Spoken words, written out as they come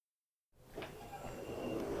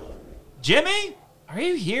Jimmy? Are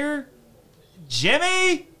you here?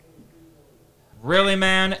 Jimmy? Really,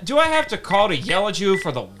 man? Do I have to call to yell at you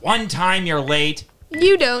for the one time you're late?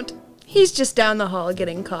 You don't. He's just down the hall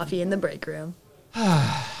getting coffee in the break room.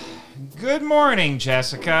 Good morning,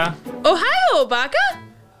 Jessica. Ohio, Baka!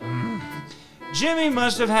 Jimmy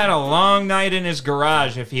must have had a long night in his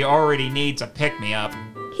garage if he already needs a pick-me-up.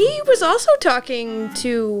 He was also talking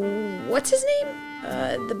to... what's his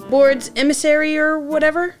name? The board's emissary or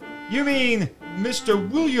whatever? You mean Mr.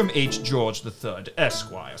 William H. George III,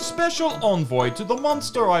 Esquire, Special Envoy to the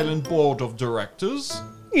Monster Island Board of Directors?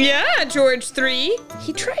 Yeah, George III.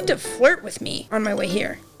 He tried to flirt with me on my way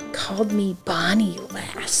here. Called me Bonnie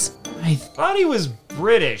Lass. I thought he was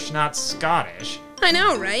British, not Scottish. I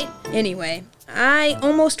know, right? Anyway, I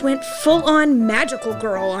almost went full-on magical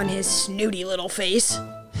girl on his snooty little face.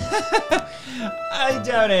 I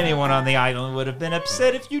doubt anyone on the island would have been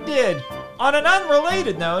upset if you did. On an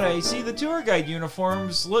unrelated note, I see the tour guide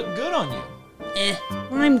uniforms look good on you.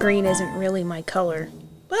 Lime green isn't really my color.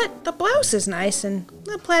 But the blouse is nice, and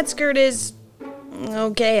the plaid skirt is...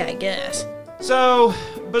 okay, I guess. So,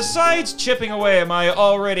 besides chipping away at my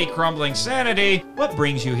already crumbling sanity, what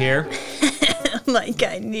brings you here? Like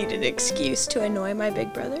I need an excuse to annoy my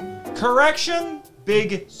big brother. Correction?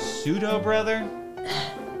 Big pseudo-brother?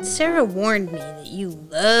 Sarah warned me that you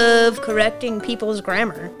love correcting people's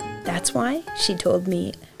grammar. That's why she told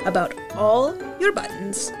me about all your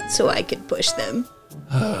buttons so I could push them.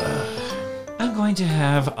 I'm going to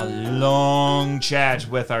have a long chat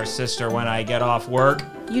with our sister when I get off work.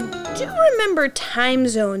 You do remember time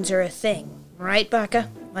zones are a thing, right, Baka?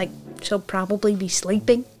 Like, she'll probably be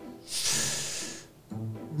sleeping?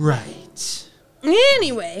 Right.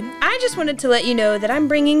 Anyway, I just wanted to let you know that I'm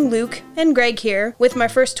bringing Luke and Greg here with my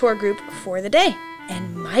first tour group for the day.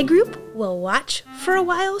 And my group will watch for a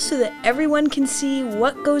while so that everyone can see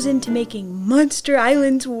what goes into making Monster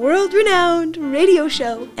Island's world-renowned radio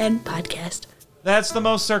show and podcast. That's the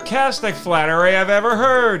most sarcastic flattery I've ever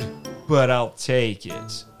heard, but I'll take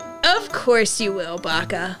it. Of course you will,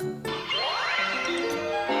 Baka.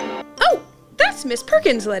 Oh, that's Miss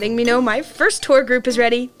Perkins letting me know my first tour group is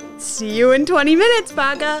ready. See you in 20 minutes,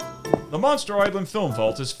 Baka. The Monster Island Film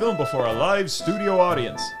Vault is filmed before a live studio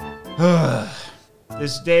audience.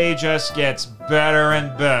 This day just gets better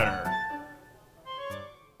and better.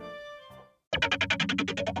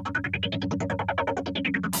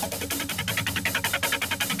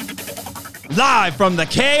 Live from the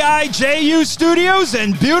KIJU studios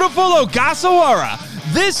in beautiful Ogasawara,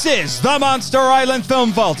 this is the Monster Island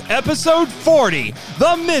Film Vault, episode 40, The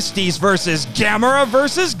MSTies vs. Gamera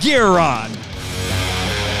vs. Guiron.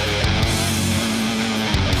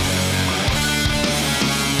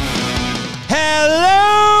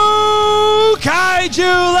 Hello,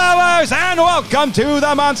 Kaiju lovers, and welcome to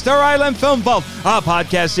the Monster Island Film Vault, a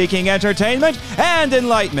podcast seeking entertainment and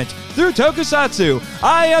enlightenment through tokusatsu.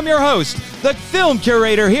 I am your host, the film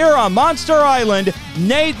curator here on Monster Island,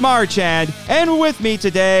 Nate Marchand, and with me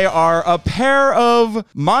today are a pair of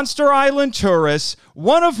Monster Island tourists,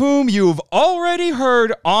 one of whom you've already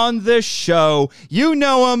heard on this show. You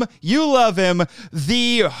know him, you love him,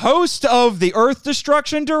 the host of the Earth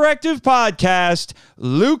Destruction Directive podcast,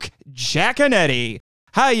 Luke Jaconetti.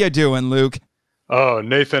 How you doing, Luke? Oh,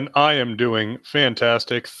 Nathan, I am doing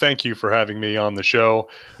fantastic. Thank you for having me on the show.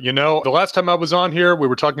 You know, the last time I was on here, we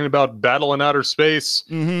were talking about Battle in Outer Space.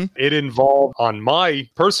 It involved, on my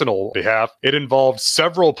personal behalf, it involved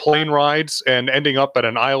several plane rides and ending up at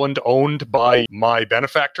an island owned by my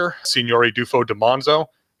benefactor, Signore Dufo Damonzo.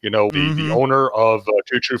 You know, the owner of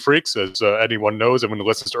Two True Freaks, as anyone knows, and when he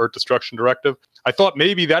listens to Earth Destruction Directive. I thought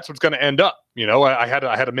maybe that's what's going to end up. You know, I had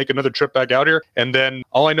to make another trip back out here, and then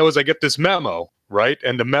all I know is I get this memo, right?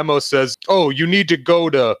 And the memo says, "Oh, you need to go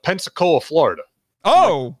to Pensacola, Florida."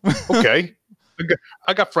 Oh, okay.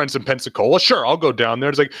 I got friends in Pensacola. Sure, I'll go down there.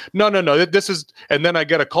 It's like, no, this is, and then I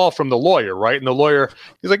get a call from the lawyer, right? And the lawyer,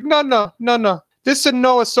 he's like, no. This is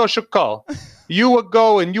no a social call. You will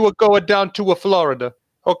go down to Florida.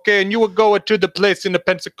 Okay, and you would go to the place in the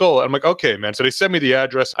Pensacola. I'm like, okay, man. So they send me the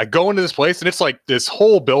address. I go into this place, and it's like this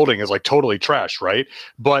whole building is like totally trash, right?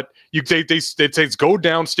 But they say go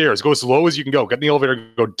downstairs, go as low as you can go. Get in the elevator,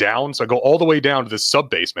 go down. So I go all the way down to this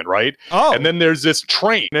sub basement, right? Oh. And then there's this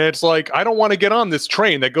train, and it's like I don't want to get on this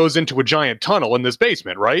train that goes into a giant tunnel in this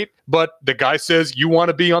basement, right? But the guy says, you want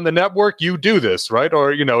to be on the network, you do this, right?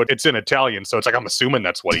 Or it's in Italian, so it's like I'm assuming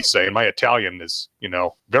that's what he's saying. My Italian is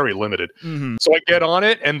very limited. So I get on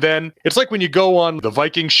it. And then it's like when you go on the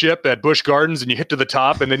Viking ship at Busch Gardens and you hit to the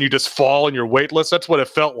top and then you just fall and you're weightless. That's what it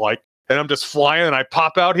felt like. And I'm just flying and I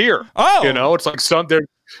pop out here. Oh. It's like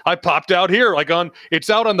I popped out here, it's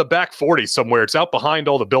out on the back 40 somewhere. It's out behind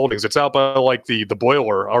all the buildings. It's out by like the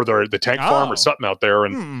boiler or the tank farm or something out there.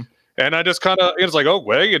 And I just kind of, it's like, oh,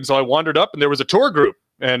 wait. And so I wandered up and there was a tour group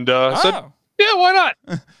and said, yeah, why not?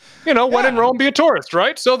 When in Rome, be a tourist,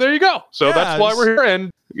 right? So there you go. So that's why we're here.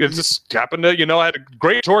 And it just happened to, I had a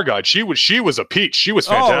great tour guide. She was a peach. She was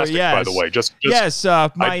fantastic, by the way.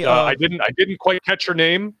 I didn't quite catch her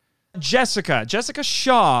name. Jessica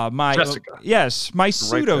Shaw, my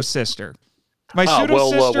pseudo sister. My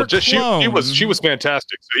pseudo sister. She was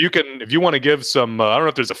fantastic. So you can, if you want to give some, I don't know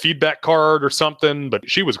if there's a feedback card or something, but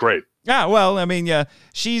she was great. Yeah, well, I mean,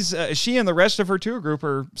 she's she and the rest of her tour group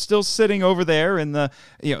are still sitting over there in the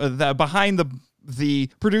behind the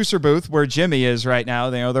producer booth where Jimmy is right now.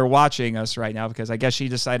 They're watching us right now because I guess she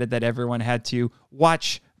decided that everyone had to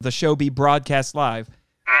watch the show be broadcast live.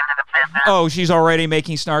 Oh, she's already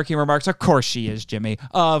making snarky remarks. Of course she is, Jimmy.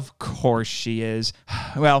 Of course she is.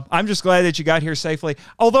 Well, I'm just glad that you got here safely.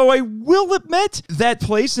 Although I will admit that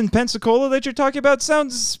place in Pensacola that you're talking about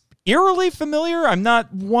sounds eerily familiar. I'm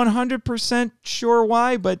not 100% sure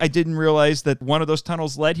why, but I didn't realize that one of those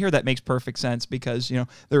tunnels led here. That makes perfect sense because,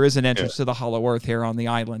 there is an entrance to the Hollow Earth here on the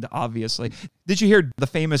island, obviously. Did you hear the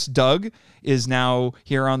famous Doug is now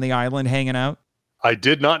here on the island hanging out? I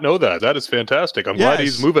did not know that. That is fantastic. I'm glad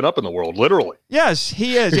he's moving up in the world, literally. Yes,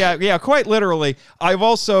 he is. Yeah, quite literally. I've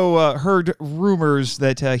also heard rumors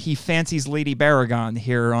that he fancies Lady Baragon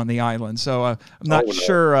here on the island. So I'm not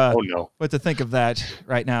sure what to think of that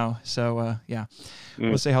right now. So,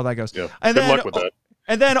 we'll see how that goes. Yeah. Good luck with that.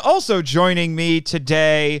 And then also joining me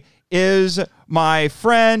today is my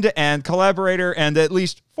friend and collaborator and at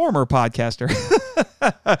least former podcaster,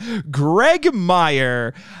 Greg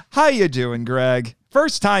Meyer. How you doing, Greg?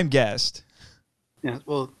 First time guest. Yeah,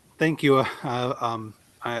 well, thank you.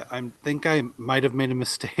 I think I might have made a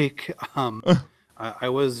mistake. I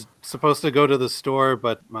was supposed to go to the store,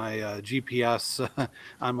 but my GPS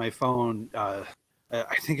on my phone, I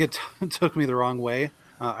think it took me the wrong way.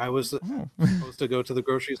 I was supposed to go to the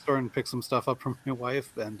grocery store and pick some stuff up from my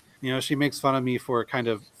wife, and she makes fun of me for kind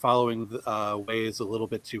of following the ways a little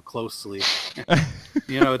bit too closely.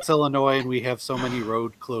 It's Illinois, and we have so many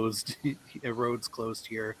roads closed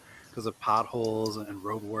here because of potholes and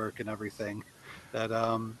road work and everything. That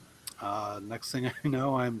next thing I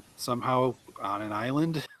know, I'm somehow on an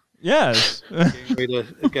island. Yes, getting ready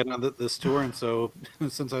to get on this tour, and so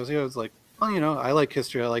since I was here, I was like, well, I like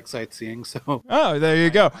history. I like sightseeing. So there you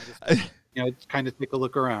go. I just, kind of take a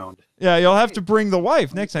look around. Yeah, you'll have to bring the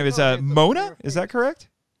wife next time. Is Mona? Is that correct?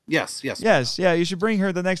 Yes. Yeah, you should bring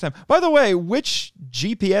her the next time. By the way, which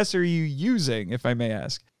GPS are you using, if I may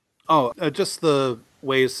ask? Oh, just the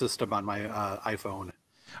Waze system on my iPhone.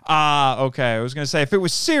 Okay. I was going to say, if it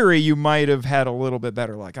was Siri, you might have had a little bit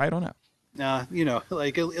better luck. I don't know. At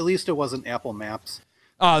least it wasn't Apple Maps.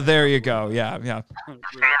 Oh, there you go. Yeah.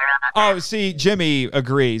 Oh, see, Jimmy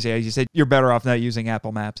agrees. Yeah, you said you're better off not using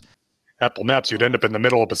Apple Maps. Apple Maps, you'd end up in the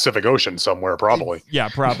middle of the Pacific Ocean somewhere, probably. Yeah,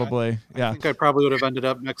 probably. Yeah. I think I probably would have ended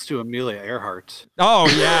up next to Amelia Earhart. Oh,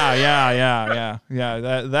 yeah.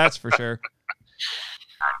 That's for sure.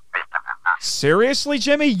 Seriously,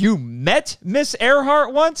 Jimmy? You met Miss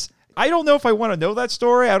Earhart once? I don't know if I want to know that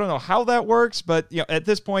story. I don't know how that works, but at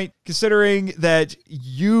this point, considering that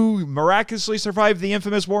you miraculously survived the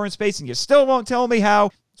infamous war in space and you still won't tell me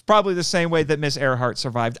how, it's probably the same way that Miss Earhart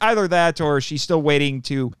survived. Either that or she's still waiting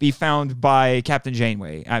to be found by Captain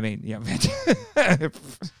Janeway. I mean,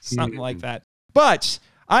 something like that. But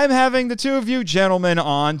I'm having the two of you gentlemen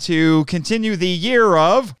on to continue the year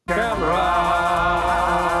of Gamera.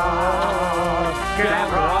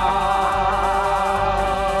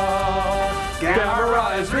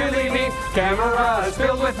 Gamera is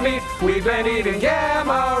filled with meat. We've been eating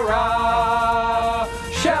Gamera.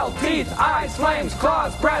 Shell, teeth, eyes, flames,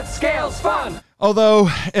 claws, breath, scales, fun. Although,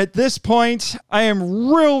 at this point, I am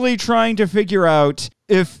really trying to figure out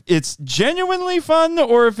if it's genuinely fun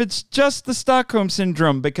or if it's just the Stockholm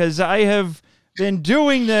Syndrome, because I have been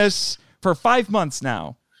doing this for 5 months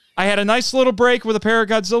now. I had a nice little break with a pair of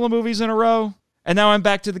Godzilla movies in a row, and now I'm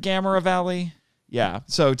back to the Gamera Valley. Yeah,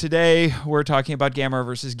 so today we're talking about Gamera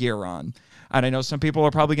versus Guiron. And I know some people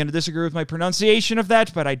are probably going to disagree with my pronunciation of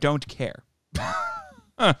that, but I don't care.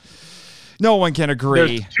 No one can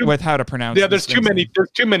agree with how to pronounce it. Yeah, there's too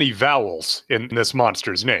many vowels in this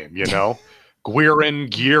monster's name, Guiron,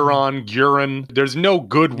 Guiron. There's no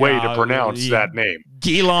good way to pronounce that name.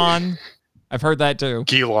 Gilon. I've heard that too.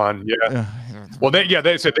 Gilon, yeah. Well,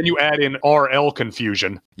 they said then you add in RL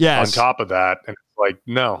confusion on top of that, and it's like,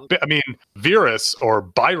 no. I mean, virus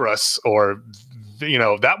or virus or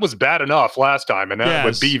that was bad enough last time, and now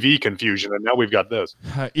with Yes. BV confusion, and now we've got this.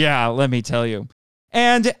 Yeah, let me tell you.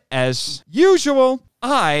 And as usual,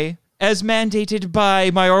 I, as mandated by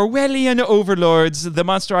my Orwellian overlords, the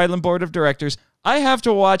Monster Island Board of Directors, I have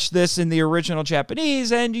to watch this in the original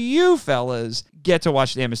Japanese, and you fellas get to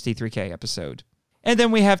watch the MST3K episode. And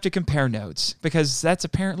then we have to compare notes, because that's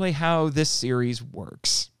apparently how this series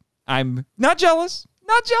works. I'm not jealous.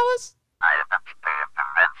 Not jealous.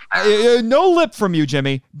 No lip from you,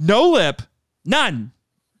 Jimmy. No lip. None.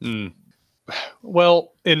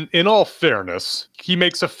 Well, in all fairness, he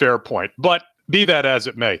makes a fair point, but be that as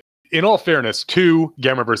it may, in all fairness, to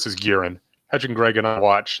Gamera versus Guiron, Hedge and Greg and I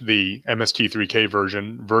watched the MST3K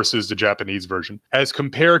version versus the Japanese version. As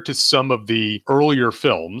compared to some of the earlier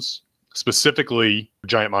films, specifically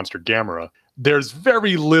Giant Monster Gamera, there's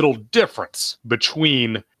very little difference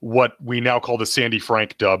between what we now call the Sandy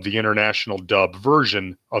Frank dub, the international dub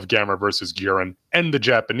version of Gamera versus Guiron, and the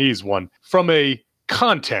Japanese one from a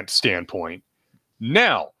content standpoint.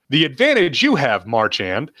 Now, the advantage you have,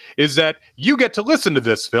 Marchand, is that you get to listen to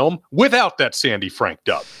this film without that Sandy Frank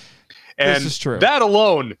dub. And This is true. That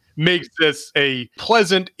alone makes this a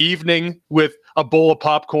pleasant evening with a bowl of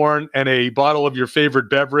popcorn and a bottle of your favorite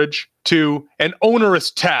beverage to an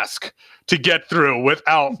onerous task to get through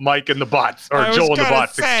without Mike and the bots, or Joel and the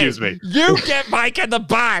bots, excuse me. You get Mike and the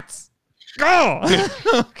bots. Go.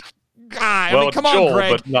 God, Well, come it's Joel, on,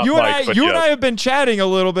 Greg. but not You Mike, but and yes. I have been chatting a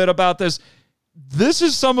little bit about this. This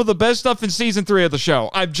is some of the best stuff in season 3 of the show.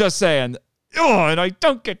 I'm just saying. Oh, and I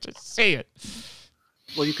don't get to see it.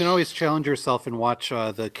 Well, you can always challenge yourself and watch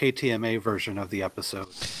the KTMA version of the episode.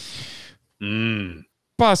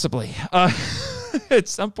 Possibly. At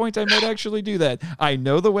some point, I might actually do that. I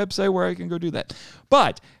know the website where I can go do that.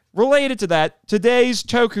 But related to that, today's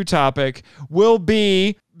Toku topic will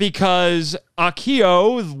be because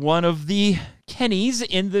Akio, one of the Kennys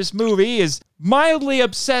in this movie, is mildly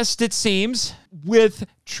obsessed, it seems, with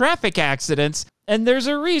traffic accidents. And there's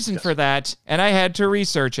a reason for that, and I had to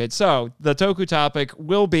research it. So the Toku topic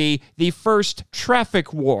will be the first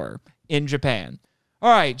traffic war in Japan.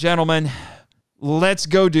 All right, gentlemen, let's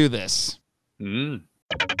go do this.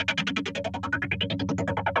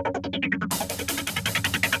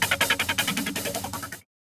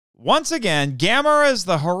 Once again, Gamera is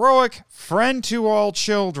the heroic friend to all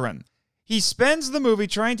children. He spends the movie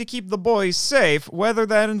trying to keep the boys safe, whether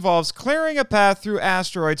that involves clearing a path through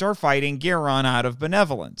asteroids or fighting Guiron out of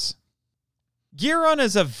benevolence. Guiron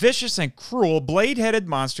is a vicious and cruel blade-headed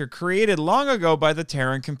monster created long ago by the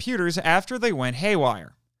Terran computers after they went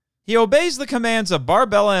haywire. He obeys the commands of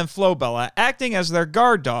Barbella and Flobella, acting as their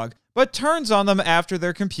guard dog, but turns on them after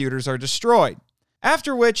their computers are destroyed.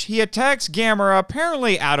 After which, he attacks Gamera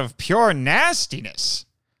apparently out of pure nastiness.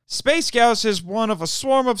 Space Gauss is one of a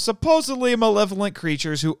swarm of supposedly malevolent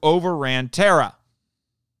creatures who overran Terra.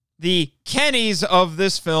 The Kennys of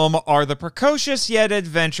this film are the precocious yet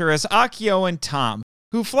adventurous Akio and Tom,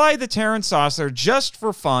 who fly the Terran saucer just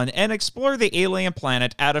for fun and explore the alien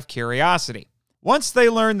planet out of curiosity. Once they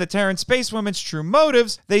learn the Terran spacewomen's true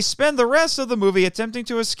motives, they spend the rest of the movie attempting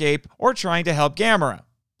to escape or trying to help Gamera.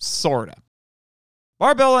 Sorta.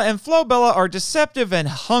 Barbella and Flobella are deceptive and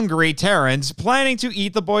hungry Terrans, planning to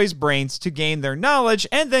eat the boys' brains to gain their knowledge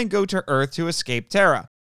and then go to Earth to escape Terra.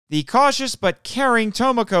 The cautious but caring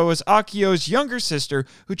Tomoko is Akio's younger sister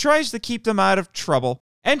who tries to keep them out of trouble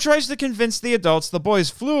and tries to convince the adults the boys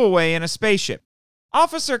flew away in a spaceship.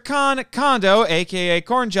 Officer Khan Kondo, aka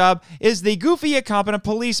Cornjob, is the goofy yet competent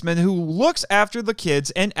policeman who looks after the kids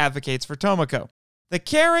and advocates for Tomoko. The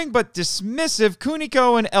caring but dismissive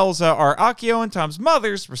Kuniko and Elsa are Akio and Tom's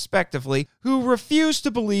mothers, respectively, who refuse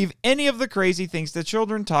to believe any of the crazy things the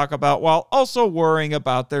children talk about while also worrying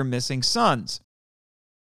about their missing sons.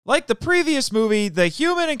 Like the previous movie, the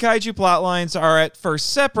human and kaiju plotlines are at first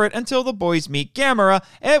separate until the boys meet Gamera,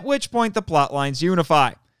 at which point the plotlines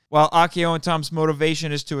unify. While Akio and Tom's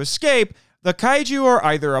motivation is to escape, the kaiju are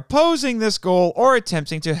either opposing this goal or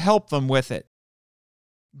attempting to help them with it.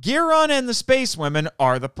 Guiron and the Space Women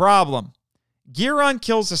are the problem. Guiron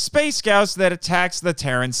kills a Space Scout that attacks the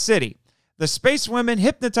Terran city. The Space Women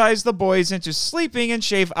hypnotize the boys into sleeping and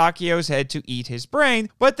shave Akio's head to eat his brain,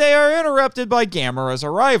 but they are interrupted by Gamera's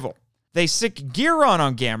arrival. They sick Guiron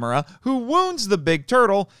on Gamera, who wounds the big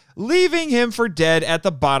turtle, leaving him for dead at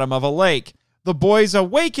the bottom of a lake. The boys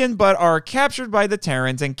awaken but are captured by the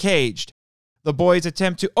Terrans and caged. The boys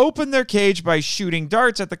attempt to open their cage by shooting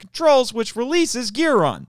darts at the controls, which releases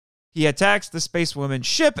Guiron. He attacks the Spacewoman's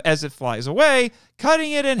ship as it flies away,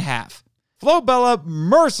 cutting it in half. Flobella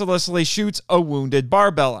mercilessly shoots a wounded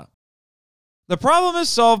Barbella. The problem is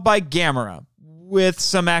solved by Gamera. with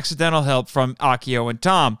some accidental help from Akio and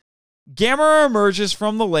Tom. Gamera emerges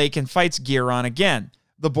from the lake and fights Guiron again.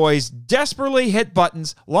 The boys desperately hit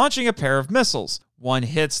buttons, launching a pair of missiles. One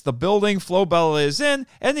hits the building Flobella is in,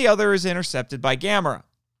 and the other is intercepted by Gamera.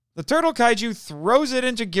 The turtle kaiju throws it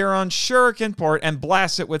into Guiron's shuriken port and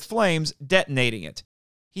blasts it with flames, detonating it.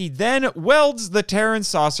 He then welds the Terran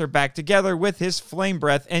saucer back together with his flame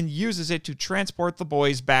breath and uses it to transport the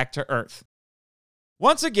boys back to Earth.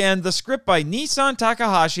 Once again, the script by Nissan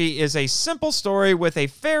Takahashi is a simple story with a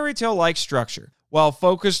fairy tale-like structure. While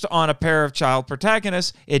focused on a pair of child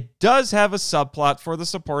protagonists, it does have a subplot for the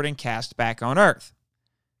supporting cast back on Earth.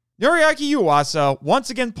 Noriaki Yuasa, once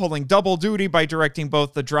again pulling double duty by directing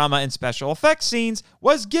both the drama and special effects scenes,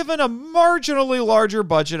 was given a marginally larger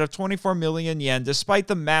budget of 24 million yen despite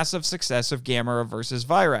the massive success of Gamera vs.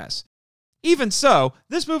 Virus. Even so,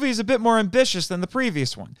 this movie is a bit more ambitious than the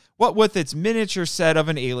previous one, what with its miniature set of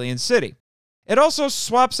an alien city. It also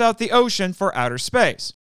swaps out the ocean for outer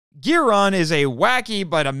space. Guiron is a wacky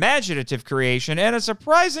but imaginative creation and a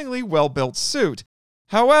surprisingly well-built suit.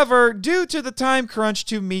 However, due to the time crunch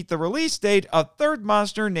to meet the release date, a third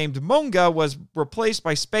monster named Monga was replaced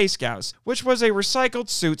by Space Gauss, which was a recycled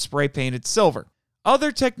suit spray-painted silver.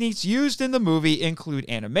 Other techniques used in the movie include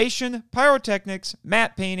animation, pyrotechnics,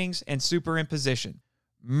 matte paintings, and superimposition.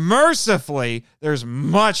 Mercifully, there's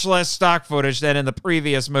much less stock footage than in the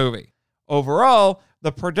previous movie. Overall,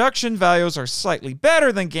 the production values are slightly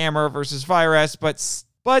better than Gamera vs. Virus, but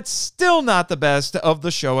still not the best of the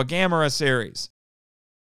Showa Gamera series.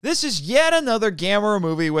 This is yet another Gamera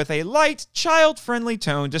movie with a light, child-friendly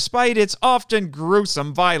tone despite its often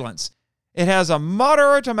gruesome violence. It has a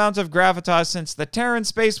moderate amount of gravitas since the Terran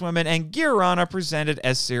spacewomen and Guiron are presented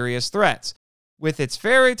as serious threats. With its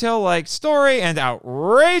fairy tale-like story and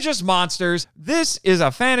outrageous monsters, this is a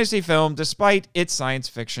fantasy film despite its science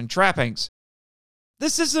fiction trappings.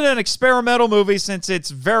 This isn't an experimental movie since it's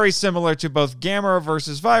very similar to both Gamera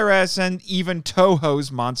vs. Virus and even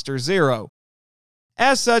Toho's Monster Zero.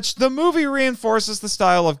 As such, the movie reinforces the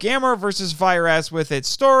style of Gamera vs. Virus with its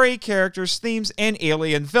story, characters, themes, and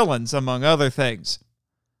alien villains, among other things.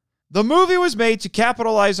 The movie was made to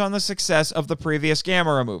capitalize on the success of the previous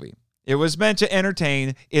Gamera movie. It was meant to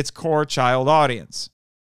entertain its core child audience.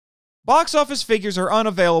 Box office figures are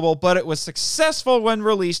unavailable, but it was successful when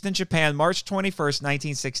released in Japan March 21st,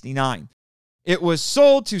 1969. It was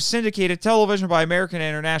sold to syndicated television by American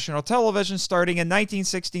International Television starting in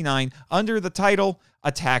 1969 under the title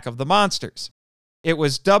Attack of the Monsters. It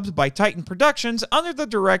was dubbed by Titan Productions under the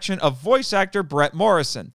direction of voice actor Brett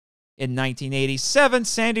Morrison. In 1987,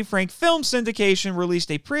 Sandy Frank Film Syndication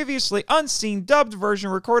released a previously unseen dubbed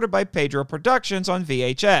version recorded by Pedro Productions on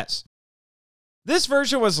VHS. This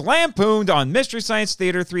version was lampooned on Mystery Science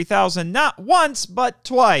Theater 3000 not once, but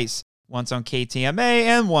twice. Once on KTMA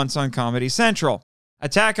and once on Comedy Central.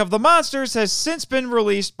 Attack of the Monsters has since been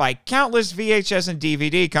released by countless VHS and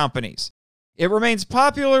DVD companies. It remains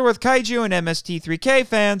popular with kaiju and MST3K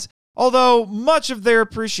fans, although much of their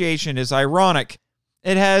appreciation is ironic.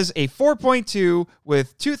 It has a 4.2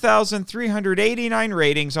 with 2,389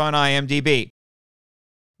 ratings on IMDb.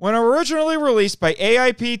 When originally released by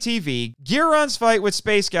AIP TV, Guiron's fight with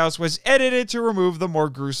Space Gauss was edited to remove the more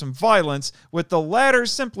gruesome violence, with the latter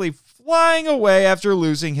simply flying away after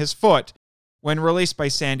losing his foot. When released by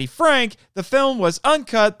Sandy Frank, the film was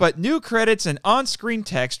uncut, but new credits and on-screen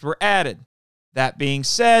text were added. That being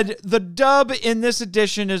said, the dub in this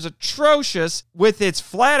edition is atrocious with its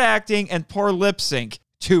flat acting and poor lip sync,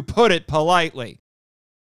 to put it politely.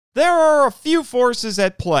 There are a few forces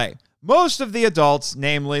at play. Most of the adults,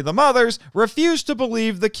 namely the mothers, refuse to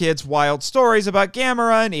believe the kids' wild stories about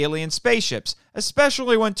Gamera and alien spaceships,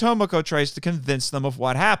 especially when Tomoko tries to convince them of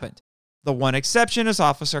what happened. The one exception is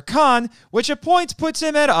Officer Khan, which at points puts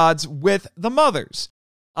him at odds with the mothers.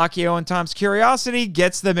 Akio and Tom's curiosity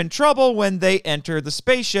gets them in trouble when they enter the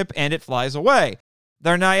spaceship and it flies away.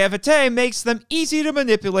 Their naivete makes them easy to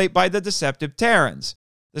manipulate by the deceptive Terrans.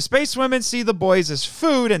 The spacewomen see the boys as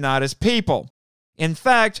food and not as people. In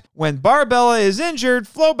fact, when Barbella is injured,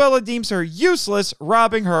 Flobella deems her useless,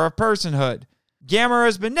 robbing her of personhood.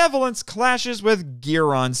 Gamera's benevolence clashes with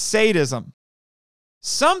Guiron's sadism.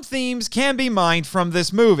 Some themes can be mined from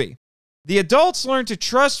this movie. The adults learn to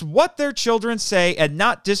trust what their children say and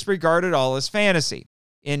not disregard it all as fantasy.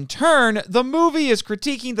 In turn, the movie is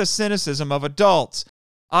critiquing the cynicism of adults.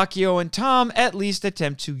 Akio and Tom at least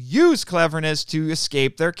attempt to use cleverness to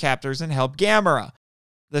escape their captors and help Gamera.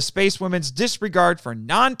 The spacewomen's disregard for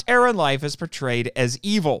non-Terran life is portrayed as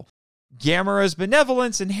evil. Gamera's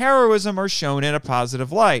benevolence and heroism are shown in a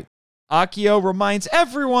positive light. Akio reminds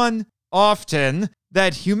everyone often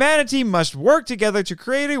that humanity must work together to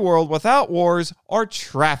create a world without wars or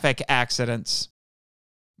traffic accidents.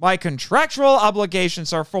 My contractual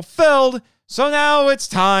obligations are fulfilled, so now it's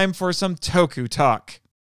time for some Toku talk.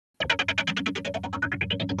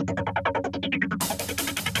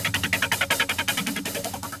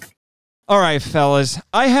 All right, fellas,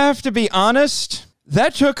 I have to be honest.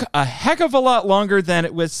 That took a heck of a lot longer than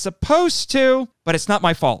it was supposed to, but it's not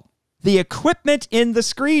my fault. The equipment in the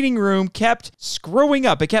screening room kept screwing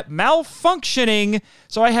up. It kept malfunctioning,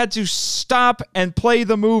 so I had to stop and play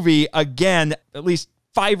the movie again at least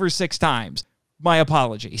 5 or 6 times. My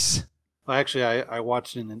apologies. Well, actually, I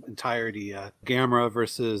watched in entirety Gamera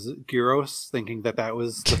versus Gyros, thinking that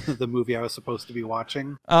was the movie I was supposed to be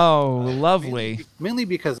watching. Oh, lovely. Mainly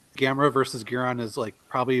because Gamera versus Guiron is like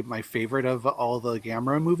probably my favorite of all the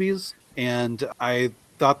Gamera movies, and I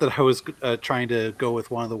thought that I was trying to go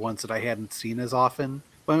with one of the ones that I hadn't seen as often.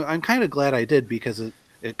 But I'm kind of glad I did, because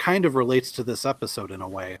it kind of relates to this episode in a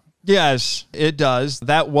way. Yes, it does.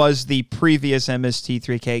 That was the previous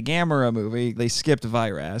MST3K Gamera movie. They skipped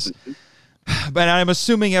Virus. But I'm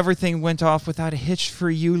assuming everything went off without a hitch for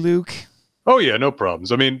you, Luke. Oh, yeah, no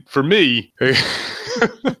problems. I mean, for me,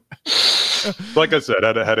 like I said,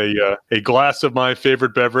 I had a glass of my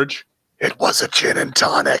favorite beverage. It was a gin and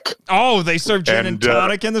tonic. Oh, they serve gin and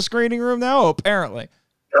tonic in the screening room now? Apparently.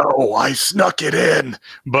 No, I snuck it in.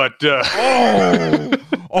 But yeah.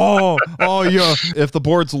 If the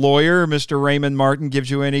board's lawyer, Mr. Raymond Martin, gives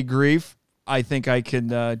you any grief, I think I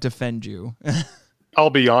can defend you. I'll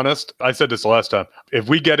be honest. I said this last time. If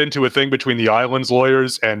we get into a thing between the Island's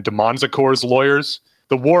lawyers and Demonzacor's lawyers,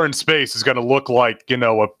 the war in space is going to look like,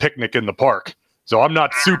 a picnic in the park. So I'm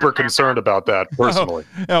not super concerned about that, personally.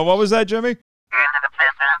 Yeah, what was that, Jimmy?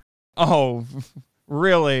 Oh,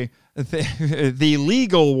 really? The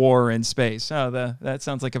legal war in space. Oh, that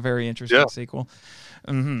sounds like a very interesting sequel.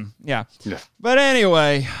 Mm-hmm. Yeah. But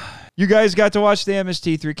anyway, you guys got to watch the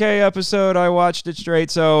MST3K episode. I watched it straight.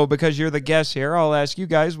 So because you're the guest here, I'll ask you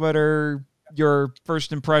guys, what are your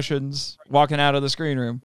first impressions walking out of the screen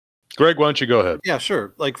room? Greg, why don't you go ahead? Yeah,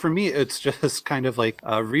 sure. Like, for me, it's just kind of like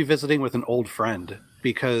revisiting with an old friend,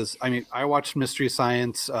 because I watched Mystery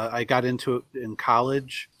Science. I got into it in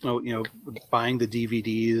college, buying the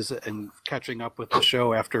DVDs and catching up with the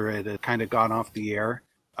show after it had kind of gone off the air.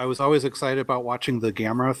 I was always excited about watching the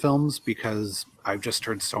Gamera films because I've just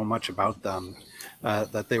heard so much about them,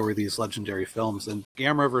 that they were these legendary films. And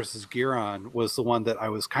Gamera versus Guiron was the one that I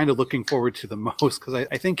was kind of looking forward to the most, because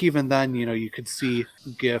I think even then, you could see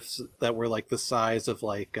GIFs that were like the size of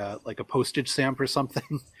like a postage stamp or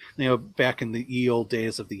something, back in the ye old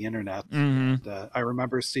days of the internet. Mm-hmm. And, I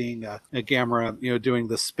remember seeing a Gamera, doing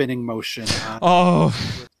the spinning motion.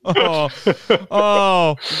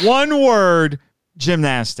 One word.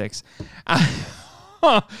 Gymnastics.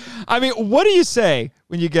 What do you say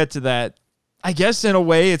when you get to that? I guess in a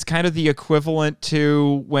way it's kind of the equivalent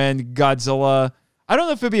to when Godzilla, I don't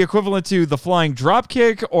know if it'd be equivalent to the flying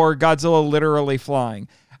dropkick or Godzilla literally flying.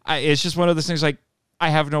 It's just one of those things like, I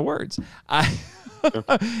have no words. And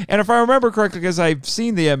if I remember correctly, because I've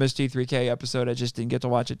seen the MST3K episode, I just didn't get to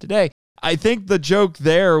watch it today. I think the joke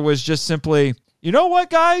there was just simply, you know what,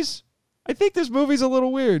 guys? I think this movie's a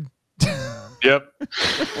little weird. Yep.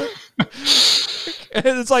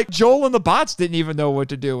 It's like Joel and the bots didn't even know what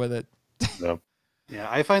to do with it. No. Yeah,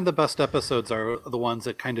 I find the best episodes are the ones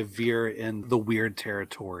that kind of veer in the weird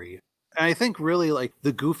territory. And I think really like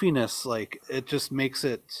the goofiness, like it just makes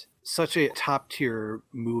it such a top tier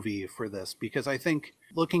movie for this, because I think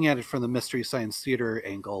looking at it from the Mystery Science Theater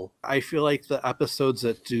angle, I feel like the episodes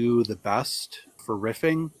that do the best for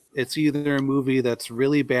riffing, it's either a movie that's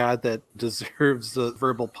really bad that deserves the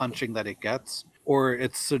verbal punching that it gets, or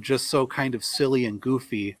it's just so kind of silly and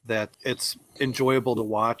goofy that it's enjoyable to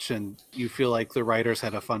watch and you feel like the writers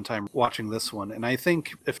had a fun time watching this one. And I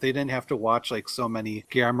think if they didn't have to watch like so many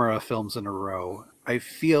Gamera films in a row, I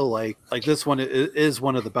feel like this one is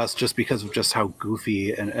one of the best just because of just how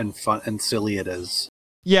goofy and fun and silly it is.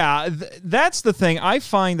 Yeah, that's the thing. I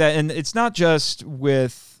find that, and it's not just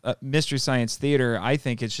with Mystery Science Theater, I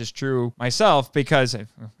think it's just true myself, because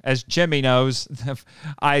as Jimmy knows,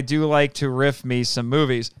 I do like to riff me some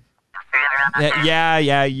movies.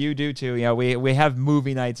 Yeah, you do too. Yeah, we have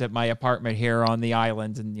movie nights at my apartment here on the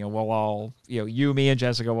island, and we'll all, you, me, and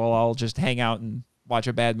Jessica will all just hang out and watch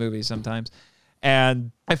a bad movie sometimes.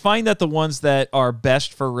 And I find that the ones that are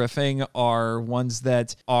best for riffing are ones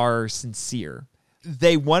that are sincere.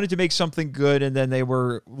 they wanted to make something good, and then they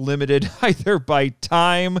were limited either by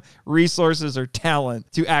time, resources, or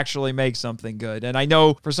talent to actually make something good. And I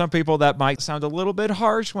know for some people that might sound a little bit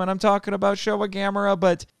harsh when I'm talking about Showa Gamera,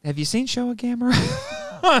 but have you seen Showa Gamera?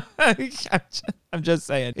 I'm just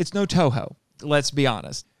saying. It's no Toho. Let's be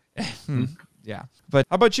honest. Yeah. But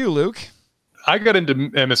how about you, Luke? I got into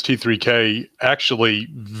MST3K actually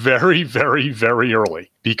very, very, very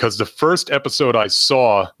early because the first episode I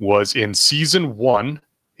saw was in season 1.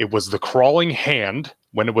 It was The Crawling Hand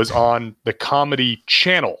when it was on the Comedy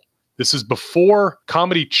Channel. This is before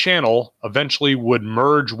Comedy Channel eventually would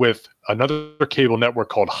merge with another cable network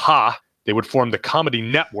called Ha. They would form the Comedy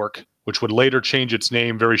Network, which would later change its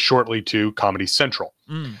name very shortly to Comedy Central.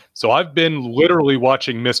 So I've been literally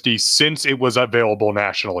watching Misty since it was available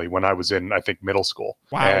nationally when I was in, I think, middle school.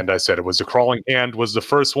 Wow. And I said it was The Crawling Hand was the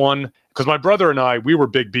first one because my brother and I, we were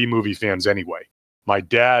big B-movie fans anyway. My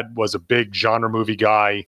dad was a big genre movie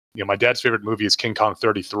guy. You know, my dad's favorite movie is King Kong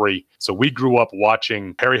 33. So we grew up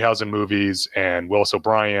watching Harryhausen movies and Willis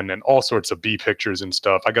O'Brien and all sorts of B pictures and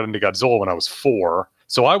stuff. I got into Godzilla when I was 4.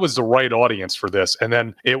 So I was the right audience for this. And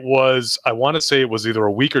then it was, I want to say it was either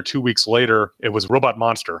a week or 2 weeks later, it was Robot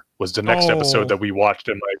Monster was the next episode that we watched.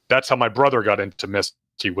 And that's how my brother got into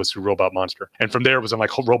Misty, was through Robot Monster. And from there it was in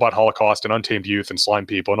like Robot Holocaust and Untamed Youth and Slime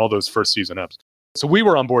People and all those first season eps. So we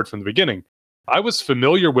were on board from the beginning. I was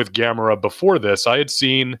familiar with Gamera before this. I had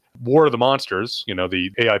seen War of the Monsters, you know,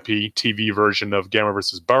 the AIP TV version of Gamera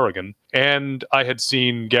vs. Baragon, and I had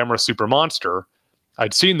seen Gamera Super Monster.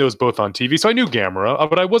 I'd seen those both on TV, so I knew Gamera,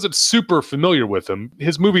 but I wasn't super familiar with him.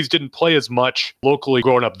 His movies didn't play as much locally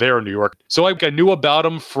growing up there in New York. So I knew about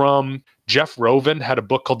him from Jeff Roven had a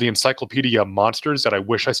book called The Encyclopedia of Monsters that I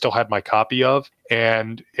wish I still had my copy of.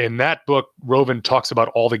 And in that book, Roven talks about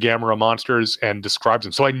all the Gamera monsters and describes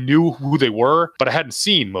them. So I knew who they were, but I hadn't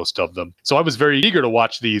seen most of them. So I was very eager to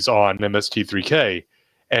watch these on MST3K.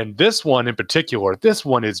 And this one in particular, this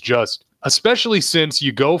one is just, especially since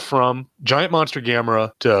you go from Giant Monster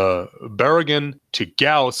Gamera to Baragon to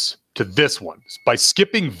Gauss to this one. By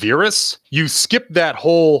skipping Virus, you skip that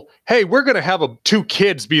whole, hey, we're going to have 2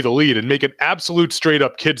 kids be the lead and make an absolute straight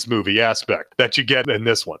up kids movie aspect that you get in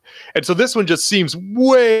this one. And so this one just seems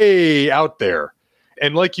way out there.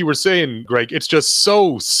 And like you were saying, Greg, it's just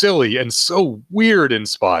so silly and so weird in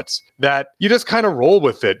spots that you just kind of roll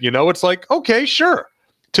with it. You know, it's like, okay, sure.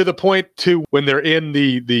 To the point to when they're in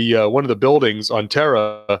the one of the buildings on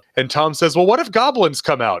Terra, and Tom says, well, what if goblins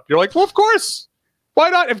come out? You're like, well, of course. Why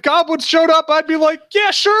not? If goblins showed up, I'd be like,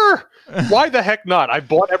 yeah, sure. Why the heck not? I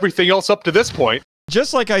bought everything else up to this point.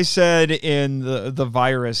 Just like I said in the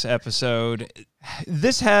Virus episode,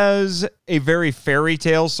 this has a very fairy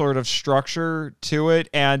tale sort of structure to it.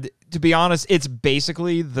 And to be honest, it's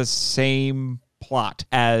basically the same plot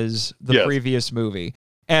as the previous movie.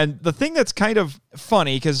 And the thing that's kind of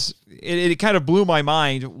funny, because it kind of blew my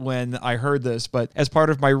mind when I heard this, but as part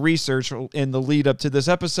of my research in the lead up to this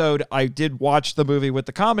episode, I did watch the movie with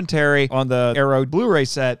the commentary on the Arrow Blu-ray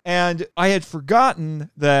set, and I had forgotten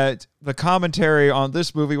that the commentary on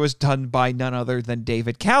this movie was done by none other than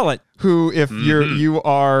David Callett, who, if you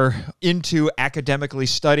are into academically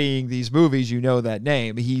studying these movies, you know that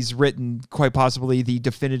name. He's written quite possibly the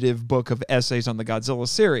definitive book of essays on the Godzilla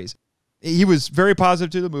series. He was very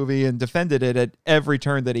positive to the movie and defended it at every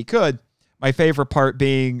turn that he could. My favorite part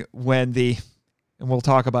being when and we'll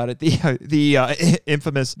talk about it, the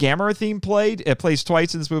infamous Gamera theme played. It plays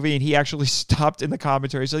twice in this movie, and he actually stopped in the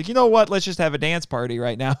commentary. He's like, you know what? Let's just have a dance party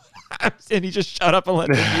right now. And he just shut up and let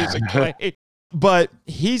the music play. But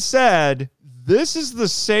he said, this is the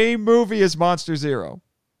same movie as Monster Zero.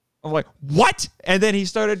 I'm like, what? And then he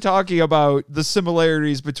started talking about the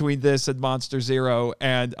similarities between this and Monster Zero,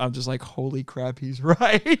 and I'm just like, holy crap, he's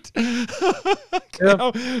right. The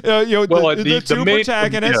two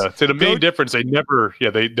protagonists. So the main difference,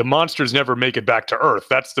 the monsters never make it back to Earth.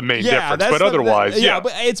 That's the main difference. But otherwise,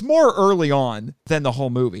 but it's more early on than the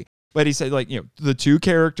whole movie. But he said, the 2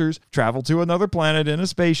 characters travel to another planet in a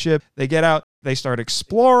spaceship. They get out, they start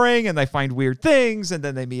exploring, and they find weird things, and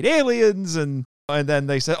then they meet aliens, and then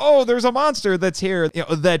they said, oh, there's a monster that's here,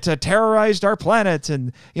 that terrorized our planet.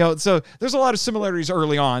 And, so there's a lot of similarities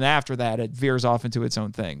early on. After that, it veers off into its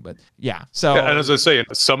own thing. But yeah. So, and as I say,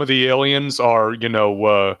 some of the aliens are,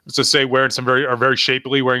 let's just say wearing very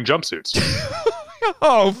shapely wearing jumpsuits.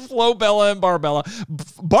 Oh, Flobella and Barbella.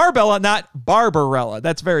 Barbella, not Barbarella.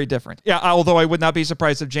 That's very different. Yeah, although I would not be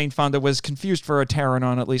surprised if Jane Fonda was confused for a Terran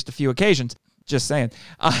on at least a few occasions. Just saying.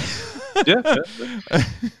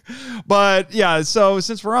 But yeah, so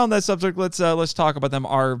since we're on that subject, let's talk about them,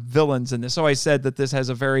 our villains in this. So I said that this has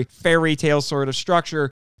a very fairy tale sort of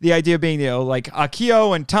structure. The idea being, like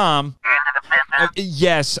Akio and Tom.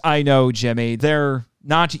 Yes, I know, Jimmy. They're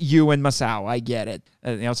not you and Masao. I get it.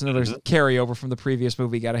 It's another carryover from the previous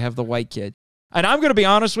movie. Got to have the white kid. And I'm going to be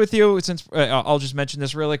honest with you, since I'll just mention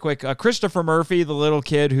this really quick. Christopher Murphy, the little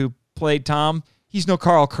kid who played Tom, he's no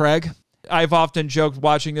Carl Craig. I've often joked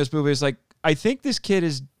watching this movie, it's like, I think this kid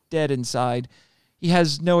is dead inside. He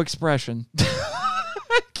has no expression.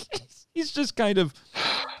 He's just kind of...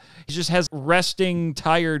 He just has resting,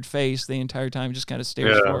 tired face the entire time, just kind of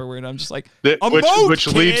stares forward. I'm just like, which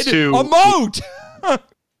leads to a moat.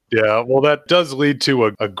 Yeah, well, that does lead to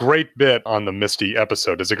a great bit on the Misty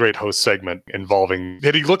episode. It's a great host segment involving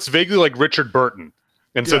that he looks vaguely like Richard Burton.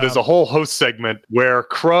 And so there's a whole host segment where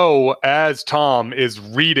Crow, as Tom, is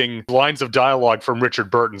reading lines of dialogue from Richard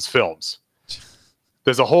Burton's films.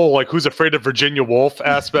 There's a whole, like, Who's Afraid of Virginia Woolf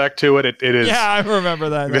aspect to it. It is. Yeah, I remember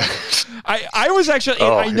that. I was actually,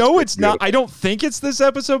 I know it's not, I don't think it's this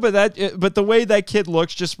episode, but the way that kid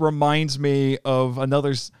looks just reminds me of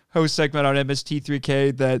another host segment on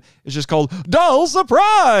MST3K that is just called Dull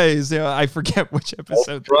Surprise. I forget which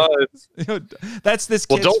episode. That's this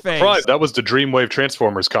kid's Dull face. Surprise. That was the Dreamwave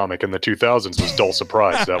Transformers comic in the 2000s was Dull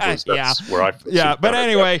Surprise. That's where I but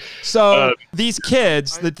anyway, so these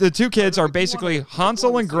kids, the two kids are basically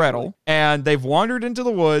Hansel and Gretel, and they've wandered into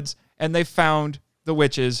the woods and they found the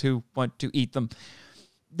witches who want to eat them.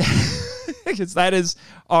 Because that is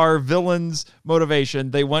our villain's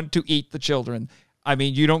motivation. They want to eat the children. I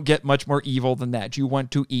mean, you don't get much more evil than that. You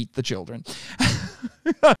want to eat the children.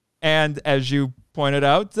 And as you pointed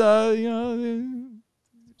out,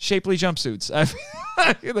 shapely jumpsuits.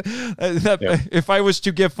 If I was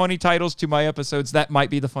to give funny titles to my episodes, that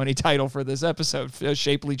might be the funny title for this episode,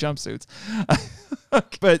 shapely jumpsuits.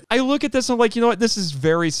 But I look at this and I'm like, you know what? This is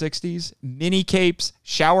very 60s. Mini capes,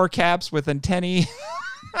 shower caps with antennae.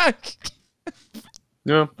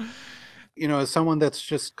 Yeah. As someone that's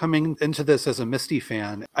just coming into this as a Misty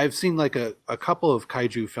fan, I've seen like a couple of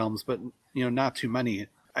kaiju films, but not too many.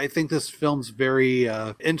 I think this film's very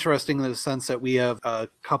interesting in the sense that we have a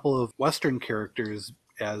couple of Western characters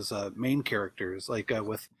as main characters, like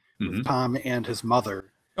with Tom and his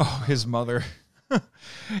mother. Oh, his mother.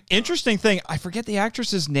 Interesting thing, I forget the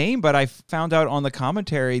actress's name, but I found out on the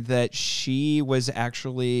commentary that she was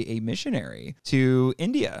actually a missionary to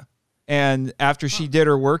India. And after she did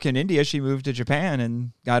her work in India, she moved to Japan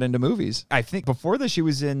and got into movies. I think before this, she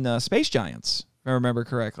was in Space Giants, if I remember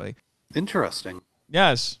correctly. Interesting.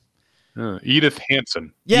 Yes. Edith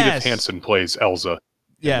Hansen. Yes. Edith Hansen plays Elsa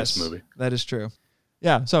in this movie. That is true.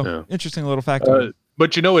 Yeah, so interesting little fact.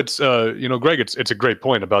 But it's Greg, it's a great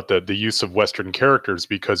point about the use of Western characters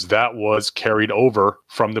because that was carried over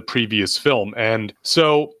from the previous film. And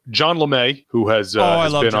so John LeMay, who has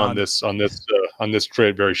been on this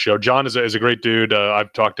very show, John is a great dude.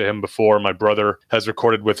 I've talked to him before. My brother has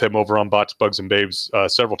recorded with him over on Bots, Bugs, and Babes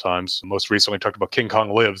several times. Most recently talked about King Kong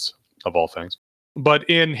Lives, of all things. But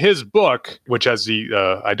in his book, which has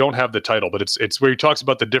I don't have the title, but it's where he talks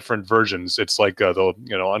about the different versions. It's like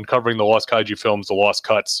uncovering the lost kaiju films, the lost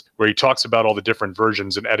cuts, where he talks about all the different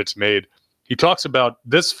versions and edits made. He talks about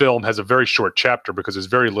this film has a very short chapter because there's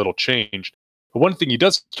very little changed. But one thing he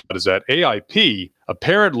does talk about is that AIP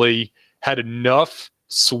apparently had enough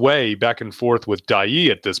sway back and forth with Dai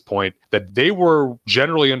at this point that they were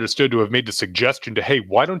generally understood to have made the suggestion to, hey,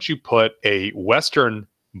 why don't you put a Western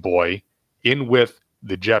boy in with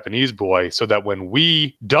the Japanese boy so that when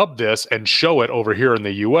we dub this and show it over here in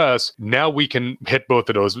the US, now we can hit both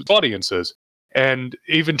of those audiences. And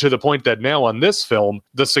even to the point that now on this film,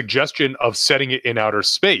 the suggestion of setting it in outer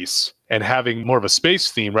space and having more of a space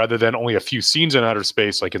theme rather than only a few scenes in outer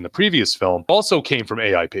space like in the previous film also came from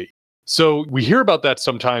AIP. So we hear about that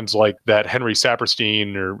sometimes, like that Henry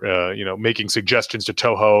Saperstein or, making suggestions to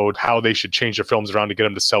Toho how they should change their films around to get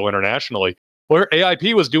them to sell internationally. Where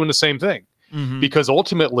AIP was doing the same thing. Because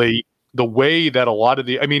ultimately, the way that a lot of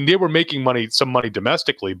they were making some money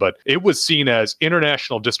domestically, but it was seen as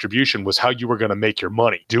international distribution was how you were going to make your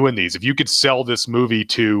money doing these. If you could sell this movie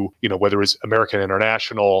to, whether it's American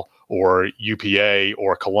International or UPA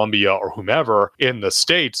or Columbia or whomever in the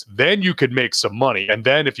States, then you could make some money. And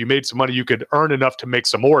then if you made some money, you could earn enough to make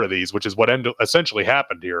some more of these, which is what essentially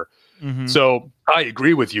happened here. So I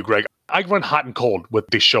agree with you, Greg. I run hot and cold with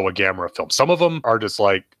the Showa Gamera films. Some of them are just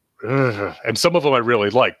like, ugh, and some of them I really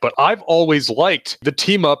like. But I've always liked the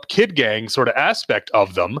team-up kid gang sort of aspect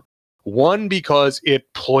of them. One, because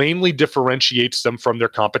it plainly differentiates them from their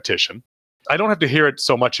competition. I don't have to hear it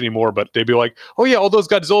so much anymore, but they'd be like, oh yeah, all those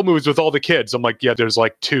Godzilla movies with all the kids. I'm like, yeah, there's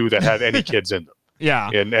like 2 that have any kids in them. Yeah.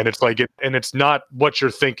 And it's like, and it's not what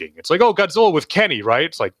you're thinking. It's like, oh, Godzilla with Kenny, right?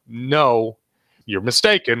 It's like, no. you're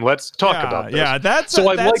mistaken. Let's talk about this. Yeah, that's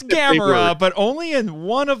I that's like that Gamera, but only in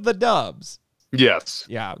one of the dubs. Yes.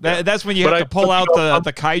 Yeah, that's when you have to pull out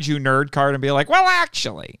the kaiju nerd card and be like, well,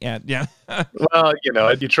 actually. Yeah. Well,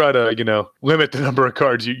 you try to, limit the number of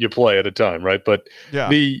cards you play at a time, right? But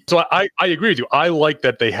so I agree with you. I like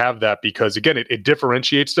that they have that because, again, it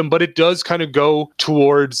differentiates them, but it does kind of go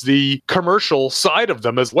towards the commercial side of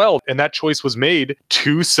them as well. And that choice was made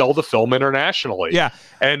to sell the film internationally. Yeah.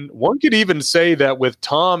 And one could even say that with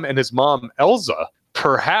Tom and his mom, Elsa,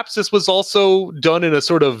 perhaps this was also done in a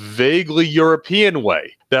sort of vaguely European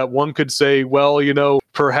way, that one could say, well,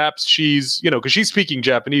 perhaps she's, because she's speaking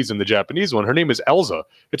Japanese in the Japanese one. Her name is Elsa.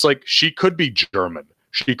 It's like she could be German.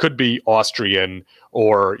 She could be Austrian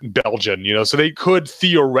or Belgian, so they could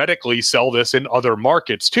theoretically sell this in other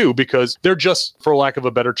markets too, because they're just, for lack of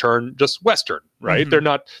a better term, just Western, right? Mm-hmm. They're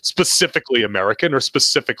not specifically American or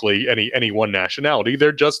specifically any one nationality.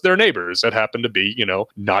 They're just their neighbors that happen to be,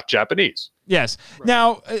 not Japanese. Yes. Right.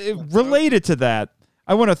 Now, related to that,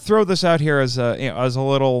 I want to throw this out here as a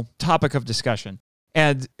little topic of discussion.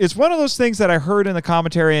 And it's one of those things that I heard in the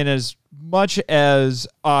commentary, and as much as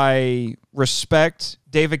I respect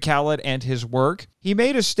David Callett and his work, he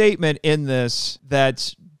made a statement in this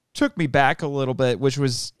that took me back a little bit, which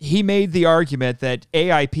was he made the argument that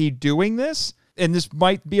AIP doing this, and this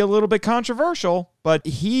might be a little bit controversial, but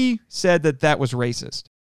he said that was racist.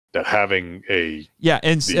 That having a... Yeah,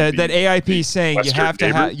 and that AIP saying you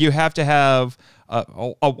have to have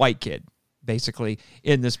a white kid, basically,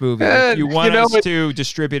 in this movie. You want us to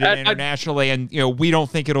distribute it internationally, and we don't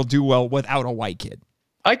think it'll do well without a white kid.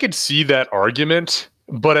 I could see that argument,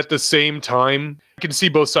 but at the same time, I can see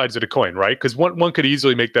both sides of the coin, right? Because one could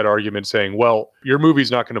easily make that argument saying, well, your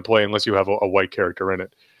movie's not going to play unless you have a white character in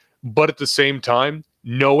it. But at the same time,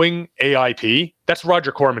 knowing AIP, that's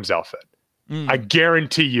Roger Corman's outfit. I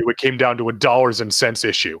guarantee you it came down to a dollars and cents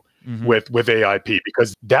issue with AIP,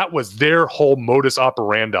 because that was their whole modus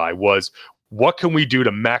operandi was, what can we do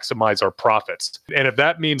to maximize our profits? And if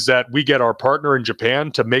that means that we get our partner in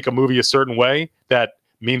Japan to make a movie a certain way, that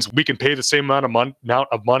means we can pay the same amount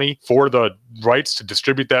of money for the rights to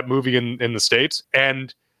distribute that movie in the States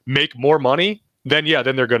and make more money, then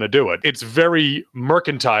they're going to do it. It's very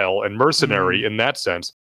mercantile and mercenary in that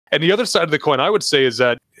sense. And the other side of the coin, I would say, is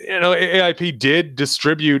that, AIP did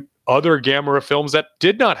distribute other Gamera films that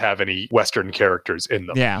did not have any Western characters in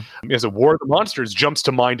them. Yeah. As a War of the Monsters jumps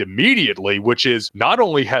to mind immediately, which is not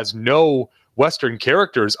only has no Western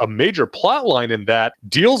characters, a major plot line in that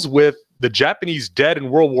deals with the Japanese dead in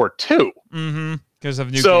World War II. Because of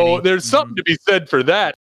New Guinea. So there's something to be said for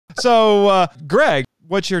that. So, Greg,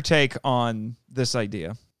 what's your take on this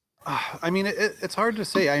idea? I mean, it's hard to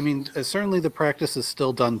say. I mean, certainly the practice is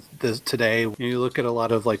still done today. You look at a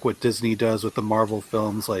lot of like what Disney does with the Marvel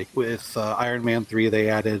films, like with Iron Man 3, they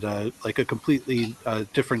added like a completely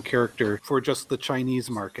different character for just the Chinese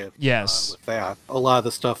market. Yes. With that. A lot of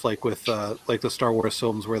the stuff like with like the Star Wars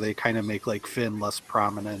films where they kind of make like Finn less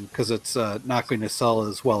prominent because it's not going to sell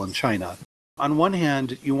as well in China. On one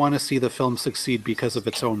hand, you want to see the film succeed because of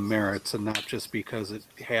its own merits and not just because it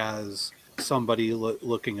has somebody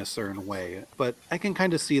looking a certain way. But I can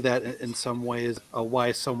kind of see that in some ways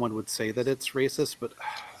why someone would say that it's racist. But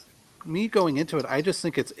me going into it, I just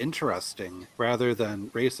think it's interesting rather than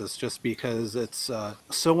racist, just because it's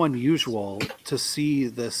so unusual to see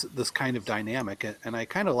this kind of dynamic, and I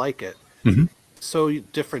kind of like it. So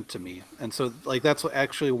different to me. And so like that's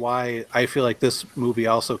actually why I feel like this movie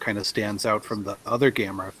also kind of stands out from the other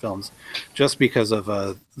Gamera films, just because of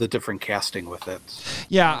the different casting with it.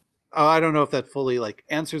 Yeah. I don't know if that fully like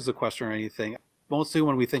answers the question or anything. Mostly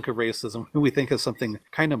when we think of racism, we think of something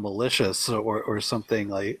kind of malicious or something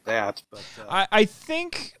like that. But I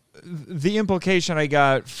think the implication I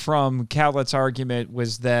got from Callett's argument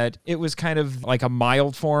was that it was kind of like a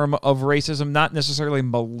mild form of racism, not necessarily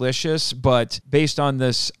malicious, but based on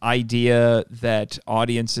this idea that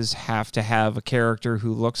audiences have to have a character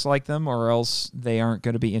who looks like them or else they aren't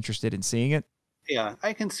going to be interested in seeing it. Yeah,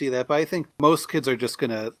 I can see that, but I think most kids are just going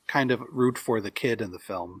to kind of root for the kid in the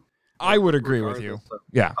film. I would agree with you.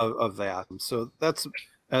 Of that. So that's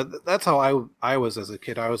how I was as a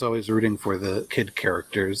kid. I was always rooting for the kid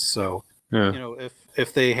characters. So,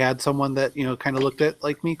 if they had someone that, kind of looked at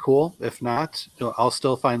like me, cool. If not, I'll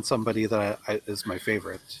still find somebody that is my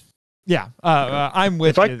favorite. Yeah, I'm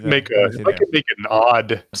with you. If I could make an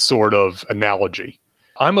odd sort of analogy,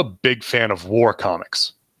 I'm a big fan of war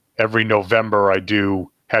comics. Every November, I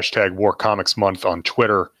do #War Comics Month on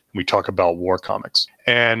Twitter. We talk about war comics.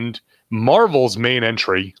 And Marvel's main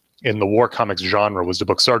entry in the war comics genre was the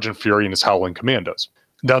book Sergeant Fury and his Howling Commandos.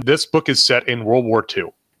 Now, this book is set in World War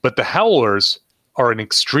II, but the Howlers are an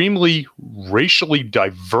extremely racially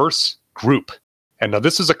diverse group. And now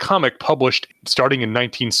this is a comic published starting in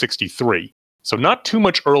 1963, so not too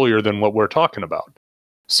much earlier than what we're talking about.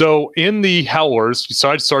 So in the Howlers,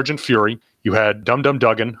 besides Sergeant Fury, you had Dum Dum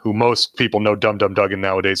Dugan, who most people know Dum Dum Dugan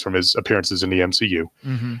nowadays from his appearances in the MCU.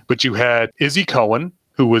 Mm-hmm. But you had Izzy Cohen,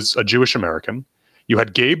 who was a Jewish American. You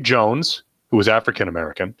had Gabe Jones, who was African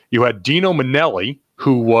American. You had Dino Manelli,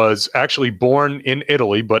 who was actually born in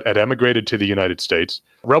Italy but had emigrated to the United States.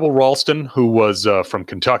 Rebel Ralston, who was from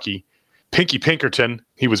Kentucky. Pinky Pinkerton,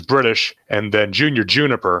 he was British. And then Junior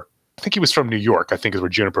Juniper, I think he was from New York, I think is where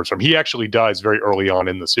Juniper's from. He actually dies very early on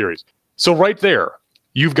in the series. So right there,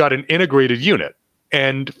 you've got an integrated unit.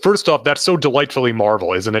 And first off, that's so delightfully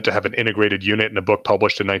Marvel, isn't it, to have an integrated unit in a book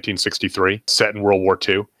published in 1963, set in World War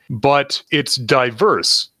II? But it's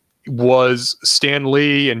diverse. Was Stan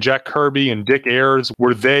Lee and Jack Kirby and Dick Ayers,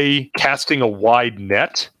 were they casting a wide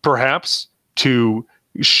net, perhaps, to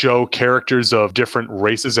show characters of different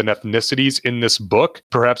races and ethnicities in this book,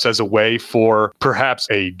 perhaps as a way for perhaps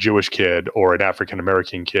a Jewish kid or an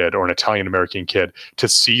African-American kid or an Italian-American kid to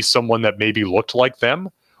see someone that maybe looked like them,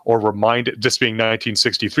 or remind, this being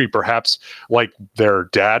 1963, perhaps like their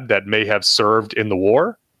dad that may have served in the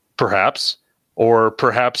war, perhaps. Or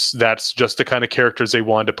perhaps that's just the kind of characters they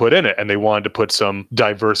wanted to put in it, and they wanted to put some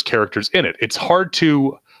diverse characters in it. It's hard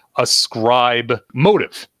to ascribe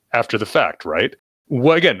motive after the fact, right?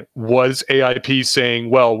 Well, again, was AIP saying,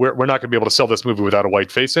 well, we're not going to be able to sell this movie without a white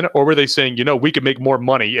face in it? Or were they saying, we could make more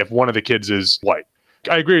money if one of the kids is white?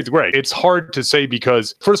 I agree with Greg. It's hard to say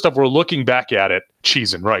because, first off, we're looking back at it,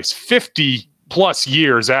 cheese and rice, 50 plus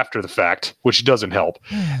years after the fact, which doesn't help.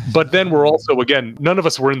 But then we're also, again, none of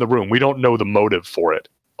us were in the room. We don't know the motive for it.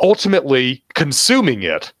 Ultimately, consuming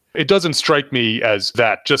it, it doesn't strike me as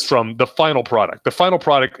that just from the final product. The final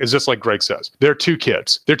product is just like Greg says. They're two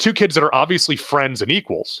kids. They're two kids that are obviously friends and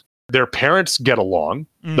equals. Their parents get along.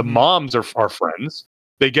 Mm-hmm. The moms are friends.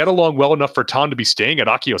 They get along well enough for Tom to be staying at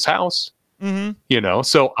Akio's house. Mm-hmm.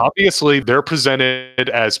 So obviously they're presented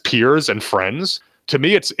as peers and friends. To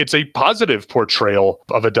me, it's a positive portrayal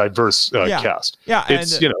of a diverse cast. Yeah,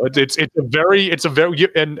 it's a very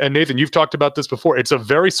and Nathan, you've talked about this before. It's a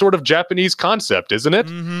very sort of Japanese concept, isn't it?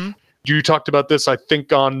 Mm-hmm. You talked about this, I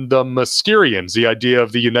think, on the Mysterians, the idea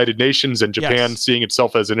of the United Nations and Japan seeing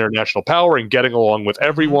itself as an international power and getting along with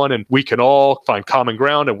everyone, and we can all find common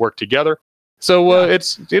ground and work together. So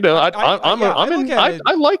it's I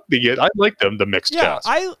like the mixed cast.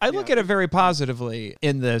 I look at it very positively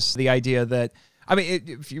in this, the idea that. I mean,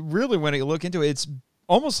 if you really want to look into it, it's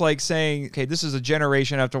almost like saying, okay, this is a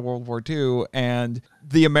generation after World War II, and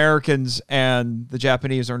the Americans and the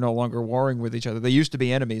Japanese are no longer warring with each other. They used to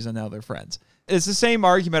be enemies, and now they're friends. It's the same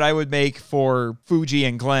argument I would make for Fuji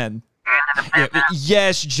and Glenn.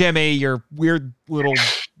 Yes, Jimmy, your weird little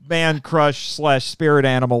man crush / spirit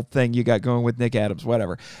animal thing you got going with Nick Adams,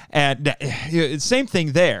 whatever. And same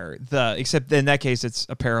thing there, except in that case, it's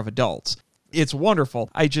a pair of adults. It's wonderful.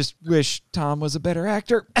 I just wish Tom was a better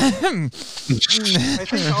actor. I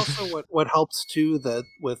think also what helps too, that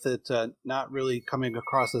with it not really coming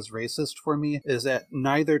across as racist for me, is that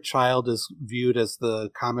neither child is viewed as the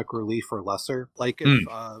comic relief or lesser. Like if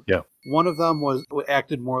one of them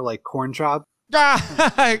acted more like Corn Job.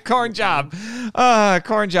 Corn Job.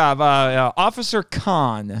 Officer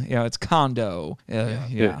Khan. It's Kondo.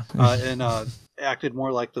 And acted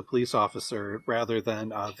more like the police officer rather than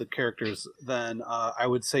the characters, then I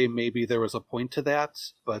would say maybe there was a point to that.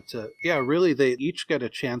 But really, they each get a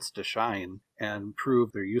chance to shine and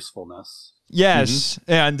prove their usefulness. Yes,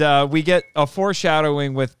 and we get a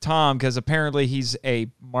foreshadowing with Tom because apparently he's a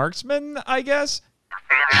marksman, I guess.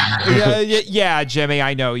 Yeah, Jimmy,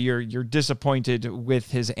 I know you're disappointed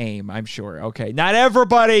with his aim, I'm sure. Okay, not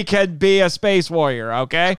everybody can be a space warrior,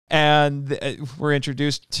 okay? And we're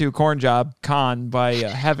introduced to Corn Job Khan by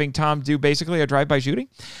having Tom do basically a drive-by shooting.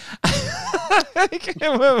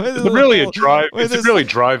 It's really a drive. It's really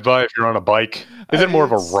drive-by if you're on a bike. Is it more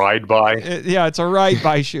of a ride-by? It's a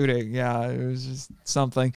ride-by shooting. Yeah, it was just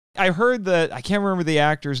something. I heard that, I can't remember the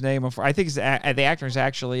actor's name. I think the actor's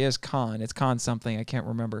actually is Khan. It's Khan something. I can't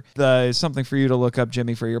remember. Something for you to look up,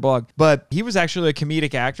 Jimmy, for your blog. But he was actually a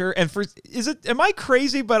comedic actor. And am I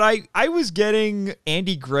crazy? But I was getting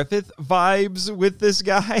Andy Griffith vibes with this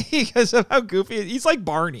guy because of how goofy he's like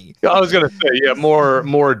Barney. I was going to say,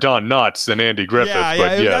 more Don Knotts than Andy Griffith.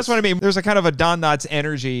 Yeah, that's what I mean. There's a kind of a Don Knotts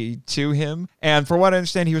energy to him. And from what I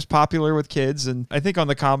understand, he was popular with kids. And I think on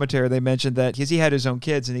the commentary, they mentioned that because he had his own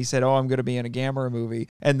kids and he said, "Oh, I'm going to be in a Gamera movie."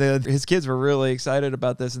 And his kids were really excited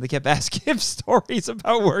about this, and they kept asking him stories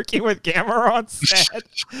about working with Gamera on set.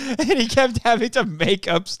 And he kept having to make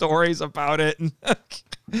up stories about it.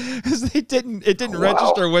 Because it didn't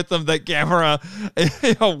register with them that Gamera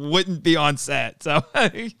wouldn't be on set. So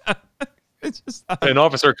it's just and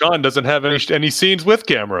Officer Khan doesn't have any scenes with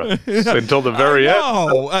Gamera until the very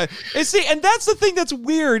end. See, and that's the thing that's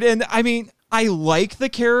weird. And I mean, I like the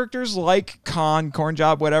characters like Khan,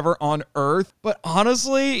 Cornjob, whatever on Earth, but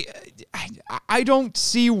honestly, I don't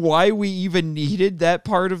see why we even needed that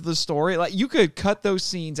part of the story. Like, you could cut those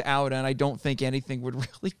scenes out, and I don't think anything would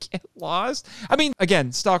really get lost. I mean,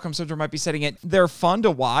 again, Stockholm Syndrome might be setting it. They're fun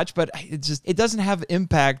to watch, but it doesn't have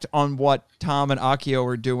impact on what Tom and Akio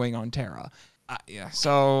are doing on Terra.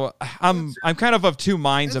 So I'm kind of two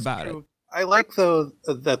minds about it. I like, though,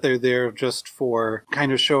 that they're there just for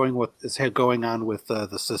kind of showing what is going on with the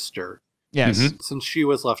sister. Yes. Mm-hmm. Since she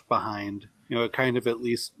was left behind, it kind of at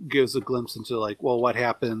least gives a glimpse into, like, well, what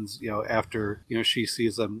happens, after, she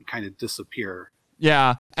sees them kind of disappear.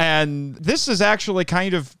 Yeah, and this is actually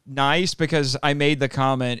kind of nice because I made the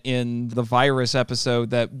comment in the Virus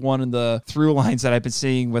episode that one of the through lines that I've been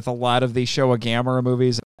seeing with a lot of these Showa Gamera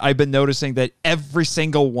movies, I've been noticing that every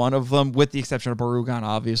single one of them, with the exception of Barugan,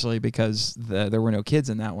 obviously, because there were no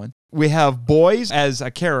kids in that one, we have boys as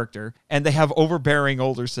a character, and they have overbearing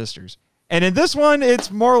older sisters. And in this one, it's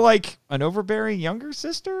more like an overbearing younger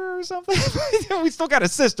sister or something. We still got a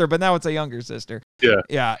sister, but now it's a younger sister. Yeah.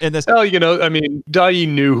 Yeah. In this, well, I mean, Dai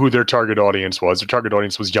knew who their target audience was. Their target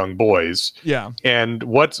audience was young boys. Yeah. And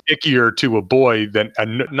what's ickier to a boy than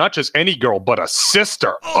not just any girl, but a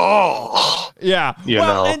sister? Oh. Yeah.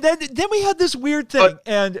 And then we had this weird thing.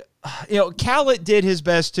 And Khaled did his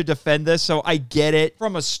best to defend this, so I get it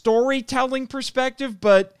from a storytelling perspective,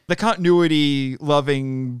 but the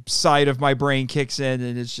continuity-loving side of my brain kicks in,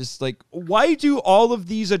 and it's just like, why do all of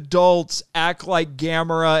these adults act like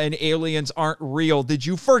Gamera and aliens aren't real? Did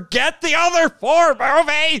you forget the other 4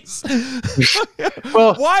 movies?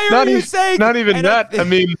 Well, why are you saying... Not even that. I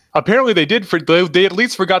mean, apparently they did. They at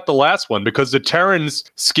least forgot the last one, because the Terrans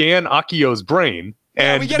scan Akio's brain,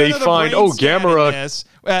 and they find, Gamera...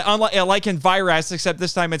 like in Virus, except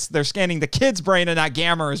this time they're scanning the kid's brain and not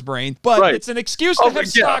Gamera's brain. But it's an excuse to have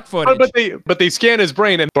stock footage. But they scan his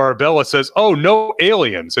brain, and Barbella says, "Oh, no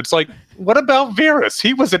aliens." It's like, what about Virus?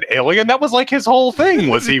 He was an alien. That was like his whole thing.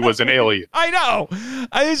 Was he was an alien? I know.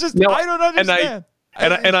 I don't understand.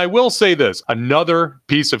 And I will say this: another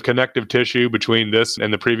piece of connective tissue between this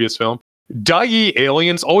and the previous film. Dai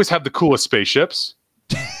aliens always have the coolest spaceships.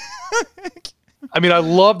 I mean, I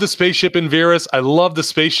love the spaceship in Virus. I love the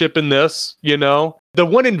spaceship in this, The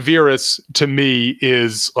one in Virus, to me,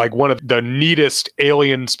 is like one of the neatest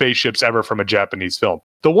alien spaceships ever from a Japanese film.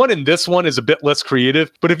 The one in this one is a bit less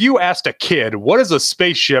creative, but if you asked a kid, what does a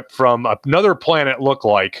spaceship from another planet look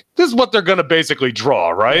like? This is what they're going to basically draw,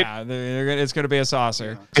 right? Yeah, it's going to be a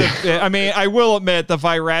saucer. I mean, I will admit, the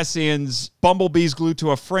Virasians, Bumblebees glued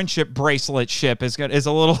to a friendship bracelet ship is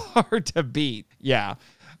a little hard to beat. Yeah.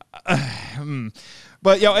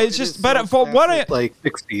 But it's just for what I like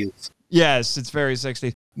 60s. Yes, it's very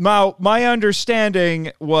 60s. My understanding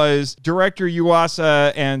was director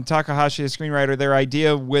Yuasa and Takahashi, the screenwriter, their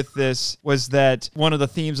idea with this was that one of the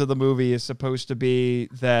themes of the movie is supposed to be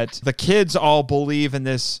that the kids all believe in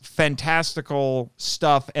this fantastical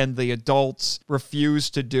stuff and the adults refuse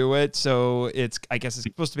to do it. So I guess it's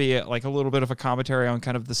supposed to be like a little bit of a commentary on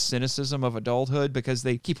kind of the cynicism of adulthood because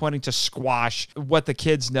they keep wanting to squash what the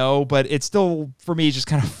kids know, but it still, for me, just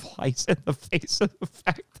kind of flies in the face of the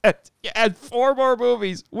fact that you had 4 more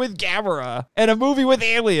movies with Gamera and a movie with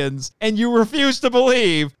aliens, and you refuse to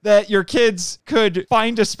believe that your kids could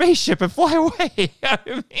find a spaceship and fly away. I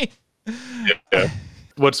mean, yeah.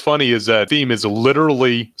 What's funny is that theme is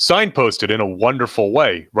literally signposted in a wonderful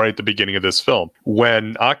way right at the beginning of this film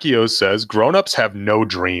when Akio says, "Grown-ups have no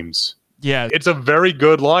dreams." Yeah. It's a very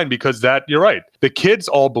good line because you're right. The kids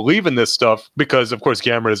all believe in this stuff because, of course,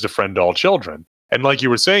 Gamera is to friend all children. And like you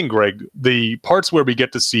were saying, Greg, the parts where we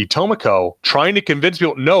get to see Tomoko trying to convince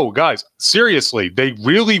people, no, guys, seriously, they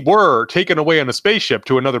really were taken away on a spaceship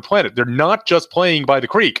to another planet. They're not just playing by the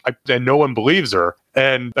creek. And no one believes her.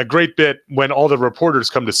 And a great bit when all the reporters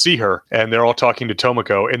come to see her and they're all talking to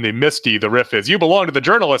Tomoko and the Misty, the riff is, "You belong to the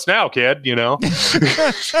journalists now, kid,"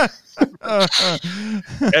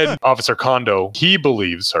 And Officer Kondo, he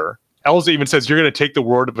believes her. Elza even says, "You're going to take the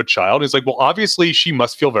word of a child." He's like, well, obviously she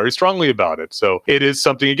must feel very strongly about it. So it is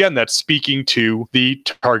something, again, that's speaking to the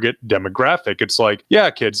target demographic. It's like, yeah,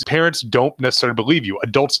 kids, parents don't necessarily believe you.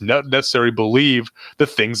 Adults not necessarily believe the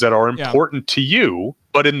things that are important to you.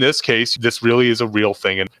 But in this case, this really is a real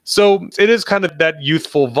thing. And so it is kind of that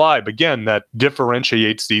youthful vibe, again, that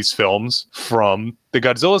differentiates these films from the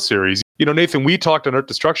Godzilla series. You know, Nathan, we talked on Earth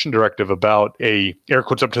Destruction Directive about a, air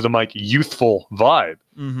quotes up to the mic, youthful vibe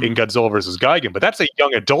in Godzilla versus Gigan, but that's a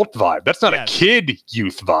young adult vibe. That's not a kid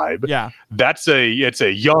youth vibe. Yeah. It's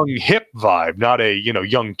a young hip vibe, not a,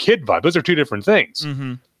 young kid vibe. Those are two different things.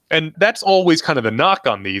 And that's always kind of the knock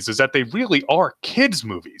on these, is that they really are kids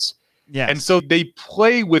movies. Yes. And so they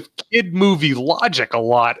play with kid movie logic a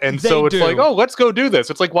lot. And They so it's do. like, oh, let's go do this.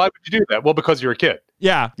 It's like, why would you do that? Well, because you're a kid.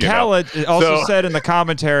 Yeah. You know? Khaled also So- said in the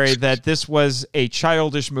commentary that this was a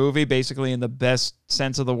childish movie, basically in the best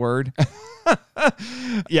sense of the word.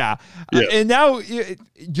 Yeah. And now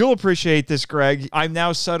you'll appreciate this, Greg. I'm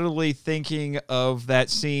now subtly thinking of that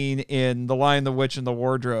scene in The Lion, the Witch, and the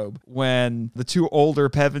Wardrobe when the two older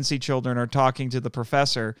Pevensey children are talking to the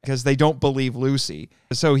professor because they don't believe Lucy.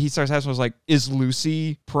 So he starts asking, like, is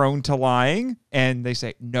Lucy prone to lying? And they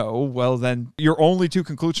say, no. Well, then your only two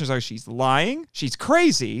conclusions are she's lying, she's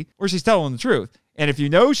crazy, or she's telling the truth. And if you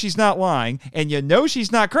know she's not lying and you know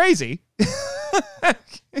she's not crazy...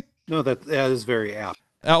 No, that is very apt.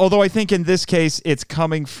 Although I think in this case, it's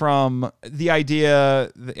coming from the idea,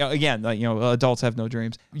 again, adults have no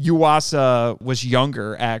dreams. Yuasa was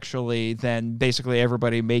younger, actually, than basically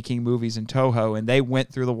everybody making movies in Toho, and they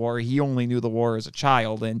went through the war. He only knew the war as a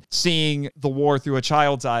child, and seeing the war through a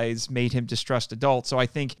child's eyes made him distrust adults. So I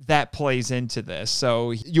think that plays into this.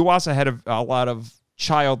 So Yuasa had a lot of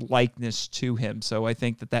childlikeness to him, so I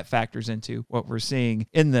think that factors into what we're seeing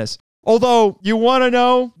in this. Although, you want to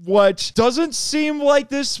know what doesn't seem like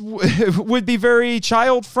this would be very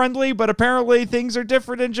child-friendly, but apparently things are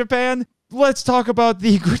different in Japan? Let's talk about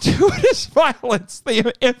the gratuitous violence,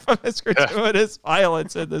 the infamous gratuitous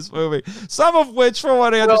violence in this movie. Some of which, from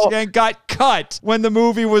what I understand, got cut when the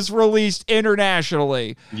movie was released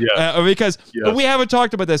internationally. Because we haven't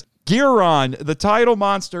talked about this. Guiron, the title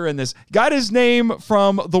monster in this, got his name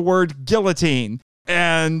from the word guillotine.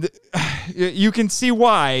 And you can see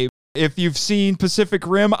why. If you've seen Pacific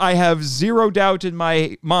Rim, I have zero doubt in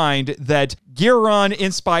my mind that Guiron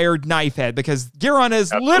inspired Knifehead, because Guiron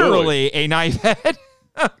is literally a knife head.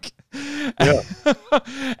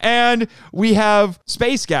 And we have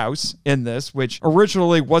Space Gauss in this, which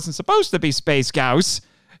originally wasn't supposed to be Space Gauss.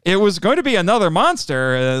 It was going to be another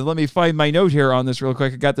monster. Let me find my note here on this real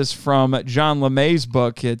quick. I got this from John LeMay's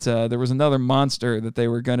book. There was another monster that they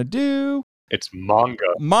were going to do. It's manga.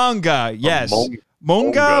 Manga, yes.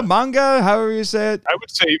 Manga, however you say it. I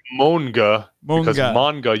would say manga, because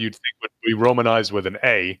manga you'd think would be romanized with an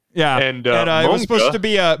A. Yeah, and it was supposed to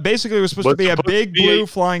be a big blue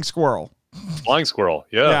flying squirrel. Flying squirrel,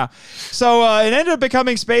 yeah. So it ended up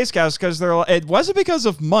becoming Space Gauss because it wasn't because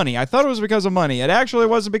of money. I thought it was because of money. It actually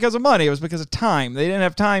wasn't because of money. It was because of time. They didn't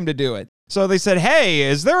have time to do it. So they said, hey,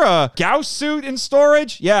 is there a Gauss suit in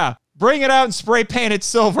storage? Yeah, bring it out and spray paint it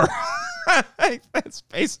silver. That's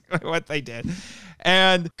basically what they did.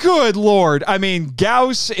 And good Lord, I mean,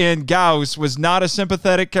 Gauss in Gauss was not a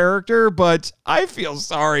sympathetic character, but I feel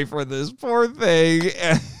sorry for this poor thing.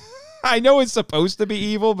 I know it's supposed to be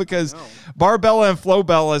evil because Barbella and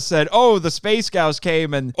Flobella said, oh, the Space Gauss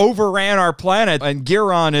came and overran our planet, and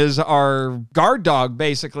Guiron is our guard dog,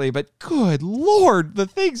 basically. But good Lord, the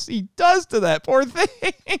things he does to that poor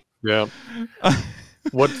thing. Yeah.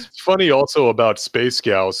 What's funny also about Space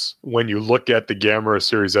Gauss, when you look at the Gamera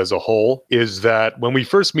series as a whole, is that when we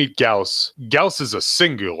first meet Gauss, Gauss is a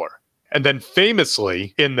singular. And then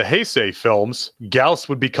famously, in the Heisei films, Gauss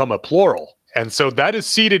would become a plural. And so that is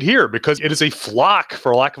seeded here because it is a flock,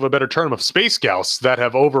 for lack of a better term, of Space Gauss that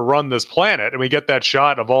have overrun this planet. And we get that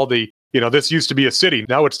shot of all the, this used to be a city.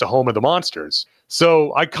 Now it's the home of the monsters.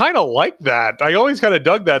 So I kind of like that. I always kind of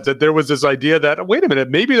dug that there was this idea that, wait a minute,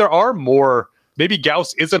 maybe there are more. Maybe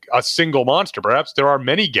Gauss isn't a single monster. Perhaps there are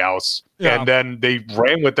many Gauss. Yeah. And then they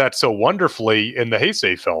ran with that so wonderfully in the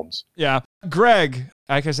Heisei films. Yeah. Greg,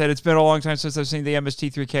 like I said, it's been a long time since I've seen the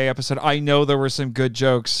MST3K episode. I know there were some good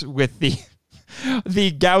jokes with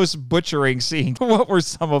the Gauss butchering scene. What were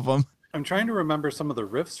some of them? I'm trying to remember some of the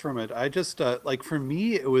riffs from it. I just, for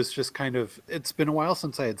me, it was just kind of, it's been a while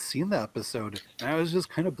since I had seen the episode. And I was just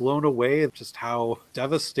kind of blown away at just how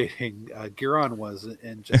devastating Guiron was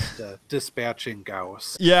in just dispatching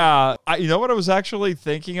Gauss. Yeah. You know what I was actually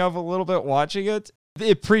thinking of a little bit watching it?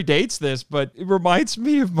 It predates this, but it reminds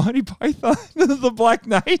me of Monty Python, the Black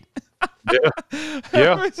Knight. Yeah.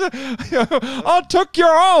 I took your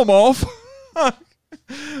arm off.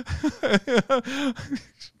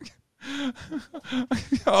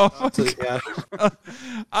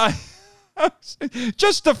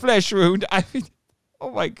 Just a flesh wound. I mean, Oh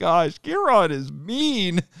my gosh, Guiron is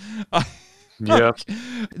mean. Yeah.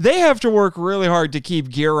 They have to work really hard to keep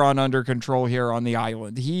Guiron under control here on the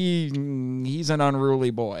island. He's an unruly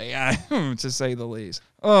boy, to say the least.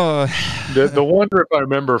 Oh, The one rip I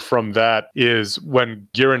remember from that is when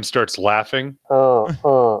Guiron starts laughing.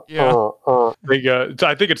 yeah.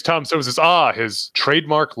 I think it's Tom Silver says, his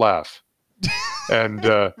trademark laugh. And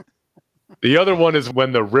the other one is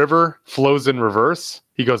when the river flows in reverse.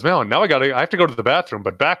 He goes, man, now I have to go to the bathroom,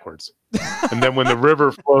 but backwards. And then when the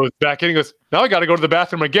river flows back in, he goes, now I got to go to the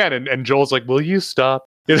bathroom again. And Joel's like, will you stop?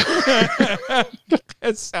 It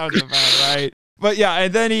sounds about right. But yeah,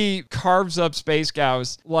 and then he carves up Space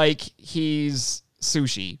Gauss like he's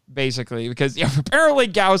sushi, basically, because apparently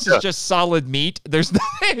Gauss is just solid meat. There's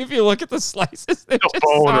nothing, if you look at the slices, they're No just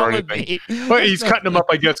bone or solid anything. meat. But he's cutting them up,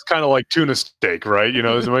 I guess, kind of like tuna steak, right? You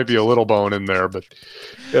know, there might be a little bone in there, but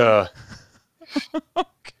the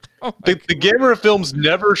Gamera films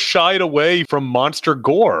never shied away from monster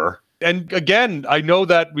gore. And again, I know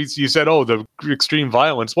that you said, the extreme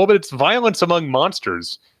violence. Well, but it's violence among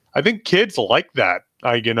monsters. I think kids like that.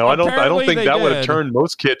 I don't think that would have turned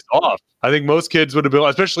most kids off. I think most kids would have been,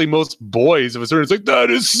 especially most boys of a certain, it's like,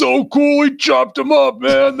 that is so cool. He chopped him up,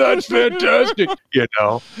 man. That's fantastic.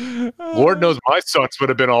 Lord knows my sons would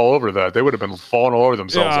have been all over that. They would have been falling all over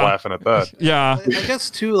themselves laughing at that. Yeah. I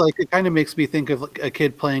guess too, like, it kind of makes me think of a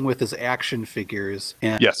kid playing with his action figures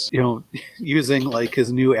and, using like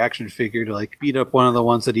his new action figure to like beat up one of the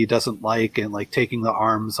ones that he doesn't like and like taking the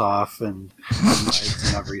arms off and legs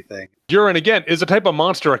and everything. Guiron, again, is a type of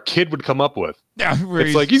monster a kid would come up with. Yeah,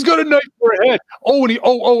 it's like he's got a knife for a head.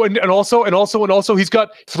 And also he's got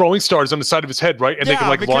throwing stars on the side of his head, right? And they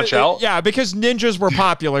can launch out. Yeah, because ninjas were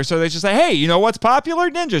popular, so they just say, "Hey, you know what's popular?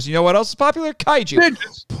 Ninjas. You know what else is popular? Kaiju.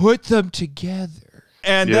 Ninjas. Put them together."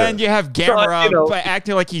 And then you have Gamera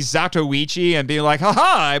acting like he's Zatoichi and being like,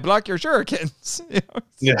 "Haha, I block your shurikens."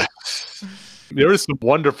 Yeah, there is some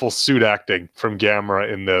wonderful suit acting from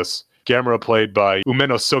Gamera in this. Gamera played by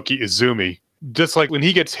Umenosuke Izumi. Just like when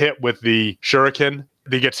he gets hit with the shuriken,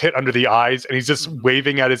 he gets hit under the eyes and he's just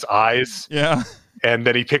waving at his eyes. Yeah. And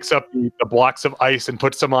then he picks up the blocks of ice and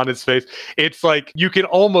puts them on his face. It's like you can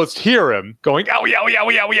almost hear him going, owie, owie,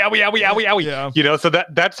 owie, owie, owie, owie, owie, owie. Yeah. So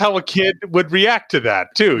that's how a kid would react to that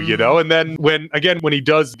too, And then when he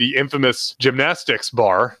does the infamous gymnastics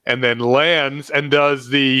bar and then lands and does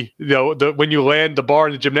the when you land the bar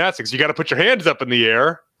in the gymnastics, you got to put your hands up in the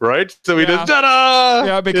air. Right? So he does ta-da!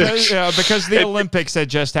 Yeah, because the Olympics had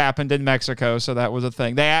just happened in Mexico, so that was a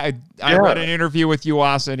thing. I read an interview with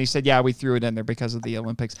Yuasa, and he said, we threw it in there because of the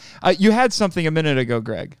Olympics. You had something a minute ago,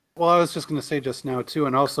 Greg. Well, I was just going to say just now, too,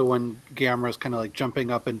 and also when Gamera's kind of like jumping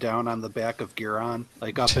up and down on the back of Guiron,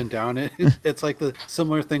 like up and down, it's like the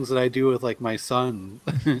similar things that I do with like my son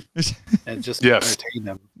and just entertain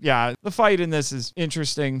him. Yeah, the fight in this is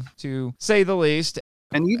interesting, to say the least.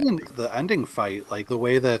 And even the ending fight, like the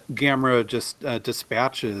way that Gamera just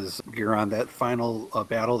dispatches Guiron, that final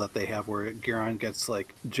battle that they have where Guiron gets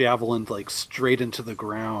like javelined like straight into the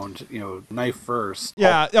ground, knife first.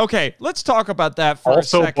 Yeah, okay. Let's talk about that for a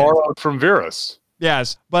second. Also borrowed from Virus.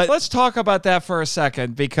 Yes, but let's talk about that for a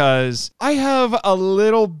second because I have a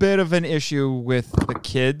little bit of an issue with the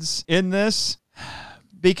kids in this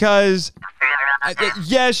because...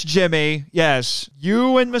 yes, Jimmy. Yes.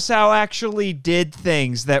 You and Masao actually did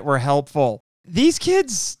things that were helpful. These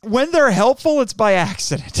kids, when they're helpful, it's by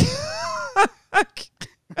accident.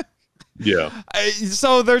 Yeah.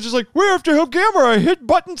 So they're just like, we have to help Gamera. Hit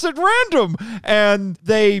buttons at random. And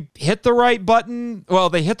they hit the right button. Well,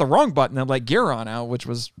 they hit the wrong button and let Guiron out, which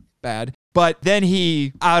was bad. But then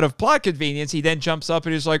he, out of plot convenience, he then jumps up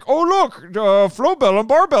and he's like, oh, look, Flowbell and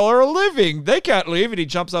Barbell are living. They can't leave. And he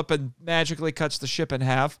jumps up and magically cuts the ship in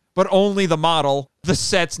half. But only the model. The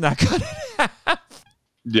set's not cut in half.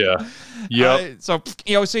 Yeah. Yep. So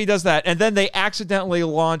he does that. And then they accidentally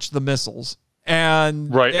launch the missiles.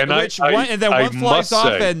 And right. And then one flies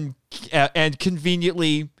off and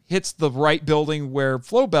conveniently hits the right building where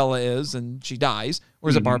Flowbella is, and she dies. Or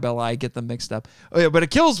is it Barbella? I get them mixed up. Oh, yeah, but it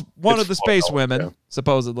kills one of the space women,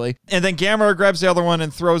 supposedly. And then Gamera grabs the other one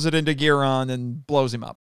and throws it into Guiron and blows him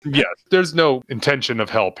up. Yeah, there's no intention of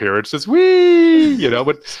help here. It's just, whee,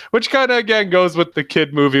 but which kind of, again, goes with the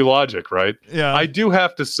kid movie logic, right? Yeah. I do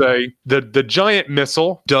have to say, the giant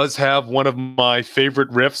missile does have one of my favorite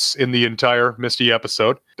riffs in the entire Misty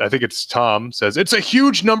episode. I think it's Tom says, it's a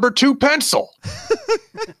huge number 2 pencil.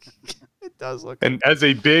 It does look. And as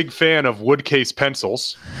a big fan of wood case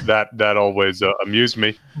pencils, that always amused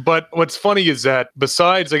me. But what's funny is that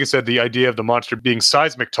besides, like I said, the idea of the monster being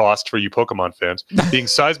seismic tossed for you Pokemon fans, being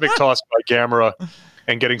seismic tossed by Gamera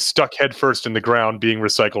and getting stuck headfirst in the ground, being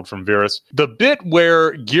recycled from Virus. The bit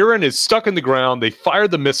where Guiron is stuck in the ground, they fire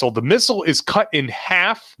the missile. The missile is cut in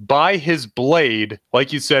half by his blade.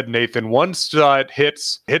 Like you said, Nathan, one side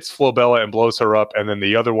hits Flobella and blows her up, and then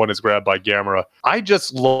the other one is grabbed by Gamera. I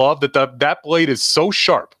just love that blade is so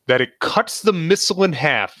sharp that it cuts the missile in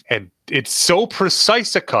half, and it's so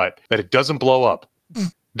precise a cut that it doesn't blow up.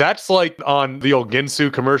 That's like on the old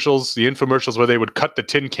Ginsu commercials, the infomercials where they would cut the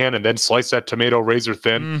tin can and then slice that tomato razor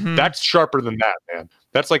thin. Mm-hmm. That's sharper than that, man.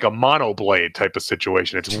 That's like a mono blade type of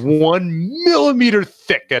situation. It's 1 millimeter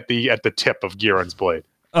thick at the tip of Guiron's blade.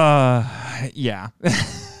 Yeah.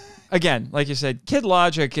 Again, like you said, Kid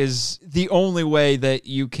Logic is the only way that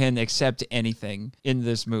you can accept anything in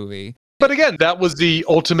this movie. But again, that was the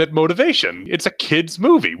ultimate motivation. It's a kid's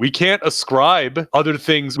movie. We can't ascribe other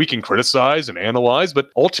things we can criticize and analyze,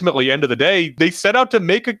 but ultimately, end of the day, they set out to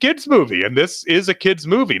make a kid's movie, and this is a kid's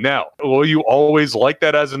movie. Now, will you always like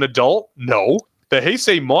that as an adult? No. The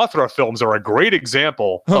Heisei Mothra films are a great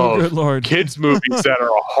example of kids' movies that are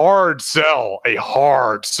a hard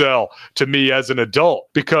sell to me as an adult,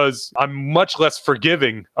 because I'm much less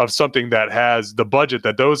forgiving of something that has the budget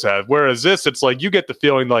that those have. Whereas this, it's like you get the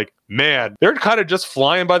feeling like, man, they're kind of just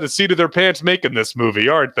flying by the seat of their pants making this movie,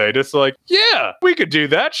 aren't they? Just like, yeah, we could do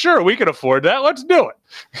that. Sure, we can afford that. Let's do it.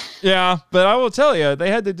 Yeah, but I will tell you,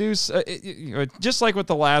 they had to do, just like with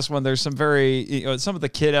the last one, there's some some of the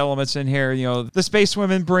kid elements in here. The space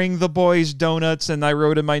women bring the boys donuts, and I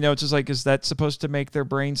wrote in my notes, is that supposed to make their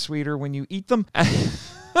brain sweeter when you eat them?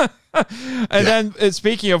 And then,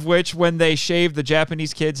 speaking of which, when they shaved the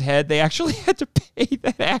Japanese kid's head, they actually had to pay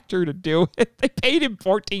that actor to do it. They paid him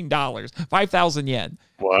 $14, 5,000 yen,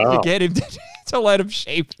 to get him to let him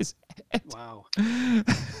shave his head. Wow.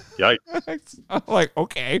 Yikes. I'm like,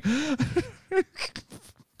 okay.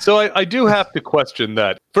 So I do have to question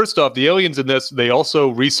that. First off, the aliens in this, they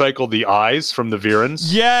also recycle the eyes from the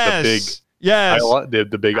Virans. Yes.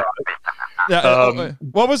 The big eyes.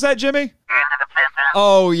 What was that, Jimmy?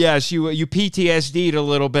 Oh, yes. You PTSD'd a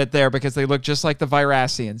little bit there because they look just like the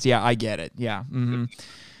Virassians. Yeah, I get it. Yeah. Mm-hmm.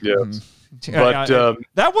 Yes. Mm-hmm. But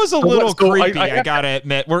that was a little creepy, I gotta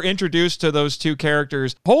admit. We're introduced to those two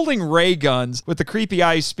characters holding ray guns with the creepy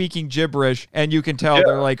eyes speaking gibberish, and you can tell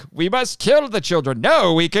they're like, we must kill the children.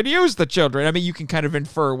 No, we can use the children. I mean, you can kind of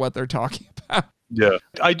infer what they're talking about. Yeah.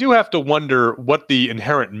 I do have to wonder what the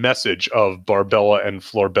inherent message of Barbella and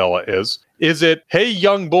Florbella is. Is it, hey,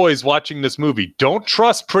 young boys watching this movie, don't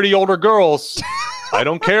trust pretty older girls. I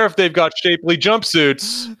don't care if they've got shapely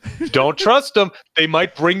jumpsuits. Don't trust them. They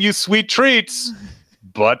might bring you sweet treats,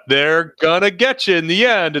 but they're gonna get you in the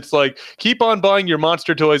end. It's like, keep on buying your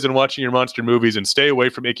monster toys and watching your monster movies and stay away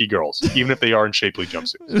from icky girls, even if they are in shapely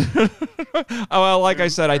jumpsuits. Well, like I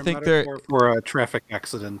said, I think they're... For traffic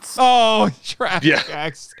accidents. Oh, traffic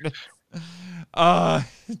accidents.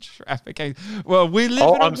 Traffic. Well, we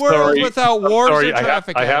live in a world without wars or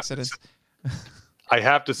traffic accidents. I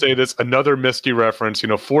have to say this, another Misty reference,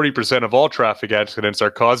 40% of all traffic accidents are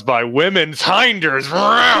caused by women's hinders.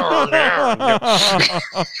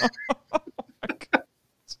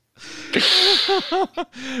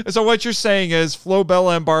 So what you're saying is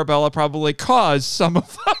Flobella and Barbella probably caused some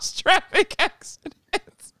of those traffic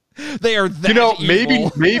accidents. They are that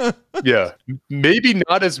evil. maybe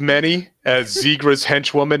not as many as Zegra's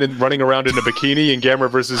henchwoman and running around in a bikini in Gamera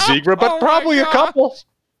versus Zegra, but probably a couple.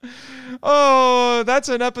 Oh, that's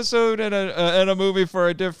an episode and a movie for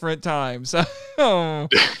a different time. So,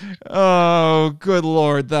 oh, good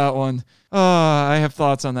Lord, that one. Oh, I have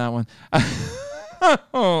thoughts on that one.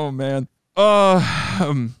 Oh, man.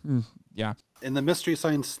 Yeah. In the Mystery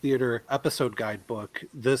Science Theater episode guidebook,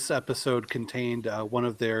 this episode contained one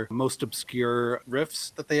of their most obscure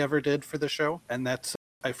riffs that they ever did for the show, and that's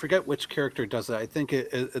I forget which character does it. I think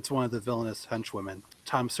it's one of the villainous henchwomen.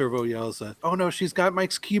 Tom Servo yells, "Oh no, she's got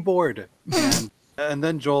Mike's keyboard!" And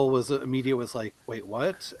then Joel was like, "Wait,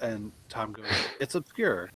 what?" And Tom goes, "It's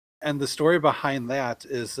obscure." And the story behind that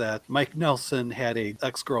is that Mike Nelson had a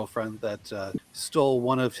ex-girlfriend that stole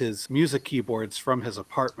one of his music keyboards from his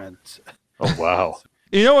apartment. Oh wow!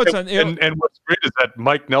 And what's great is that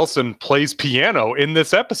Mike Nelson plays piano in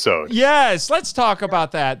this episode. Yes, let's talk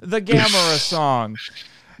about that. The Gamera song.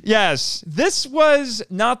 Yes, this was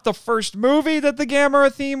not the first movie that the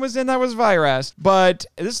Gamera theme was in. That was Virus, but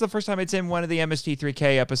this is the first time it's in one of the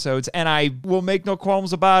MST3K episodes, and I will make no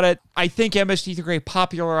qualms about it. I think MST3K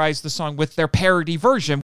popularized the song with their parody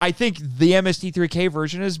version. I think the MST3K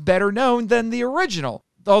version is better known than the original,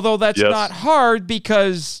 although that's not hard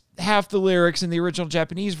because half the lyrics in the original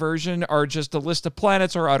Japanese version are just a list of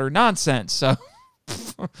planets or utter nonsense. So,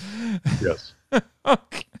 yes.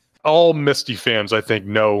 Okay. all Misty fans, I think,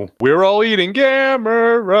 know we're all eating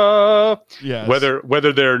Gamera. Yes.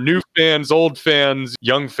 Whether they're new fans, old fans,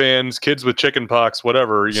 young fans, kids with chicken pox,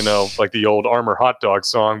 whatever, like the old Armor hot dog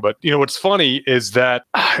song. But, what's funny is that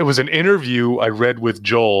it was an interview I read with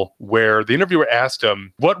Joel where the interviewer asked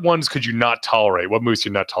him, what ones could you not tolerate? What movies could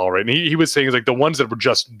you not tolerate? And he was saying, like, the ones that were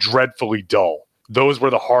just dreadfully dull. Those were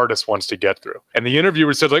the hardest ones to get through. And the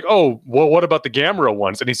interviewer said, like, oh, well, what about the Gamera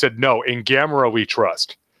ones? And he said, no, in Gamera we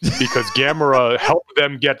trust. Because Gamera helped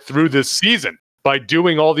them get through this season. By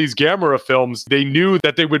doing all these Gamera films, they knew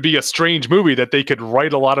that they would be a strange movie, that they could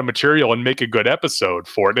write a lot of material and make a good episode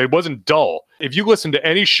for it. It wasn't dull. If you listen to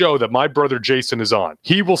any show that my brother Jason is on,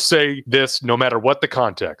 he will say this no matter what the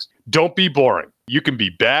context. Don't be boring. You can be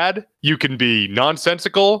bad. You can be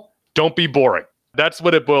nonsensical. Don't be boring. That's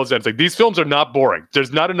what it boils down to. It's like, these films are not boring.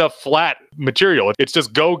 There's not enough flat material. It's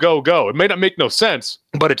just go, go, go. It may not make no sense,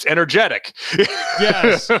 but it's energetic.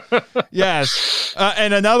 Yes. Yes.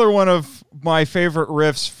 And another one of my favorite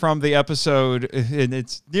riffs from the episode, and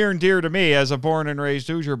it's near and dear to me as a born and raised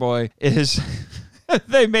Hoosier boy, is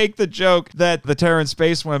they make the joke that the Terran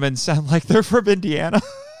space women sound like they're from Indiana.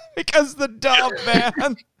 Because the dub,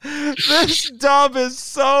 man, this dub is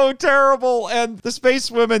so terrible. And the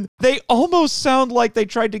space women, they almost sound like they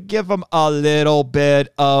tried to give them a little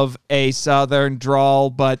bit of a Southern drawl,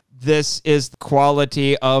 but this is the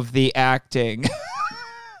quality of the acting.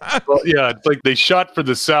 Well, yeah, it's like they shot for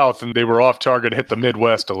the South and they were off target, hit the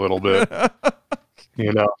Midwest a little bit.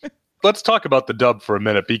 Let's talk about the dub for a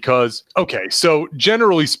minute because, okay, so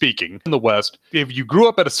generally speaking, in the West, if you grew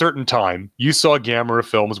up at a certain time, you saw Gamera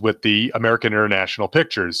films with the American International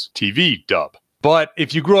Pictures TV dub. But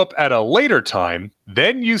if you grew up at a later time,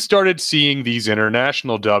 then you started seeing these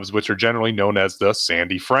international dubs, which are generally known as the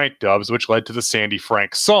Sandy Frank dubs, which led to the Sandy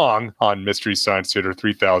Frank song on Mystery Science Theater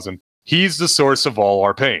 3000. He's the source of all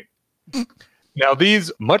our pain. Now,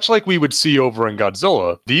 these, much like we would see over in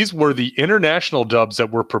Godzilla, these were the international dubs that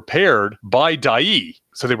were prepared by Dai.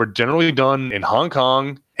 So they were generally done in Hong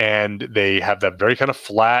Kong, and they have that very kind of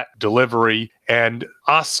flat delivery. And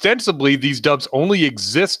ostensibly, these dubs only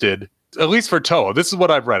existed, at least for Toho. This is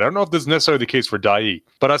what I've read. I don't know if this is necessarily the case for Dai,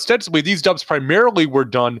 but ostensibly, these dubs primarily were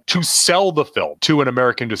done to sell the film to an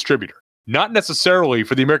American distributor. Not necessarily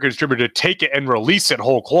for the American distributor to take it and release it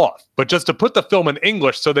whole cloth, but just to put the film in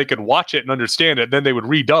English so they could watch it and understand it, and then they would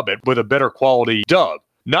redub it with a better quality dub.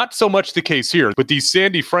 Not so much the case here, but these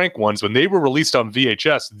Sandy Frank ones, when they were released on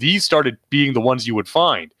VHS, these started being the ones you would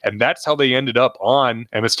find. And that's how they ended up on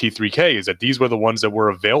MST3K, is that these were the ones that were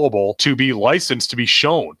available to be licensed to be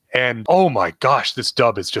shown. And oh my gosh, this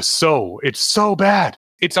dub is just it's so bad.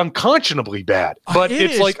 It's unconscionably bad, but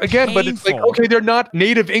it's like, again, painful. But it's like, okay, they're not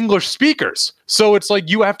native English speakers. So it's like,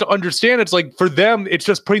 you have to understand, it's like, for them, it's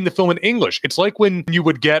just putting the film in English. It's like when you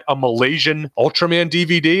would get a Malaysian Ultraman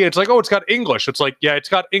DVD. It's like, oh, it's got English. It's like, yeah, it's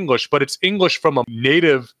got English, but it's English from a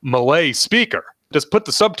native Malay speaker. Just put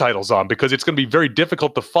the subtitles on, because it's going to be very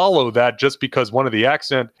difficult to follow that, just because one, of the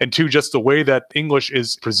accent, and two, just the way that English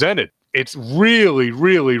is presented. It's really,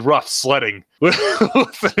 really rough sledding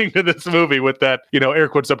listening to this movie with that, air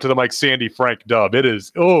quotes up to the mic, Sandy Frank dub. It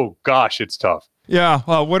is, oh gosh, it's tough. Yeah.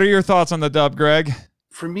 Well, what are your thoughts on the dub, Greg?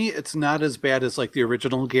 For me, it's not as bad as like the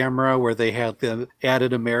original Gamera, where they had the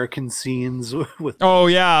added American scenes with. Oh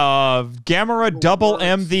yeah, Gamera Double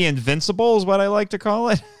M the Invincible is what I like to call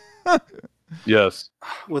it. Yes.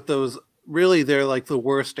 With those, really, they're like the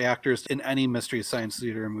worst actors in any Mystery Science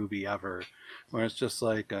Theater movie ever, where it's just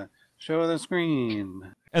like, show the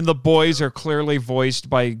screen. And the boys are clearly voiced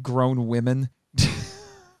by grown women.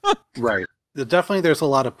 Right. Definitely there's a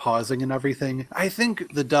lot of pausing and everything. I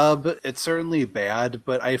think the dub, it's certainly bad,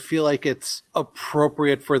 but I feel like it's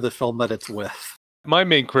appropriate for the film that it's with. My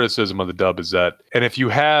main criticism of the dub is that, and if you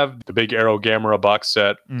have the big Arrow Gamera box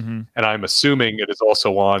set, and I'm assuming it is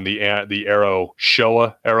also on the Arrow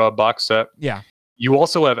Showa era box set, you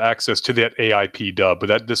also have access to that AIP dub.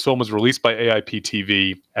 But this film was released by AIP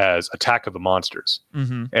TV as Attack of the Monsters,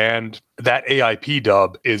 and that AIP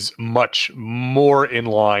dub is much more in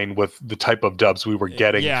line with the type of dubs we were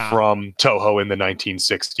getting from Toho in the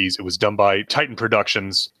 1960s. It was done by Titan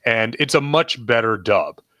Productions, and it's a much better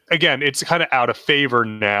dub. Again, it's kind of out of favor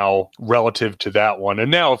now relative to that one.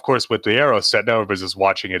 And now, of course, with the Arrow set, now everybody's just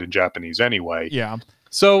watching it in Japanese anyway. Yeah.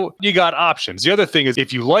 So you got options. The other thing is,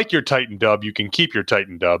 if you like your Titan dub, you can keep your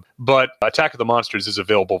Titan dub. But Attack of the Monsters is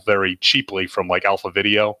available very cheaply from like Alpha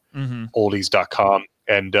Video, oldies.com.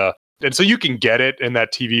 And so you can get it in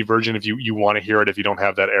that TV version if you want to hear it, if you don't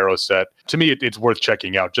have that Arrow set. To me, it's worth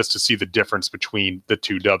checking out just to see the difference between the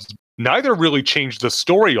two dubs. neither really changed the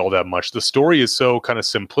story all that much. The story is so kind of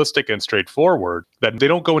simplistic and straightforward that they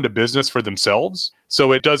don't go into business for themselves.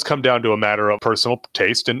 So it does come down to a matter of personal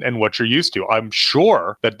taste and what you're used to. I'm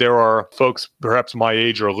sure that there are folks perhaps my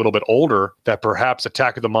age or a little bit older that perhaps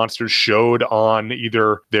Attack of the Monsters showed on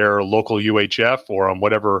either their local UHF or on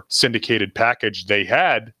whatever syndicated package they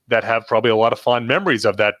had that have probably a lot of fond memories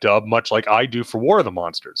of that dub, much like I do for War of the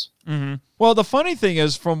Monsters. Mm-hmm. Well, the funny thing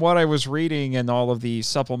is, from what I was reading and all of the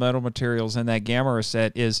supplemental materials in that Gamera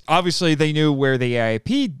set, is obviously they knew where the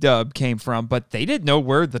AIP dub came from, but they didn't know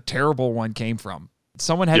where the terrible one came from.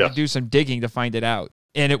 Someone had to do some digging to find it out.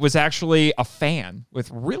 And it was actually a fan with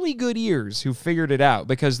really good ears who figured it out,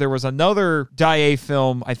 because there was another Dai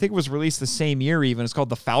film, I think it was released the same year even. It's called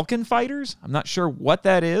The Falcon Fighters. I'm not sure what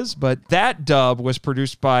that is, but that dub was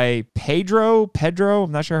produced by Pedro,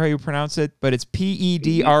 I'm not sure how you pronounce it, but it's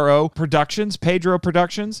Pedro Productions, Pedro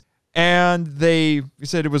Productions. And they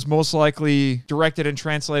said it was most likely directed and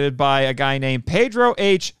translated by a guy named Pedro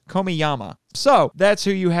H. Komiyama. So that's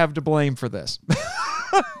who you have to blame for this.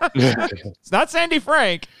 It's not Sandy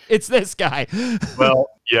Frank. It's this guy. Well,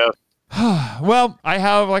 yeah. Well, I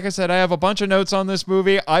have a bunch of notes on this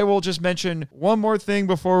movie. I will just mention one more thing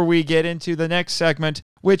before we get into the next segment,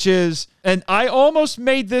 which is, and I almost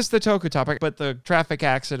made this the Toku topic, but the traffic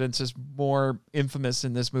accidents is more infamous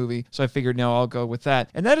in this movie. So I figured, no, I'll go with that.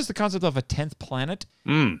 And that is the concept of a 10th planet.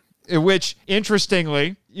 Which,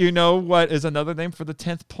 interestingly, you know what is another name for the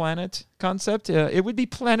 10th planet concept? It would be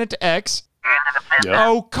Planet X. Yep.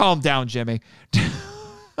 Oh, calm down, Jimmy.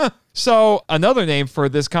 So another name for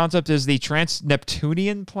this concept is the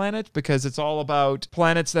trans-Neptunian planet, because it's all about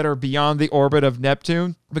planets that are beyond the orbit of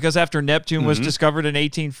Neptune. Because after Neptune was discovered in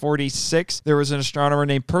 1846, there was an astronomer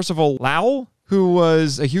named Percival Lowell, who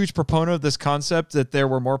was a huge proponent of this concept that there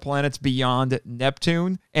were more planets beyond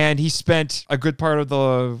Neptune. And he spent a good part of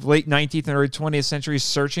the late 19th and early 20th century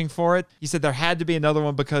searching for it. He said there had to be another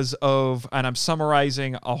one because of, and I'm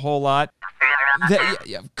summarizing a whole lot.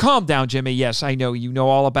 Calm down, Jimmy. Yes, I know. You know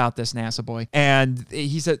all about this, NASA boy. And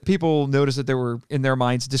he said people noticed that there were, in their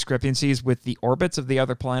minds, discrepancies with the orbits of the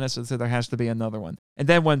other planets, so there has to be another one. And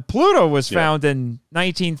then when Pluto was found in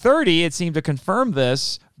 1930, it seemed to confirm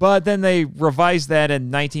this. But then they revised that in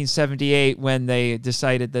 1978 when they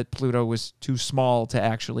decided that Pluto was too small to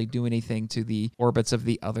actually do anything to the orbits of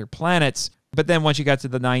the other planets. But then once you got to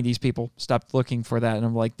the 90s, people stopped looking for that. And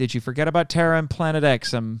I'm like, did you forget about Terra and Planet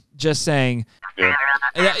X? I'm just saying. Yeah.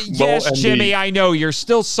 Yes, well, Jimmy, I know. You're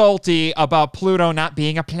still salty about Pluto not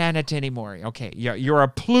being a planet anymore. Okay, you're a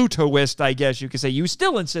Plutoist, I guess you could say. You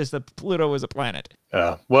still insist that Pluto is a planet.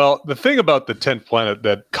 Well, the thing about the 10th planet,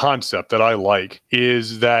 that concept that I like,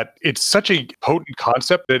 is that it's such a potent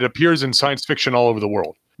concept that it appears in science fiction all over the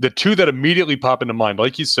world. The two that immediately pop into mind,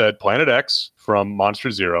 like you said, Planet X from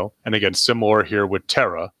Monster Zero, and again, similar here with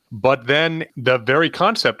Terra. But then the very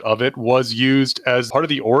concept of it was used as part of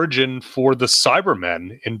the origin for the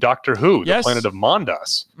Cybermen in Doctor Who, the planet of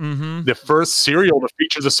Mondas. Mm-hmm. The first serial to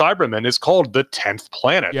feature the Cybermen is called The 10th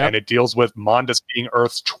Planet, and it deals with Mondas being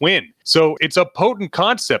Earth's twin. So it's a potent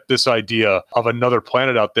concept, this idea of another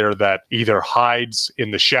planet out there that either hides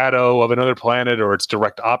in the shadow of another planet or it's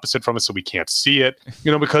direct opposite from us so we can't see it.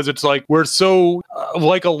 You know, because it's like we're so,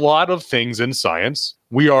 like a lot of things in science,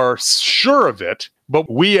 we are sure of it,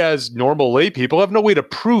 but we as normal lay people have no way to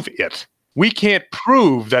prove it. We can't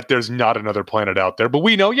prove that there's not another planet out there, but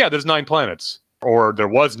we know, there's 9 planets. Or there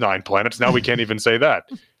was 9 planets. Now we can't even say that.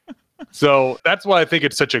 So that's why I think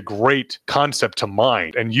it's such a great concept to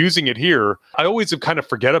mind. And using it here, I always kind of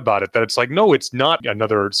forget about it, that it's like, no, it's not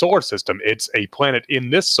another solar system. It's a planet in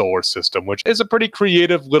this solar system, which is a pretty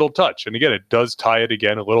creative little touch. And again, it does tie it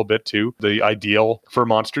again a little bit to the ideal for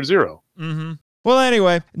Monster Zero. Mm-hmm. Well,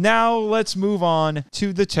 anyway, now let's move on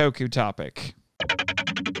to the Toku topic.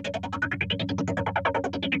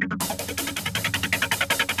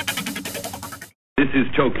 This is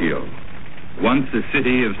Tokyo, once a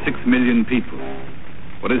city of 6 million people.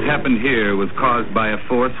 What has happened here was caused by a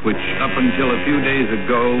force which, up until a few days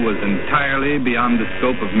ago, was entirely beyond the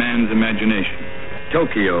scope of man's imagination.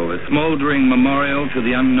 Tokyo, a smoldering memorial to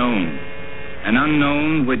the unknown. An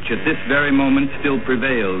unknown which at this very moment still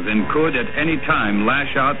prevails and could at any time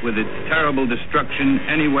lash out with its terrible destruction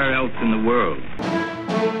anywhere else in the world.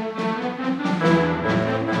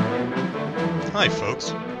 Hi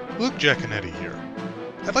folks, Luke Jaconetti here.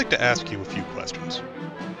 I'd like to ask you a few questions.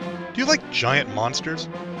 Do you like giant monsters,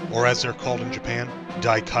 or as they're called in Japan,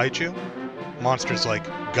 Daikaiju? Monsters like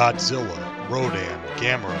Godzilla, Rodan,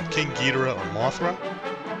 Gamera, King Ghidorah, or Mothra?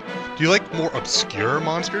 Do you like more obscure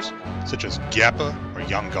monsters, such as Gappa or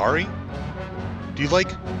Yongari? Do you like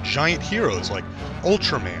giant heroes like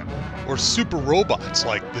Ultraman, or super robots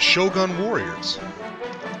like the Shogun Warriors?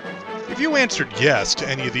 If you answered yes to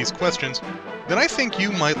any of these questions, then I think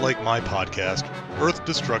you might like my podcast, Earth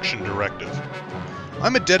Destruction Directive.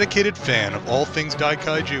 I'm a dedicated fan of all things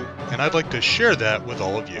Daikaiju, and I'd like to share that with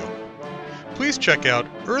all of you. Please check out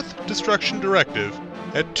Earth Destruction Directive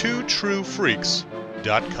at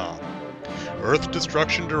twotruefreaks.com. Earth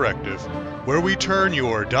Destruction Directive, where we turn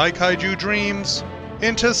your Daikaiju dreams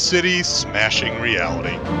into city-smashing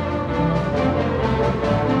reality.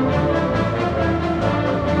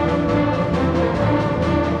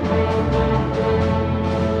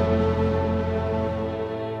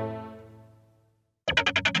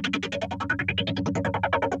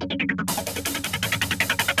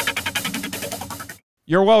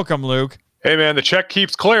 You're welcome, Luke. Hey, man, the check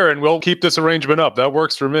keeps clearing. We'll keep this arrangement up. That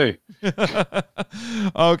works for me.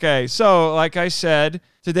 Okay, so like I said,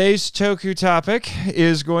 today's Toku topic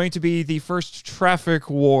is going to be the first traffic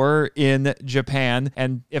war in Japan.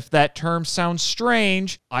 And if that term sounds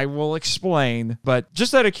strange, I will explain. But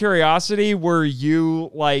just out of curiosity, were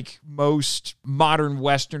you, like most modern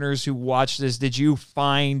Westerners who watch this, did you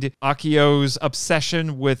find Akio's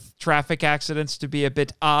obsession with traffic accidents to be a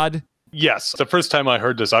bit odd? Yes, the first time I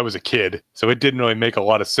heard this, I was a kid, so it didn't really make a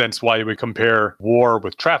lot of sense why you would compare war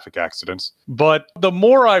with traffic accidents. But the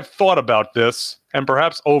more I've thought about this, and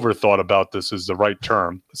perhaps overthought about this is the right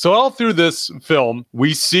term. So all through this film,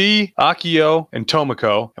 we see Akio and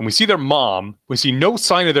Tomoko, and we see their mom. We see no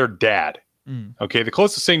sign of their dad. Okay, the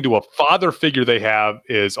closest thing to a father figure they have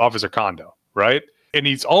is Officer Kondo, right? And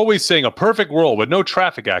he's always saying a perfect world with no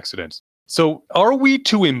traffic accidents. So are we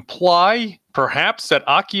to imply perhaps that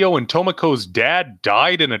Akio and Tomoko's dad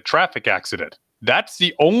died in a traffic accident? That's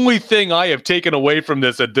the only thing I have taken away from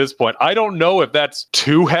this at this point. I don't know if that's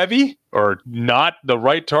too heavy or not the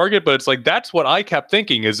right target, but it's like that's what I kept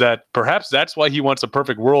thinking, is that perhaps that's why he wants a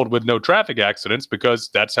perfect world with no traffic accidents, because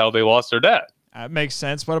that's how they lost their dad. That makes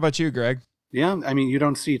sense. What about you, Greg? Yeah, I mean, you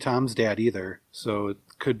don't see Tom's dad either, so it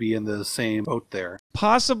could be in the same boat there.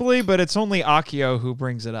 Possibly, but it's only Akio who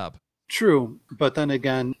brings it up. True, but then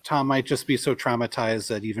again, Tom might just be so traumatized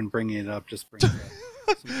that even bringing it up just brings up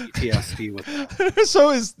some PTSD with that.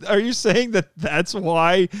 So are you saying that that's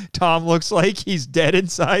why Tom looks like he's dead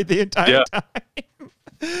inside the entire time?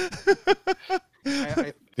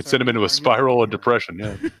 It sent him into a spiral of depression.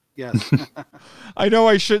 Yeah. Yes. I know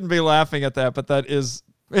I shouldn't be laughing at that, but it's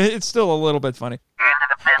still a little bit funny.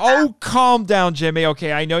 Oh, calm down, Jimmy.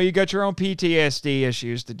 Okay, I know you got your own PTSD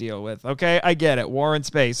issues to deal with. Okay, I get it. War in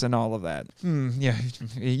space and all of that. Yeah,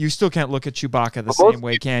 you still can't look at Chewbacca the same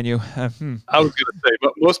way, can you? I was going to say,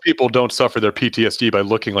 but most people don't suffer their PTSD by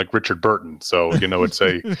looking like Richard Burton. So, it's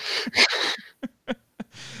a...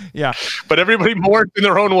 Yeah. But everybody mourns in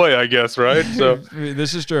their own way, I guess, right? So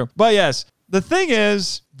this is true. But yes, the thing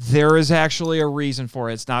is, there is actually a reason for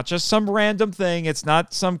it. It's not just some random thing. It's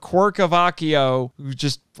not some quirk of Akio who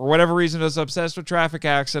just, for whatever reason, is obsessed with traffic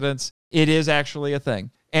accidents. It is actually a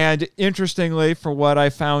thing. And interestingly, for what I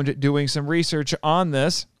found doing some research on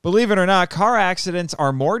this, believe it or not, car accidents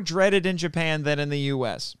are more dreaded in Japan than in the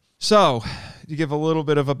US. So, to give a little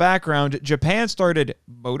bit of a background, Japan started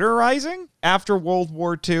motorizing after World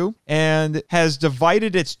War II and has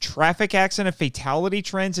divided its traffic accident fatality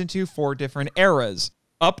trends into 4 different eras.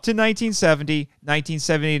 Up to 1970,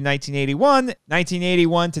 1970 to 1981,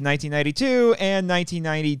 1981 to 1992, and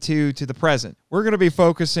 1992 to the present. We're going to be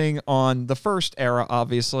focusing on the first era,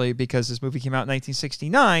 obviously, because this movie came out in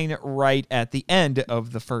 1969, right at the end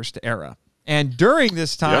of the first era. And during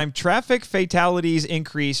this time, traffic fatalities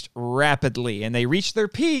increased rapidly, and they reached their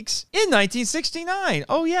peaks in 1969.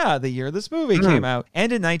 Oh yeah, the year this movie came out,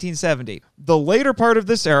 and in 1970. The later part of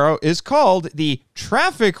this era is called the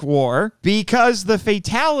Traffic War because the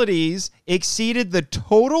fatalities exceeded the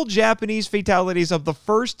total Japanese fatalities of the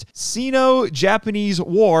First Sino-Japanese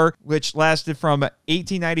War, which lasted from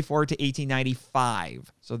 1894 to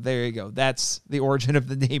 1895. So there you go. That's the origin of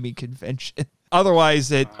the naming convention.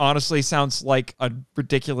 Otherwise, it honestly sounds like a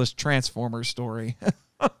ridiculous Transformers story.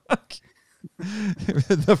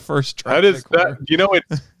 The first traffic war.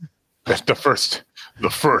 It's the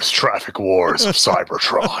first traffic wars of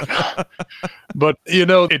Cybertron. But,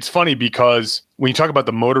 it's funny because when you talk about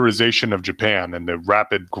the motorization of Japan and the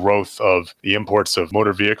rapid growth of the imports of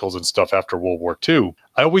motor vehicles and stuff after World War II,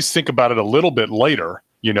 I always think about it a little bit later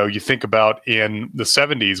You know, you think about in the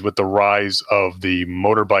 70s with the rise of the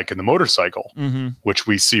motorbike and the motorcycle, which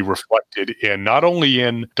we see reflected in not only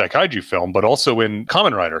in Daikaiju film, but also in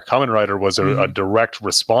Kamen Rider. Kamen Rider was a direct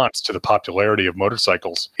response to the popularity of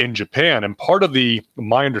motorcycles in Japan. And part of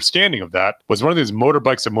my understanding of that was one of these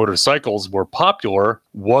motorbikes and motorcycles were popular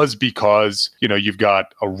was because, you know, you've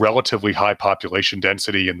got a relatively high population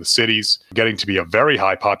density in the cities, getting to be a very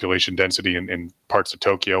high population density in parts of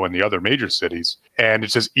Tokyo and the other major cities. And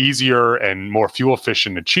it's just easier and more fuel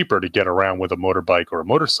efficient and cheaper to get around with a motorbike or a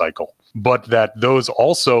motorcycle. But that those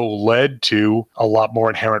also led to a lot more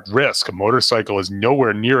inherent risk. A motorcycle is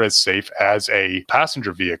nowhere near as safe as a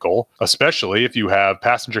passenger vehicle, especially if you have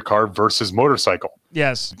passenger car versus motorcycle.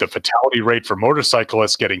 Yes. The fatality rate for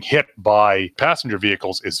motorcyclists getting hit by passenger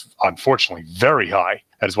vehicles is unfortunately very high.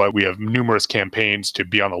 That is why we have numerous campaigns to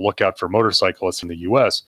be on the lookout for motorcyclists in the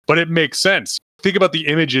US. But it makes sense. Think about the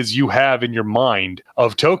images you have in your mind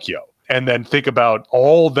of Tokyo, and then think about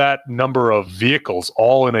all that number of vehicles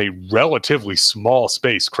all in a relatively small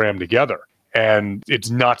space crammed together. And it's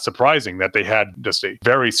not surprising that they had just a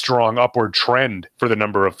very strong upward trend for the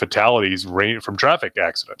number of fatalities from traffic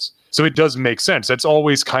accidents. So it does make sense. That's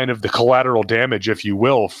always kind of the collateral damage, if you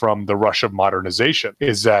will, from the rush of modernization,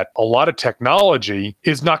 is that a lot of technology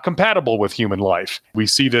is not compatible with human life. We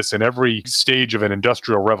see this in every stage of an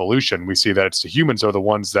industrial revolution. We see that it's the humans are the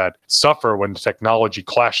ones that suffer when technology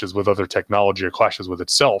clashes with other technology or clashes with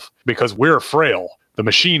itself because we're frail. The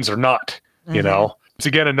machines are not, you know? It's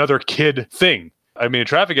again another kid thing. I mean, a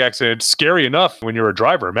traffic accident is scary enough when you're a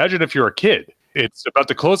driver. Imagine if you're a kid. It's about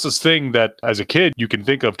the closest thing that as a kid you can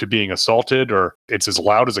think of to being assaulted, or it's as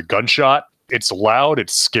loud as a gunshot. It's loud,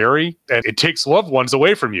 it's scary, and it takes loved ones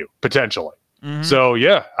away from you, potentially. So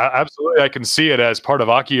yeah, absolutely. I can see it as part of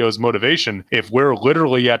Akio's motivation. If we're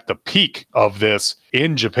literally at the peak of this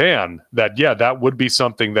in Japan, that would be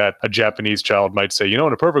something that a Japanese child might say, you know,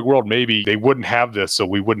 in a perfect world, maybe they wouldn't have this. So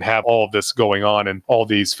we wouldn't have all of this going on and all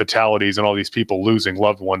these fatalities and all these people losing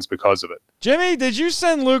loved ones because of it. Jimmy, did you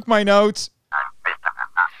send Luke my notes?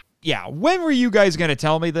 Yeah. When were you guys going to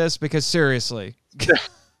tell me this? Because seriously,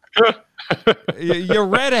 you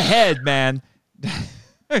read ahead, man.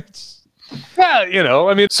 Yeah, you know,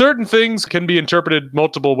 I mean, certain things can be interpreted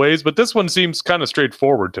multiple ways, but this one seems kind of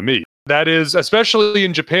straightforward to me. That is, especially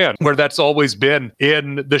in Japan, where that's always been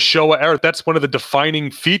in the Showa era. That's one of the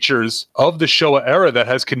defining features of the Showa era that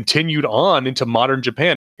has continued on into modern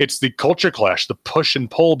Japan. It's the culture clash, the push and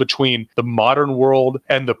pull between the modern world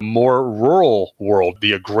and the more rural world,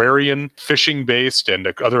 the agrarian, fishing-based and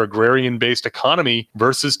other agrarian-based economy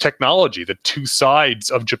versus technology, the two sides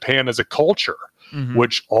of Japan as a culture.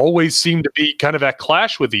 Which always seem to be kind of at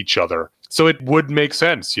clash with each other. So it would make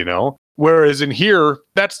sense, you know? Whereas in here,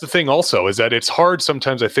 that's the thing also, is that it's hard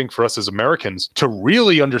sometimes, I think, for us as Americans to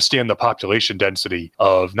really understand the population density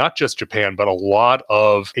of not just Japan, but a lot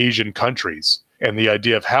of Asian countries. And the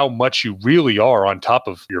idea of how much you really are on top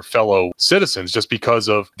of your fellow citizens just because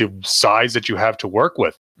of the size that you have to work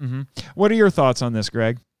with. What are your thoughts on this,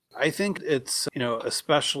 Greg? I think it's, you know,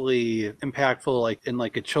 especially impactful like in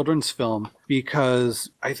like a children's film,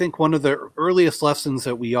 because I think one of the earliest lessons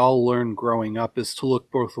that we all learn growing up is to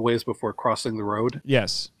look both ways before crossing the road.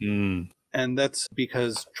 Yes. And that's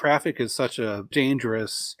because traffic is such a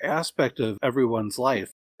dangerous aspect of everyone's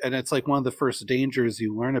life. And it's like one of the first dangers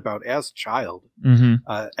you learn about as a child.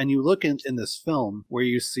 And you look in this film where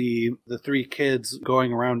you see the three kids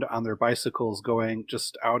going around on their bicycles, going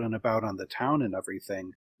just out and about on the town and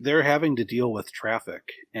everything. They're having to deal with traffic,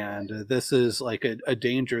 and this is like a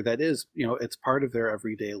danger that is, you know, it's part of their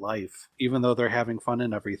everyday life, even though they're having fun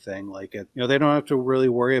and everything. Like, it, you know, they don't have to really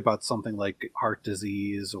worry about something like heart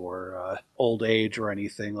disease or old age or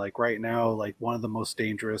anything. Like right now, like one of the most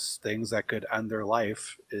dangerous things that could end their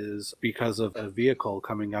life is because of a vehicle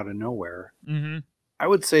coming out of nowhere. I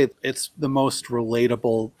would say it's the most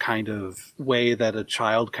relatable kind of way that a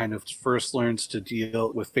child kind of first learns to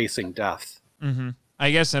deal with facing death. I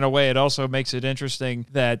guess in a way it also makes it interesting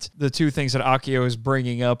that the two things that Akio is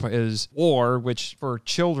bringing up is war, which for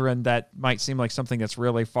children that might seem like something that's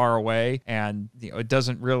really far away and, you know, it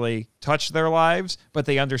doesn't really touch their lives, but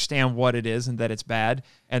they understand what it is and that it's bad.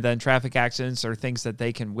 And then traffic accidents are things that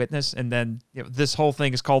they can witness. And then, you know, this whole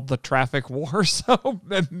thing is called the traffic war. So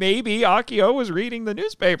maybe Akio was reading the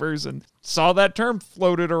newspapers and saw that term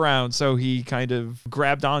floated around. So he kind of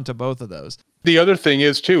grabbed onto both of those. The other thing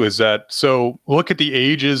is, too, is that, so look at the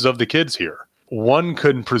ages of the kids here. One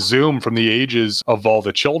could presume from the ages of all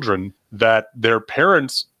the children that their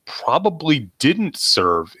parents probably didn't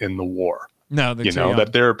serve in the war. No, they're You too know, young.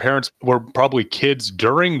 that their parents were probably kids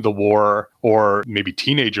during the war or maybe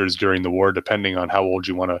teenagers during the war, depending on how old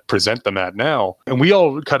you want to present them at now. And we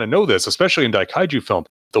all kind of know this, especially in Daikaiju film.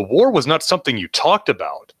 The war was not something you talked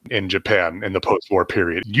about in Japan in the post-war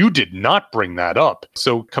period. You did not bring that up.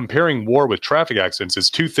 So comparing war with traffic accidents is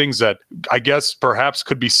two things that I guess perhaps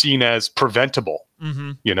could be seen as preventable.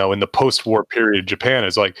 You know, in the post-war period, Japan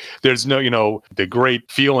is like, there's no, you know, the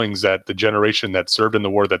great feelings that the generation that served in the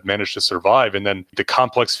war that managed to survive, and then the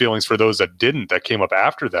complex feelings for those that didn't, that came up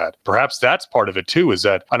after that. Perhaps that's part of it too, is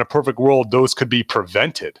that on a perfect world, those could be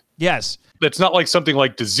prevented. Yes. It's not like something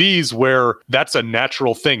like disease where that's a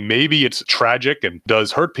natural thing. Maybe it's tragic and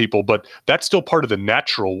does hurt people, but that's still part of the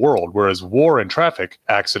natural world. Whereas war and traffic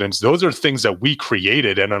accidents, those are things that we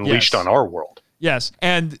created and unleashed on our world. Yes.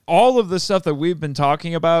 And all of the stuff that we've been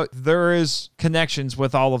talking about, there is connections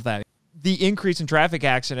with all of that. The increase in traffic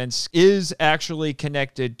accidents is actually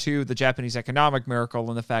connected to the Japanese economic miracle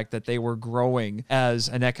and the fact that they were growing as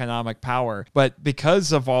an economic power. But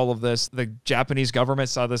because of all of this, the Japanese government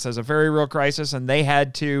saw this as a very real crisis, and they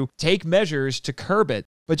had to take measures to curb it.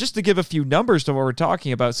 But just to give a few numbers to what we're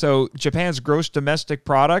talking about, so Japan's gross domestic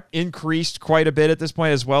product increased quite a bit at this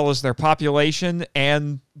point, as well as their population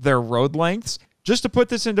and their road lengths. Just to put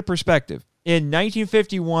this into perspective, in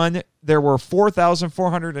 1951, there were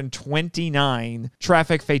 4,429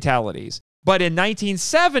 traffic fatalities. But in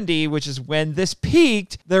 1970, which is when this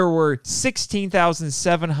peaked, there were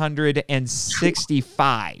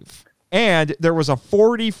 16,765. And there was a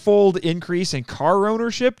 40-fold increase in car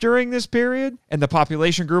ownership during this period, and the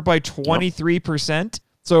population grew by 23%.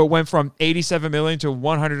 So it went from 87 million to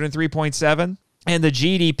 103.7. And the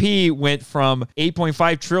GDP went from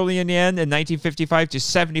 8.5 trillion yen in 1955 to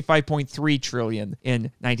 75.3 trillion in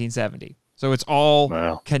 1970. So it's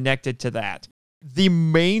all connected to that. The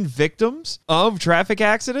main victims of traffic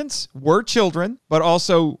accidents were children, but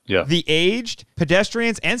also the aged,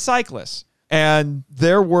 pedestrians, and cyclists. And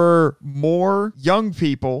there were more young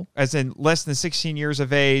people, as in less than 16 years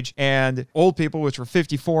of age, and old people, which were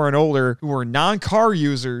 54 and older, who were non-car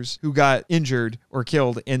users, who got injured or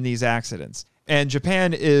killed in these accidents. And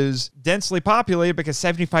Japan is densely populated because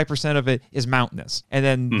 75% of it is mountainous. And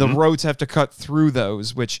then the roads have to cut through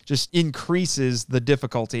those, which just increases the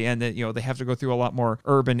difficulty. And then, you know, they have to go through a lot more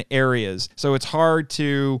urban areas. So it's hard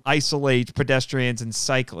to isolate pedestrians and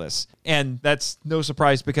cyclists. And that's no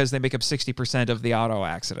surprise because they make up 60% of the auto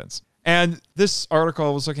accidents. And this article I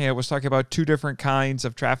was looking at was talking about two different kinds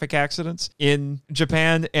of traffic accidents in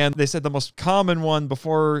Japan. And they said the most common one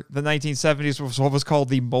before the 1970s was what was called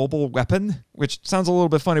the mobile weapon, which sounds a little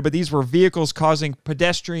bit funny, but these were vehicles causing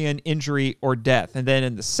pedestrian injury or death. And then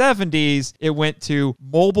in the 70s, it went to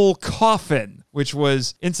mobile coffin, which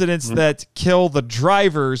was incidents that kill the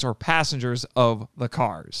drivers or passengers of the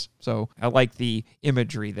cars. So I like the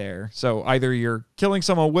imagery there. So either you're killing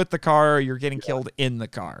someone with the car or you're getting killed in the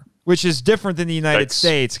car, which is different than the United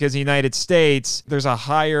States, because in the United States, there's a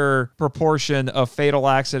higher proportion of fatal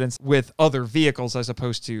accidents with other vehicles as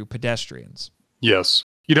opposed to pedestrians. Yes.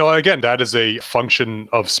 You know, again, that is a function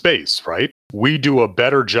of space, right? We do a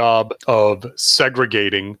better job of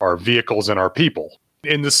segregating our vehicles and our people.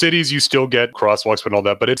 In the cities, you still get crosswalks and all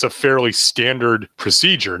that, but it's a fairly standard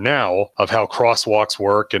procedure now of how crosswalks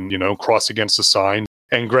work and, you know, cross against the sign.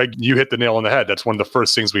 And Greg, you hit the nail on the head. That's one of the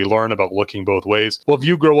first things we learn about looking both ways. Well, if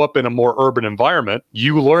you grow up in a more urban environment,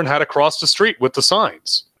 you learn how to cross the street with the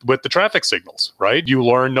signs, with the traffic signals, right? You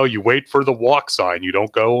learn, no, you wait for the walk sign. You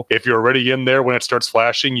don't go, if you're already in there when it starts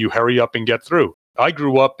flashing, you hurry up and get through. I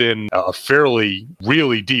grew up in a fairly,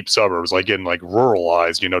 really deep suburbs, like in like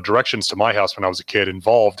ruralized, you know, directions to my house when I was a kid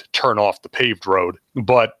involved turn off the paved road.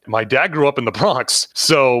 But my dad grew up in the Bronx,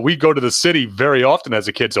 so we go to the city very often as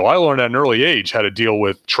a kid. So I learned at an early age how to deal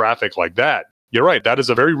with traffic like that. You're right. That is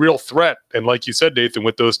a very real threat. And like you said, Nathan,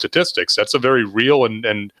 with those statistics, that's a very real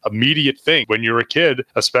and immediate thing when you're a kid,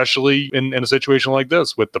 especially in a situation like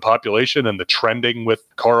this with the population and the trending with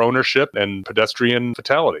car ownership and pedestrian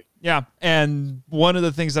fatality. Yeah. And one of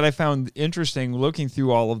the things that I found interesting looking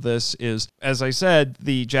through all of this is, as I said,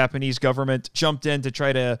 the Japanese government jumped in to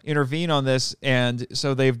try to intervene on this. And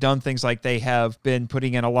so they've done things like they have been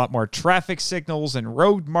putting in a lot more traffic signals and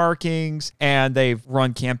road markings, and they've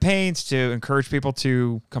run campaigns to encourage people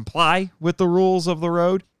to comply with the rules of the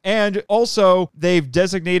road. And also, they've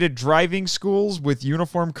designated driving schools with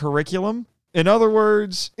uniform curriculum. In other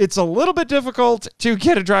words, it's a little bit difficult to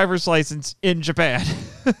get a driver's license in Japan.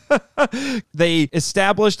 They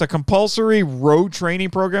established a compulsory road training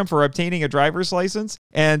program for obtaining a driver's license,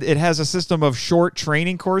 and it has a system of short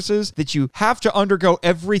training courses that you have to undergo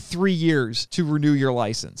every 3 years to renew your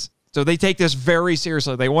license. So they take this very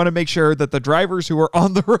seriously. They want to make sure that the drivers who are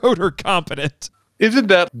on the road are competent. Isn't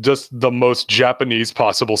that just the most Japanese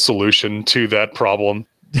possible solution to that problem?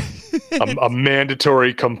 A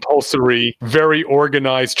mandatory, compulsory, very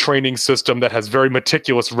organized training system that has very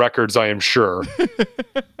meticulous records, I am sure.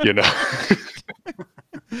 You know?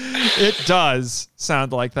 It does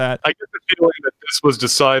sound like that. I get the feeling that this was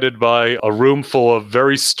decided by a room full of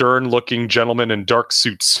very stern-looking gentlemen in dark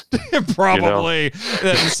suits. Probably.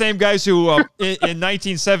 The same guys who, in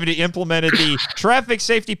 1970, implemented the Traffic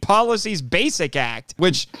Safety Policies Basic Act,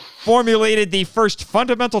 which formulated the first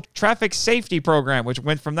fundamental traffic safety program, which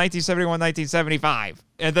went from 1971 to 1975.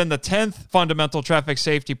 And then the 10th fundamental traffic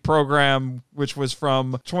safety program, which was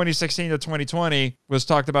from 2016 to 2020, was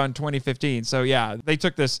talked about in 2015. So yeah, they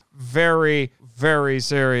took this very, very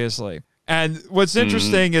seriously. And what's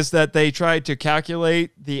interesting is that they tried to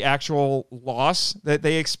calculate the actual loss that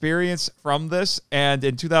they experienced from this. And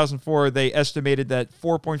in 2004, they estimated that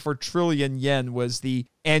 4.4 trillion yen was the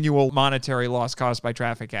annual monetary loss caused by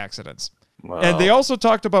traffic accidents. Wow. And they also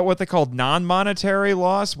talked about what they called non-monetary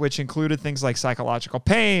loss, which included things like psychological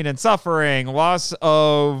pain and suffering, loss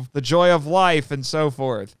of the joy of life, and so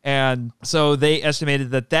forth. And so they estimated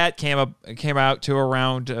that came out to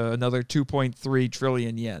around another 2.3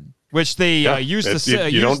 trillion yen. Which they used to...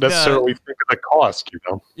 You don't necessarily think of the cost, you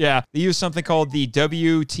know? Yeah, they use something called the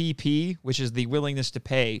WTP, which is the willingness to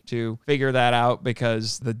pay, to figure that out,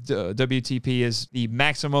 because the WTP is the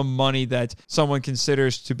maximum money that someone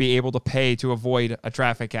considers to be able to pay to avoid a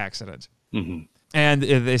traffic accident. Mm-hmm. And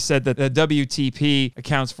they said that the WTP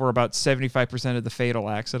accounts for about 75% of the fatal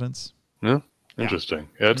accidents. Yeah. Interesting.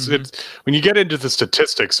 It's when you get into the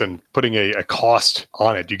statistics and putting a cost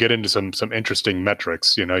on it, you get into some interesting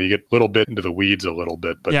metrics. You know, you get a little bit into the weeds a little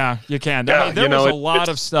bit. But yeah, you can. I mean, there was a lot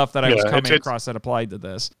of stuff that I was coming across that applied to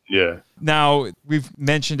this. Yeah. Now, we've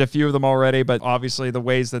mentioned a few of them already, but obviously the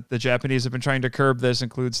ways that the Japanese have been trying to curb this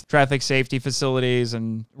includes traffic safety facilities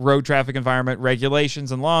and road traffic environment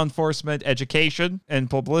regulations and law enforcement, education, and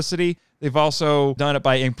publicity. They've also done it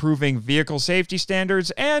by improving vehicle safety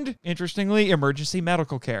standards and, interestingly, emergency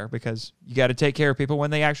medical care, because you got to take care of people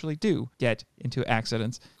when they actually do get into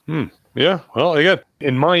accidents. Yeah. Well, again,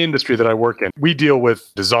 in my industry that I work in, we deal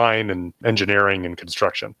with design and engineering and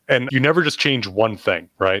construction. And you never just change one thing,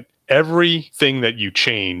 right? Everything that you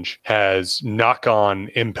change has knock-on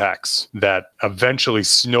impacts that eventually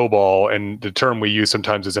snowball, and the term we use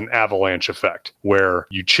sometimes is an avalanche effect, where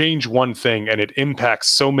you change one thing and it impacts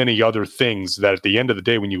so many other things that at the end of the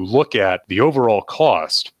day, when you look at the overall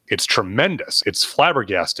cost, it's tremendous. It's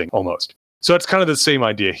flabbergasting almost. So it's kind of the same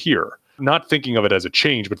idea here. Not thinking of it as a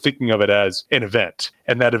change, but thinking of it as an event.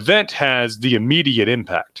 And that event has the immediate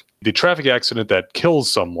impact. The traffic accident that kills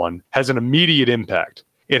someone has an immediate impact.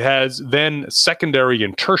 It has then secondary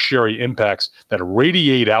and tertiary impacts that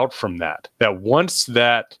radiate out from that once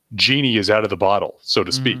that genie is out of the bottle, so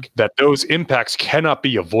to speak, that those impacts cannot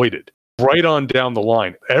be avoided. Right on down the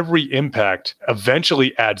line, every impact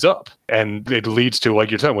eventually adds up, and it leads to,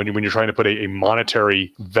 like you're saying, when you're trying to put a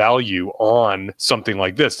monetary value on something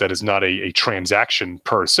like this that is not a transaction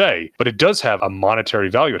per se, but it does have a monetary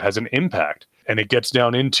value. It has an impact. And it gets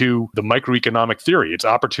down into the microeconomic theory. It's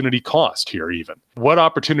opportunity cost here even. What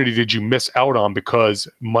opportunity did you miss out on because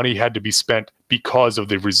money had to be spent because of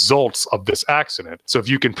the results of this accident? So if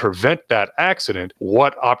you can prevent that accident,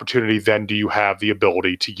 what opportunity then do you have the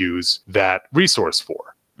ability to use that resource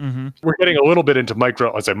for? Mm-hmm. We're getting a little bit into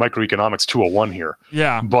microeconomics 201 here.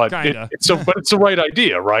 Yeah, but it's the right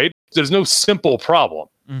idea, right? There's no simple problem.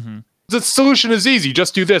 Mm-hmm. The solution is easy.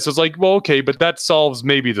 Just do this. It's like, well, okay, but that solves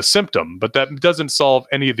maybe the symptom, but that doesn't solve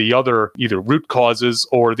any of the other either root causes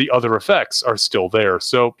or the other effects are still there.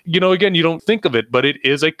 So, again, you don't think of it, but it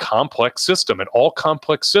is a complex system, and all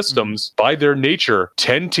complex systems by their nature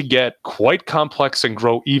tend to get quite complex and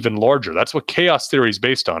grow even larger. That's what chaos theory is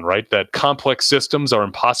based on, right? That complex systems are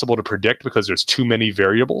impossible to predict because there's too many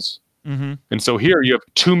variables. Mm-hmm. And so here you have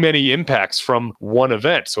too many impacts from one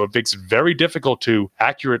event. So it makes it very difficult to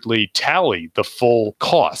accurately tally the full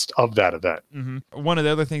cost of that event. Mm-hmm. One of the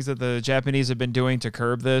other things that the Japanese have been doing to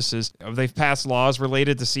curb this is they've passed laws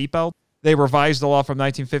related to seatbelt. They revised the law from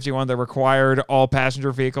 1951 that required all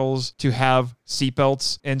passenger vehicles to have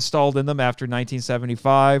seatbelts installed in them after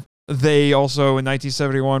 1975. They also, in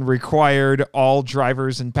 1971, required all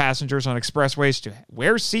drivers and passengers on expressways to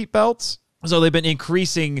wear seatbelts. So they've been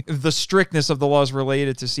increasing the strictness of the laws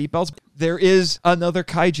related to seatbelts. There is another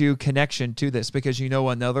kaiju connection to this, because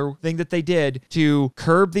another thing that they did to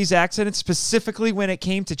curb these accidents, specifically when it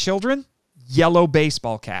came to children, yellow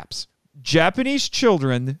baseball caps. Japanese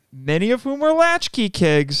children, many of whom were latchkey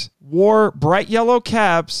kids, wore bright yellow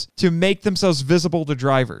caps to make themselves visible to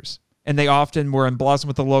drivers. And they often were emblazoned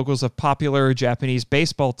with the logos of popular Japanese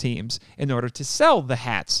baseball teams in order to sell the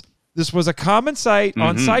hats. This was a common sight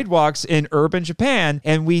on sidewalks in urban Japan,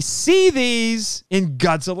 and we see these in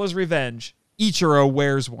Godzilla's Revenge. Ichiro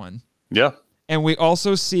wears one. Yeah. And we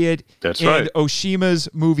also see it in Oshima's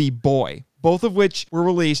movie Boy, both of which were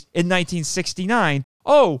released in 1969.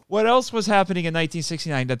 Oh, what else was happening in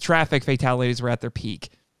 1969? The traffic fatalities were at their peak.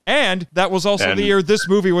 And that was also the year this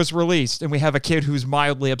movie was released, and we have a kid who's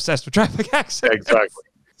mildly obsessed with traffic accidents. Exactly.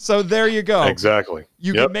 So there you go. Exactly.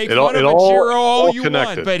 You can make fun of Ichiro all you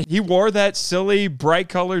connected. want, but he wore that silly,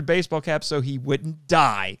 bright-colored baseball cap so he wouldn't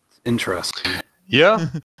die. Interesting. Yeah.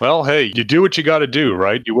 Well, hey, you do what you got to do,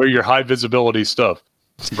 right? You wear your high-visibility stuff.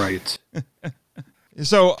 Right.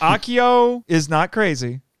 So Akio is not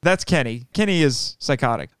crazy. That's Kenny. Kenny is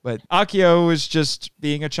psychotic, but Akio is just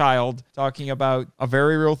being a child talking about a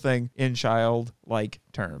very real thing in child-like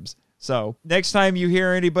terms. So next time you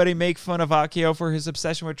hear anybody make fun of Akio for his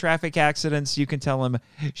obsession with traffic accidents, you can tell him,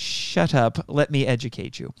 shut up, let me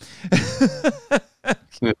educate you.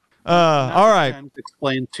 All right.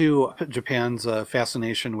 Explain too Japan's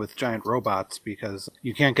fascination with giant robots, because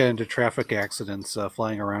you can't get into traffic accidents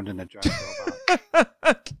flying around in a giant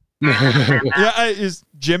robot.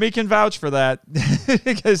 Jimmy can vouch for that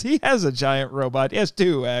because he has a giant robot. He has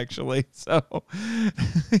two, actually. So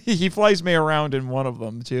he flies me around in one of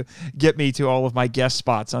them to get me to all of my guest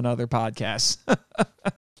spots on other podcasts.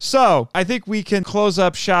 So I think we can close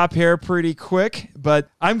up shop here pretty quick, but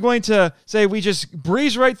I'm going to say we just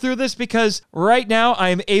breeze right through this because right now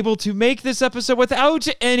I'm able to make this episode without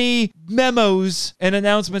any memos and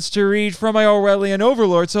announcements to read from my Orwellian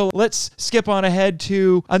overlord. So let's skip on ahead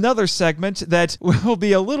to another segment that will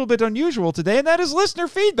be a little bit unusual today, and that is listener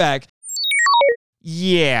feedback.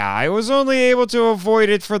 Yeah, I was only able to avoid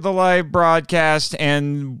it for the live broadcast,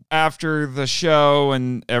 and after the show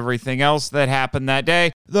and everything else that happened that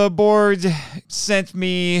day, the board sent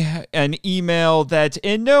me an email that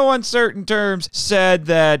in no uncertain terms said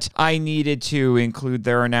that I needed to include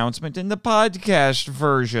their announcement in the podcast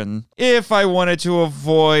version if I wanted to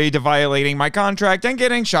avoid violating my contract and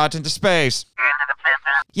getting shot into space.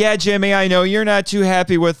 Yeah, Jimmy, I know you're not too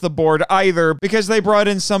happy with the board either because they brought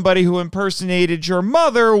in somebody who impersonated your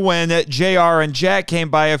mother when JR and Jack came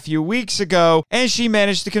by a few weeks ago, and she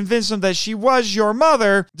managed to convince them that she was your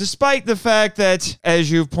mother, despite the fact that, as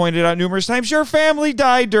you've pointed out numerous times, your family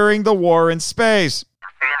died during the war in space.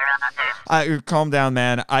 Calm down,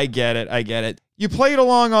 man. I get it. You played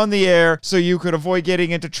along on the air so you could avoid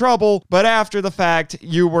getting into trouble, but after the fact,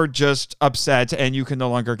 you were just upset and you can no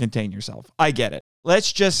longer contain yourself. I get it.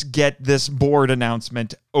 Let's just get this board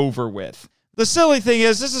announcement over with. The silly thing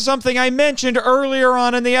is, this is something I mentioned earlier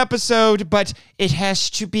on in the episode, but it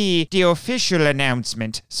has to be the official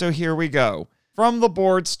announcement, so here we go. From the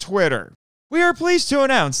board's Twitter. We are pleased to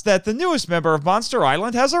announce that the newest member of Monster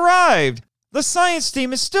Island has arrived. The science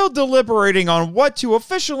team is still deliberating on what to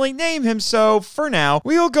officially name him, so for now,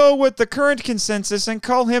 we'll go with the current consensus and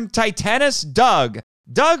call him Titanus Doug.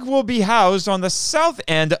 Doug will be housed on the south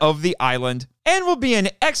end of the island and will be an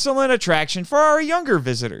excellent attraction for our younger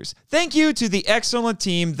visitors. Thank you to the excellent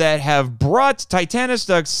team that have brought Titanus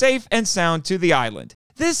Doug safe and sound to the island.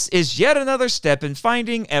 This is yet another step in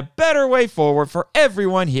finding a better way forward for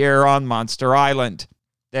everyone here on Monster Island.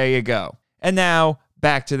 There you go. And now,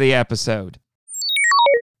 back to the episode.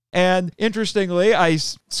 And interestingly, I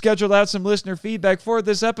scheduled out some listener feedback for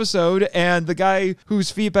this episode, and the guy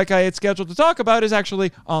whose feedback I had scheduled to talk about is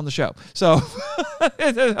actually on the show. So,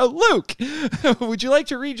 Luke, would you like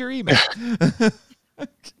to read your email?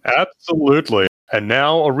 Absolutely. And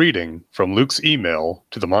now a reading from Luke's email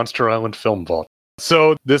to the Monster Island Film Vault.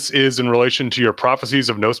 So this is in relation to your Prophecies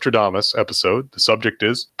of Nostradamus episode. The subject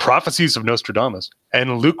is Prophecies of Nostradamus.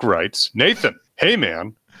 And Luke writes, Nathan, hey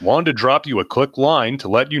man, wanted to drop you a quick line to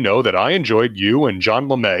let you know that I enjoyed you and John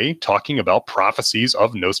LeMay talking about Prophecies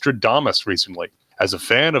of Nostradamus recently. As a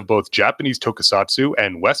fan of both Japanese tokusatsu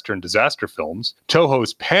and Western disaster films,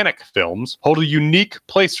 Toho's Panic films hold a unique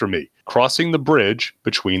place for me, crossing the bridge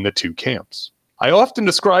between the two camps. I often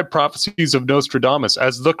describe Prophecies of Nostradamus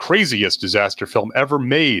as the craziest disaster film ever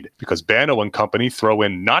made because Bano and company throw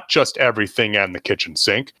in not just everything and the kitchen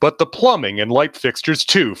sink, but the plumbing and light fixtures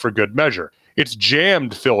too for good measure. It's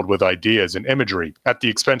jammed filled with ideas and imagery at the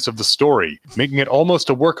expense of the story, making it almost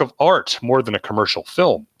a work of art more than a commercial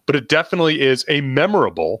film. But it definitely is a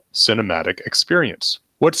memorable cinematic experience.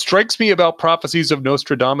 What strikes me about Prophecies of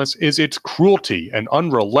Nostradamus is its cruelty and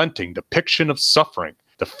unrelenting depiction of suffering.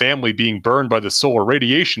 The family being burned by the solar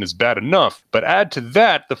radiation is bad enough, but add to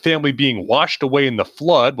that the family being washed away in the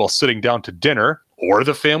flood while sitting down to dinner, or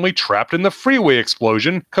the family trapped in the freeway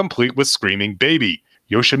explosion, complete with screaming baby.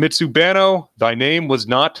 Yoshimitsu Banno, thy name was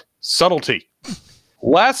not subtlety.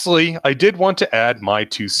 Lastly, I did want to add my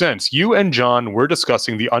 2 cents. You and John were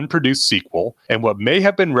discussing the unproduced sequel and what may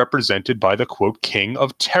have been represented by the, quote, King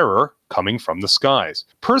of Terror coming from the skies.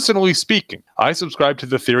 Personally speaking, I subscribe to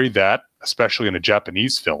the theory that, especially in a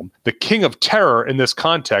Japanese film, the King of Terror in this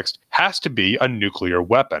context has to be a nuclear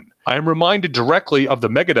weapon. I am reminded directly of the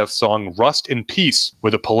Megadeth song Rust in Peace, where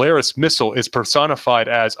the Polaris missile is personified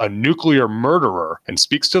as a nuclear murderer and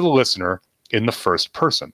speaks to the listener in the first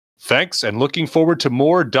person. Thanks, and looking forward to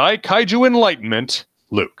more Dai Kaiju enlightenment,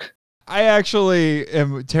 Luke. I actually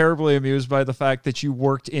am terribly amused by the fact that you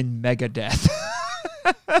worked in Megadeth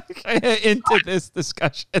into this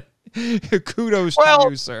discussion. Kudos to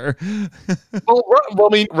you, sir. well, I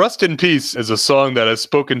mean, Rust in Peace is a song that has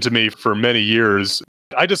spoken to me for many years.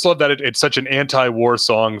 I just love that it's such an anti-war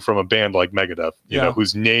song from a band like Megadeth, you know,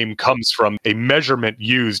 whose name comes from a measurement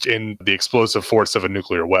used in the explosive force of a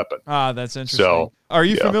nuclear weapon. Ah, that's interesting. So, are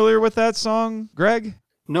you familiar with that song, Greg?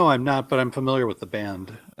 No, I'm not, but I'm familiar with the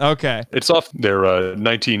band. Okay. It's off their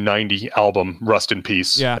 1990 album, Rust in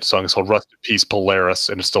Peace. Yeah. The song is called Rust in Peace Polaris,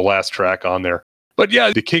 and it's the last track on there. But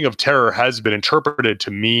yeah, the King of Terror has been interpreted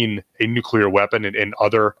to mean a nuclear weapon in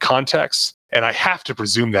other contexts. And I have to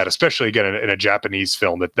presume that, especially again in a Japanese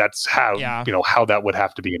film, that's how how that would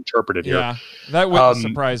have to be interpreted here. Yeah, that wouldn't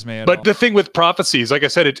surprise me at all. But the thing with prophecies, like I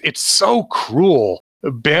said, it's so cruel.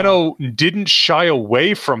 Banno didn't shy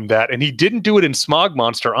away from that, and he didn't do it in Smog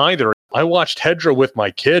Monster either. I watched Hedra with my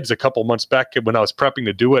kids a couple months back when I was prepping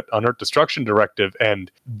to do it on Earth Destruction Directive,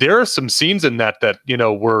 and there are some scenes in that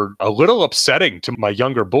were a little upsetting to my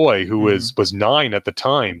younger boy, who was 9 at the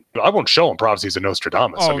time. I won't show him Prophecies of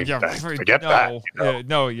Nostradamus. Oh, I mean, forget no, that.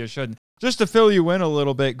 No, you shouldn't. Just to fill you in a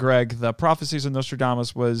little bit, Greg, the Prophecies of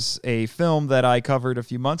Nostradamus was a film that I covered a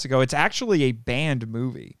few months ago. It's actually a banned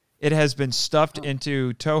movie. It has been stuffed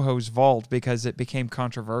into Toho's vault because it became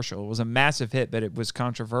controversial. It was a massive hit, but it was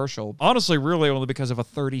controversial. Honestly, really only because of a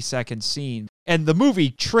 30-second scene. And the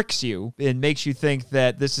movie tricks you and makes you think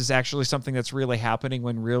that this is actually something that's really happening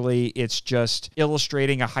when really it's just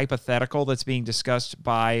illustrating a hypothetical that's being discussed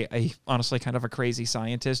by a, honestly, kind of a crazy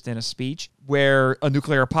scientist in a speech where a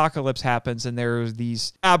nuclear apocalypse happens and there's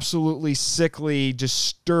these absolutely sickly,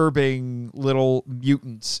 disturbing little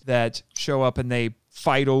mutants that show up and they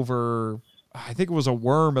fight over, I think it was a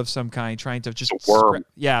worm of some kind, trying to just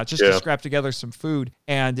to scrap together some food.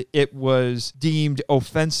 And it was deemed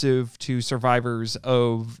offensive to survivors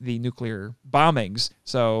of the nuclear bombings.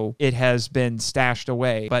 So it has been stashed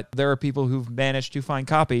away. But there are people who've managed to find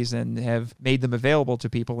copies and have made them available to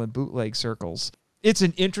people in bootleg circles. It's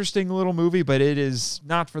an interesting little movie, but it is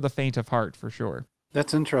not for the faint of heart, for sure.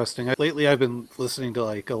 That's interesting. Lately, I've been listening to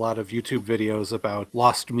a lot of YouTube videos about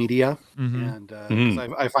lost media, and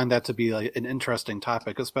I find that to be an interesting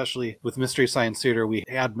topic, especially with Mystery Science Theater. We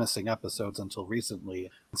had missing episodes until recently.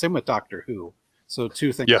 Same with Doctor Who. So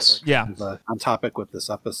 2 things that are on topic with this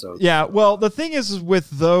episode. Yeah, well, the thing is with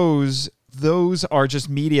those are just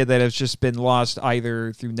media that has just been lost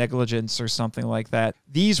either through negligence or something like that.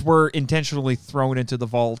 These were intentionally thrown into the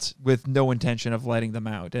vault with no intention of letting them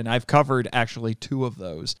out. And I've covered actually 2 of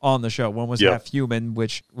those on the show. One was Half Human,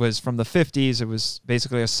 which was from the 50s. It was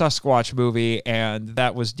basically a Sasquatch movie, and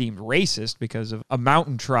that was deemed racist because of a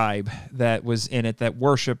mountain tribe that was in it that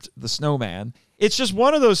worshipped the snowman. It's just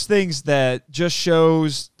one of those things that just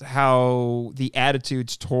shows how the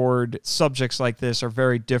attitudes toward subjects like this are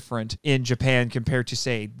very different in Japan compared to,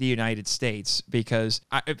 say, the United States. Because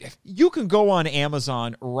you can go on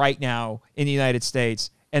Amazon right now in the United States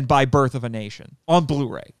and buy Birth of a Nation on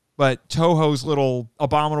Blu-ray. But Toho's little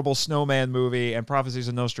abominable snowman movie and Prophecies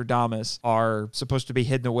of Nostradamus are supposed to be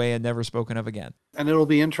hidden away and never spoken of again. And it'll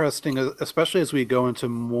be interesting, especially as we go into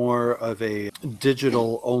more of a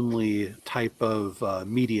digital-only type of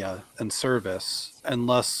media and service, and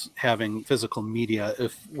less having physical media,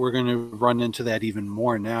 if we're going to run into that even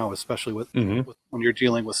more now, especially with when you're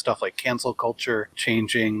dealing with stuff like cancel culture,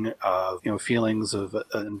 changing feelings of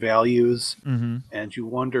and values. And you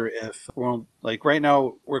wonder if, like right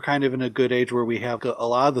now, we're kind of in a good age where we have a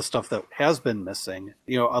lot of the stuff that has been missing,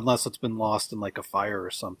 unless it's been lost in like a fire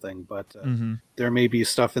or something. But there may be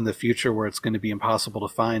stuff in the future where it's going to be impossible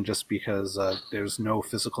to find just because there's no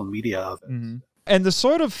physical media of it. And the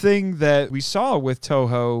sort of thing that we saw with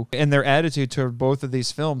Toho and their attitude toward both of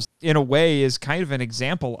these films, in a way, is kind of an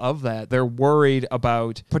example of that. They're worried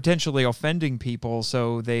about potentially offending people,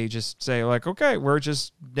 so they just say, like, okay, we're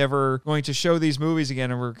just never going to show these movies again,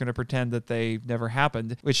 and we're going to pretend that they never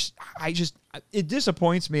happened, which it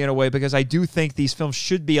disappoints me in a way, because I do think these films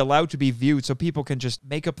should be allowed to be viewed so people can just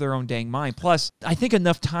make up their own dang mind. Plus, I think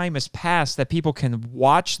enough time has passed that people can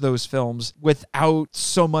watch those films without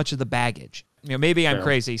so much of the baggage. Maybe I'm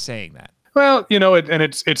crazy saying that. Well,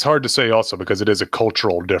 it's hard to say also because it is a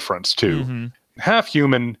cultural difference too. Mm-hmm. Half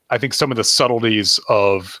Human, I think some of the subtleties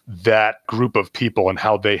of that group of people and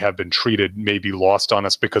how they have been treated may be lost on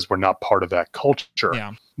us because we're not part of that culture.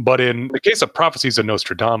 Yeah. But in the case of Prophecies of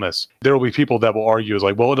Nostradamus, there will be people that will argue is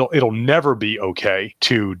like, well, it'll never be okay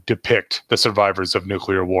to depict the survivors of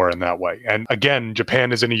nuclear war in that way. And again,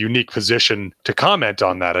 Japan is in a unique position to comment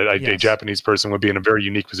on that. A Japanese person would be in a very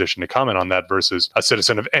unique position to comment on that versus a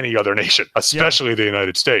citizen of any other nation, especially the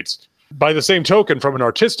United States. By the same token, from an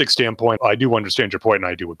artistic standpoint, I do understand your point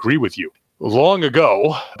and I do agree with you. Long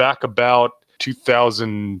ago, back about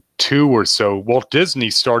 2002 or so, Walt Disney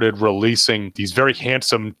started releasing these very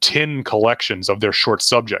handsome tin collections of their short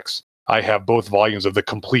subjects. I have both volumes of The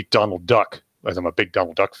Complete Donald Duck, as I'm a big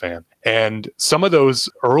Donald Duck fan. And some of those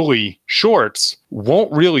early shorts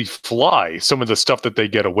won't really fly, some of the stuff that they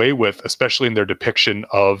get away with, especially in their depiction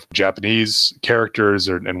of Japanese characters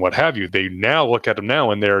and what have you. They now look at them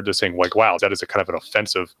now and they're just saying, like, wow, that is a kind of an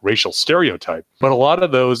offensive racial stereotype. But a lot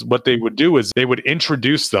of those, what they would do is they would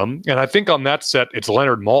introduce them. And I think on that set, it's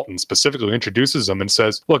Leonard Maltin specifically introduces them and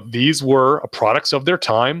says, look, these were products of their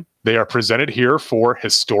time. They are presented here for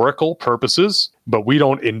historical purposes, but we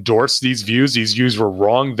don't endorse these views. These views were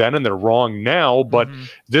wrong then and they're wrong now, but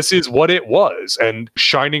this is what it was. And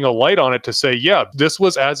shining a light on it to say, yeah, this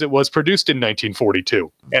was as it was produced in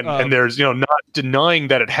 1942. And there's, not denying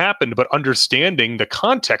that it happened, but understanding the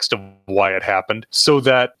context of why it happened so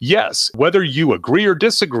that, yes, whether you agree or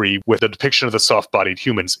disagree with the depiction of the soft-bodied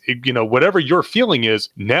humans, whatever your feeling is,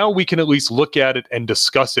 now we can at least look at it and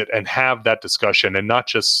discuss it and have that discussion and not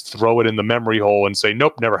just throw it in the memory hole and say,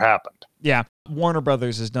 nope, never happened. Yeah. Warner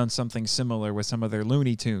Brothers has done something similar with some of their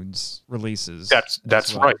Looney Tunes releases.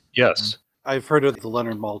 That's right. Yes. I've heard of the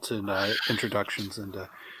Leonard Maltin introductions, and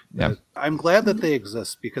I'm glad that they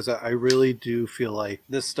exist because I really do feel like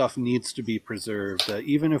this stuff needs to be preserved.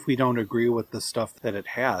 Even if we don't agree with the stuff that it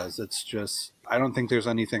has, it's just, I don't think there's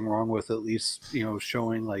anything wrong with at least,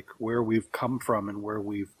 showing like where we've come from and where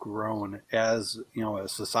we've grown as, a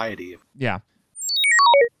society. Yeah.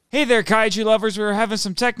 Hey there, kaiju lovers. We were having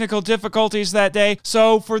some technical difficulties that day,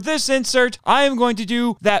 so for this insert, I am going to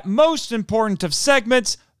do that most important of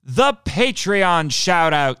segments, the Patreon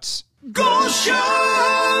shoutouts.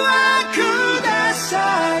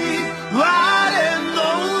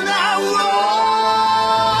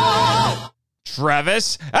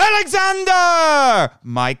 Travis Alexander,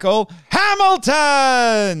 Michael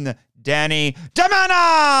Hamilton, Danny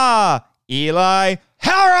Damana, Eli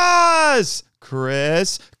Harris,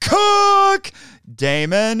 Chris Cook,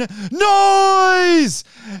 Damon Noyes,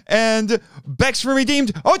 and Bex from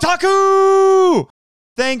Redeemed Otaku.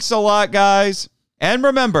 Thanks a lot, guys. And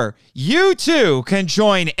remember, you too can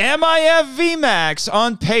join MIFV Max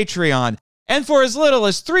on Patreon. And for as little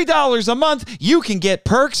as $3 a month, you can get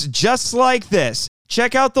perks just like this.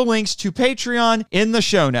 Check out the links to Patreon in the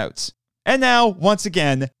show notes. And now, once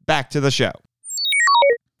again, back to the show.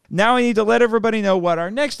 Now I need to let everybody know what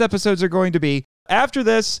our next episodes are going to be. After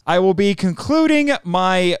this, I will be concluding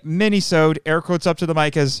my mini-sode, air quotes up to the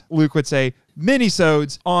mic as Luke would say,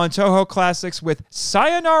 mini-sodes on Toho Classics with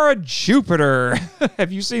Sayonara Jupiter.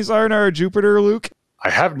 Have you seen Sayonara Jupiter, Luke? I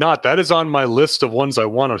have not. That is on my list of ones I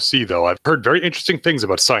want to see, though. I've heard very interesting things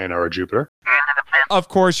about Sayonara Jupiter. Of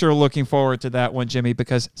course you're looking forward to that one, Jimmy,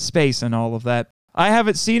 because space and all of that. I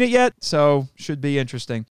haven't seen it yet, so should be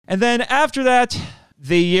interesting. And then after that,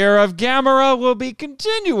 the Year of Gamera will be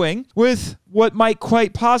continuing with what might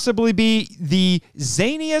quite possibly be the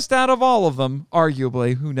zaniest out of all of them,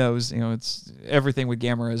 arguably. Who knows? It's everything with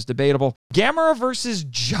Gamera is debatable. Gamera versus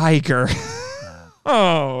Jiger.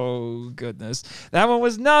 Oh, goodness. That one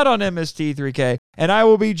was not on MST3K. And I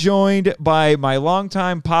will be joined by my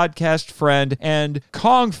longtime podcast friend and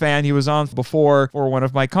Kong fan. He was on before for one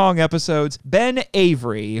of my Kong episodes, Ben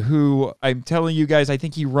Avery, who I'm telling you guys, I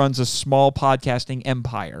think he runs a small podcasting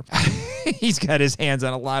empire. He's got his hands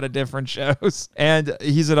on a lot of different shows. And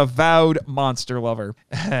he's an avowed monster lover.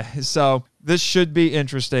 So this should be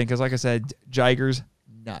interesting because, like I said, Jiger's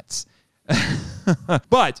nuts.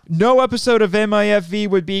 But no episode of MIFV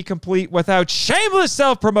would be complete without shameless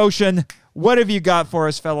self-promotion. what have you got for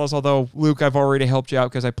us, fellas? Although, Luke, I've already helped you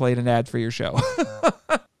out because I played an ad for your show.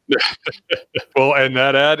 Well, and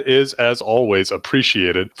that ad is, as always,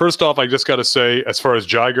 appreciated. First off, I just got to say, as far as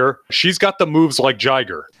Jiger, she's got the moves like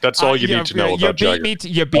Jiger. That's all you need to know about Jiger.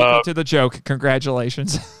 You beat me to the joke.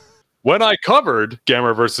 Congratulations. When I covered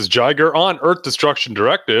Gamera versus Jiger on Earth Destruction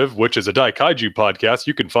Directive, which is a Daikaiju podcast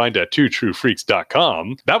you can find at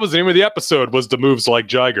twotruefreaks.com, that was the name of the episode, was the moves like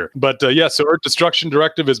Jiger. But yeah, so Earth Destruction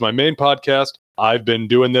Directive is my main podcast. I've been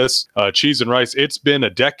doing this, Cheese and Rice. It's been a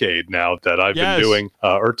decade now that I've been doing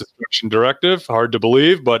Earth Destruction Directive. Hard to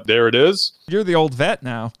believe, but there it is. You're the old vet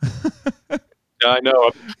now. I know.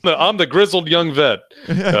 I'm the grizzled young vet.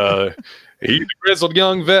 He's a grizzled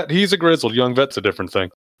young vet. He's a grizzled young vet's a different thing.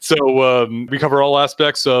 So we cover all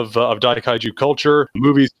aspects of Daikaiju culture,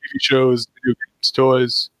 movies, TV shows, video games,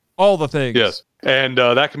 toys. All the things. Yes. And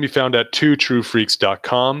that can be found at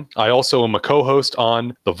twotruefreaks.com. I also am a co-host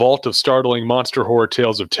on The Vault of Startling Monster Horror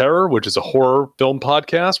Tales of Terror, which is a horror film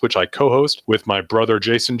podcast, which I co-host with my brother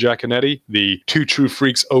Jason Jaconetti, the Two True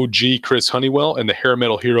Freaks OG Chris Honeywell, and the hair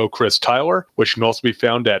metal hero Chris Tyler, which can also be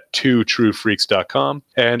found at twotruefreaks.com.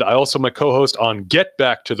 And I also am a co-host on Get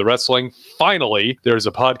Back to the Wrestling. Finally, there's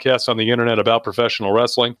a podcast on the internet about professional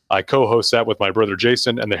wrestling. I co-host that with my brother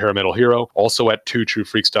Jason and the hair metal hero, also at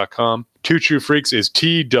twotruefreaks.com. Two True Freaks is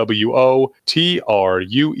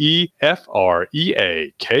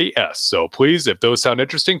TWOTRUEFREAKS. So please, if those sound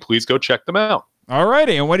interesting, please go check them out. All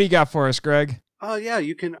righty. And what do you got for us, Greg? Yeah,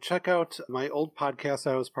 you can check out my old podcast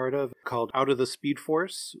I was part of called Out of the Speed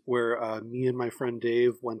Force, where me and my friend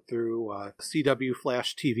Dave went through a CW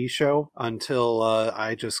Flash TV show until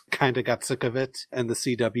I just kind of got sick of it and the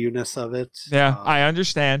CW-ness of it. Yeah, I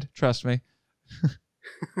understand. Trust me.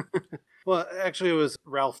 Well, actually, it was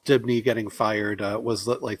Ralph Dibny getting fired was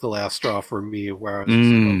like the last straw for me, where I was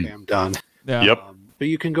just like, okay, I'm done. Yeah. Yep. But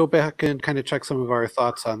you can go back and kind of check some of our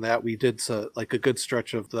thoughts on that. We did like a good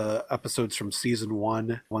stretch of the episodes from season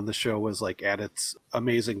 1 when the show was like at its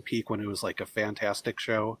amazing peak, when it was like a fantastic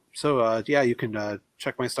show. So yeah, you can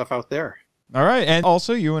check my stuff out there. All right. And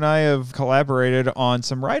also, you and I have collaborated on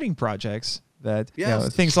some writing projects. That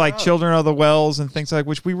things like Children of the Wells and things like,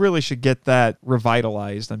 which we really should get that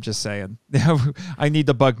revitalized. I'm just saying. I need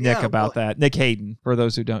to bug Nick about that. Nick Hayden, for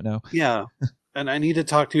those who don't know. Yeah. And I need to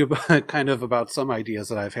talk to you about some ideas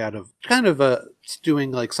that I've had of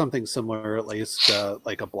doing like something similar, at least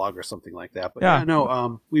like a blog or something like that. But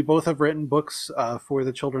we both have written books for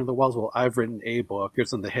the Children of the Wells. Well, I've written a book,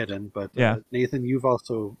 Here's in the Hidden, but Nathan, you've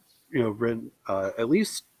also written at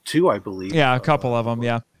least 2, I believe. Yeah, a couple of them.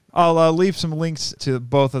 Yeah. I'll leave some links to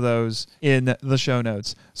both of those in the show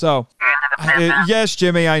notes. So, yes,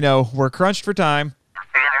 Jimmy, I know. We're crunched for time.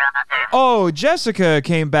 Oh, Jessica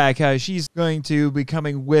came back. She's going to be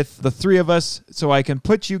coming with the 3 of us so I can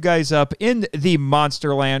put you guys up in the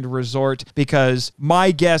Monsterland Resort, because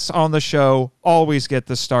my guests on the show always get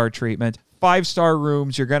the star treatment. 5-star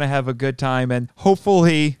rooms, you're going to have a good time, and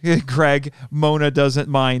hopefully, Greg, Mona doesn't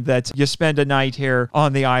mind that you spend a night here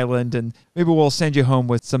on the island, and maybe we'll send you home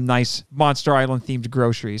with some nice Monster Island-themed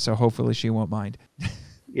groceries, so hopefully she won't mind.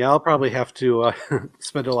 Yeah, I'll probably have to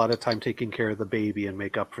spend a lot of time taking care of the baby and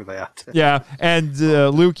make up for that. Yeah, and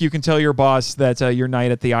Luke, you can tell your boss that your night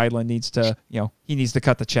at the island needs to, he needs to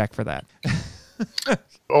cut the check for that.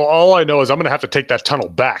 Well, all I know is I'm going to have to take that tunnel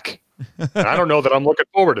back. And I don't know that I'm looking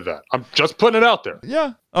forward to that. I'm just putting it out there.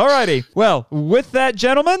 Yeah. All righty. Well, with that,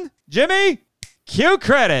 gentlemen, Jimmy, cue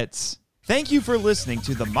credits. Thank you for listening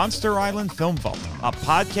to the Monster Island Film Vault, a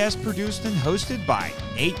podcast produced and hosted by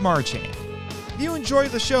Nate Marchand. If you enjoy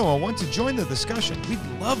the show and want to join the discussion, we'd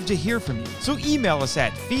love to hear from you. So email us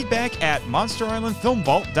at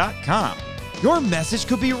feedback@monsterislandfilmvault.com. Your message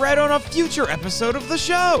could be read on a future episode of the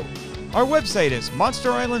show. Our website is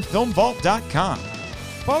monsterislandfilmvault.com.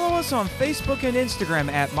 Follow us on Facebook and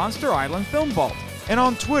Instagram at Monster Island Film Vault, and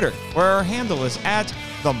on Twitter, where our handle is at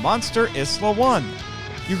The Monster Isla 1.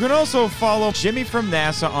 You can also follow Jimmy from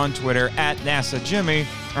NASA on Twitter at NASA Jimmy,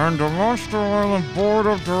 and the Monster Island Board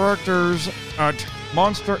of Directors at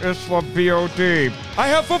Monster Isla BOD. I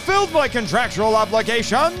have fulfilled my contractual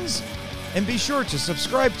obligations! And be sure to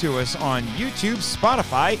subscribe to us on YouTube,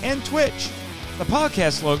 Spotify, and Twitch. The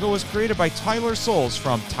podcast logo was created by Tyler Souls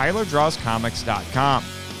from TylerDrawsComics.com.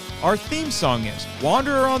 Our theme song is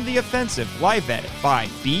Wanderer on the Offensive, live edit by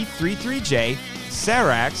B33J,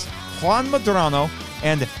 Sarax, Juan Madrano,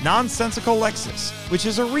 and Nonsensical Lexus, which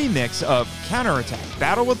is a remix of Counterattack,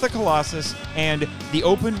 Battle with the Colossus, and The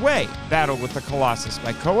Open Way, Battle with the Colossus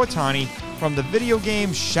by Kowatani from the video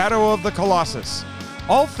game Shadow of the Colossus.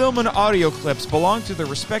 All film and audio clips belong to their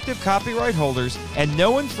respective copyright holders, and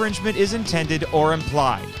no infringement is intended or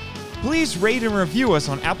implied. please rate and review us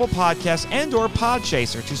on Apple Podcasts and or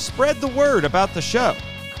Podchaser to spread the word about the show.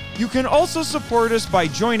 You can also support us by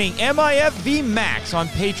joining MIFV Max on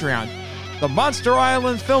Patreon. The Monster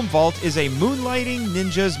Island Film Vault is a Moonlighting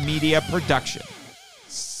Ninjas media production.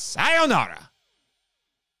 Sayonara!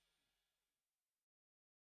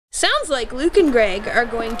 Sounds like Luke and Greg are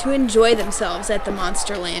going to enjoy themselves at the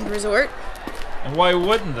Monsterland Resort. And why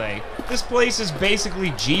wouldn't they? This place is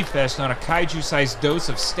basically G-Fest on a kaiju-sized dose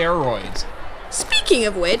of steroids. Speaking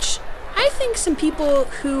of which, I think some people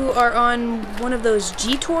who are on one of those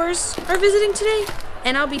G-Tours are visiting today,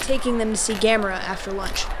 and I'll be taking them to see Gamera after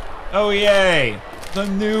lunch. Oh yay! The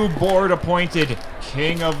new board-appointed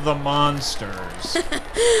King of the Monsters.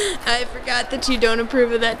 I forgot that you don't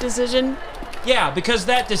approve of that decision. Yeah, because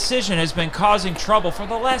that decision has been causing trouble for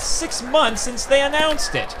the last 6 months since they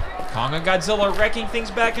announced it. Kong and Godzilla wrecking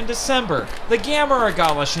things back in December. The Gamera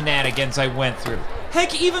Gala shenanigans I went through.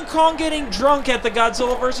 Heck, even Kong getting drunk at the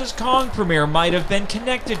Godzilla vs. Kong premiere might have been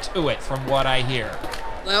connected to it, from what I hear.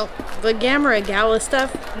 Well, the Gamera Gala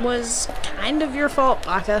stuff was kind of your fault,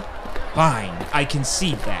 Baka. Fine, I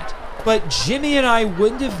concede that. But Jimmy and I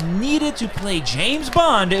wouldn't have needed to play James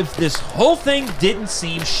Bond if this whole thing didn't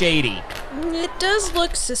seem shady. It does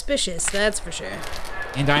look suspicious, that's for sure.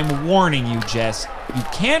 And I'm warning you, Jess, you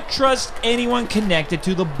can't trust anyone connected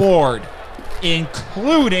to the board,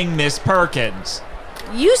 including Miss Perkins.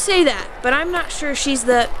 You say that, but I'm not sure she's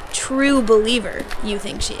the true believer you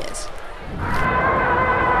think she is.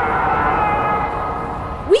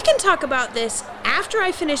 We can talk about this after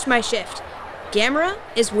I finish my shift. Gamera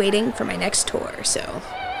is waiting for my next tour, so...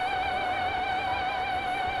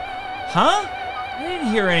 Huh? I didn't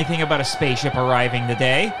hear anything about a spaceship arriving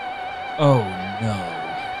today. Oh, no.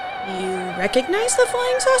 You recognize the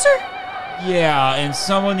flying saucer? Yeah, and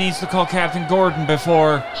someone needs to call Captain Gordon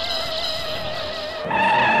before...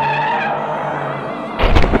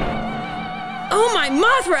 Oh my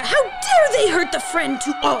Mothra! How dare they hurt the friend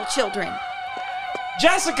to all children!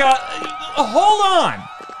 Jessica, hold on!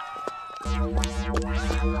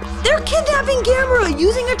 They're kidnapping Gamera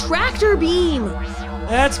using a tractor beam!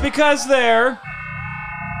 That's because they're...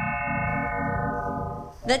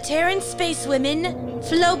 The Terran Space Women,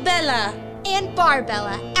 Flobella and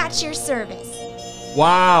Barbella at your service.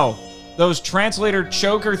 Wow, those translator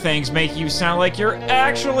choker things make you sound like you're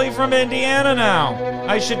actually from Indiana now.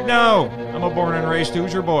 I should know. I'm a born and raised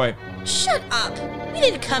Hoosier boy. Shut up. We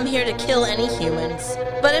didn't come here to kill any humans,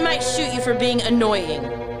 but I might shoot you for being annoying.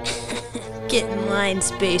 Get in line,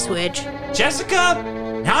 Space Witch.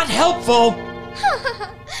 Jessica, not helpful.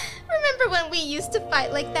 Remember when we used to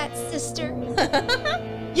fight like that, sister?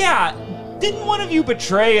 Yeah, didn't one of you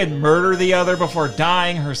betray and murder the other before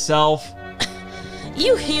dying herself?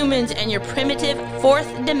 You humans and your primitive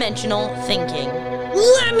fourth-dimensional thinking.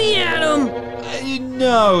 Let me at him!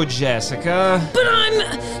 No, Jessica. But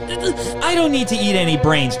I don't need to eat any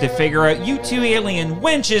brains to figure out you two alien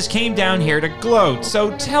wenches came down here to gloat,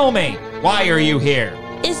 so tell me, why are you here?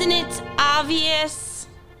 Isn't it obvious?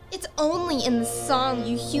 It's only in the song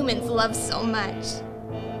you humans love so much.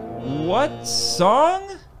 What song?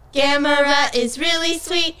 Gamera is really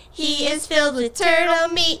sweet. He is filled with turtle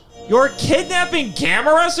meat. You're kidnapping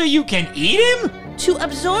Gamera so you can eat him? To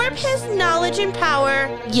absorb his knowledge and power,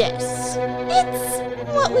 yes. It's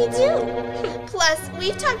what we do. Plus,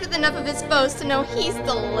 we've talked with enough of his foes to know he's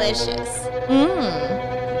delicious.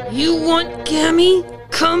 You want Gammy?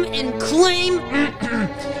 Come and claim...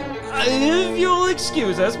 If you'll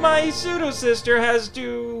excuse us, my pseudo-sister has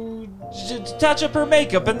to touch up her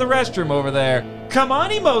makeup in the restroom over there. Come on,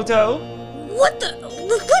 Emoto. What the...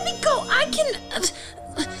 Let me go. I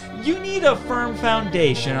can... You need a firm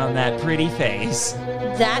foundation on that pretty face.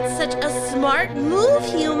 That's such a smart move,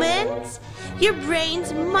 humans. Your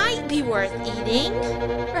brains might be worth eating.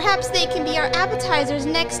 Perhaps they can be our appetizers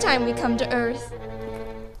next time we come to Earth.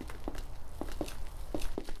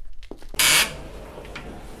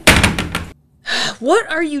 What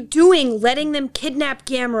are you doing letting them kidnap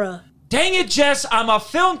Gamera? Dang it, Jess, I'm a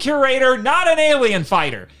film curator, not an alien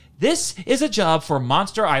fighter. This is a job for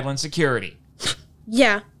Monster Island security.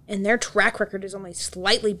 Yeah, and their track record is only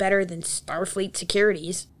slightly better than Starfleet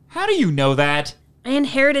Security's. How do you know that? I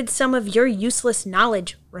inherited some of your useless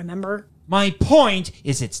knowledge, remember? My point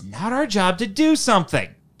is it's not our job to do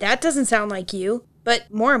something. That doesn't sound like you.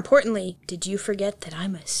 But more importantly, did you forget that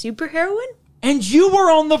I'm a superheroine? And you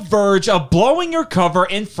were on the verge of blowing your cover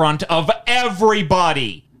in front of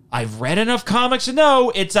everybody. I've read enough comics to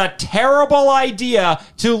know it's a terrible idea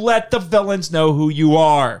to let the villains know who you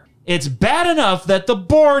are. It's bad enough that the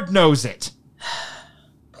board knows it.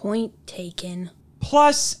 Point taken.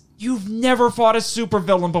 Plus, You've never fought a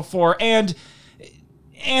supervillain before, and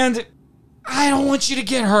I don't want you to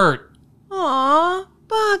get hurt. Aw,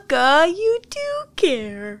 Baka, you do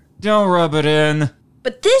care. Don't rub it in.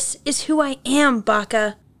 But this is who I am,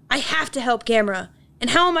 Baka. I have to help Gamera.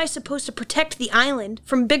 And how am I supposed to protect the island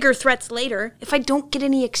from bigger threats later if I don't get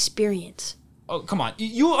any experience? Oh, come on.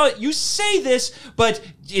 You say this, but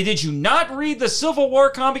did you not read the Civil War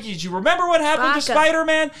comic? Did you remember what happened to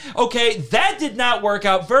Spider-Man? Okay, that did not work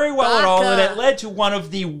out very well at all, and it led to one of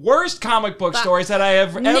the worst comic book stories that I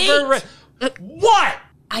have ever read. What?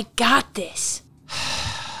 I got this.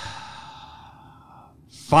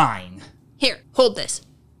 Fine. Here, hold this.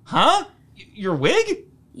 Huh? Your wig?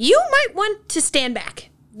 You might want to stand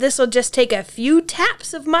back. This'll just take a few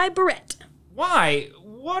taps of my barrette. Why?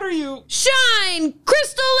 What are you... Shine,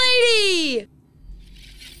 Crystal Lady!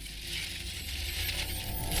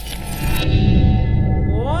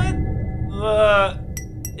 What?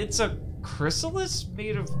 It's a chrysalis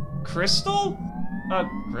made of crystal? A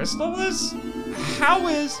chrysalis? How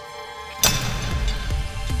is...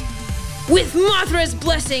 With Mothra's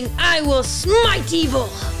blessing, I will smite evil!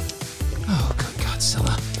 Oh, good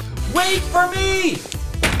Godzilla. Wait for me!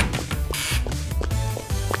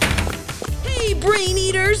 Hey, Brain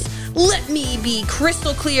Eaters! Let me be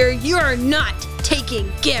crystal clear, you're not taking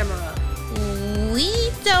Gamera.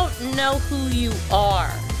 We don't know who you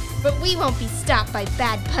are. But we won't be stopped by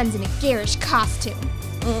bad puns in a garish costume.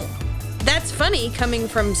 That's funny coming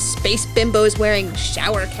from space bimbos wearing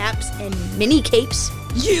shower caps and mini capes.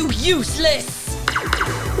 You useless!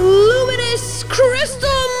 Luminous Crystal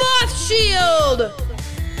Moth Shield!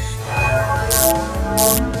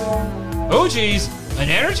 Oh, geez. An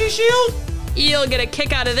energy shield? You'll get a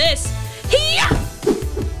kick out of this. Hiya!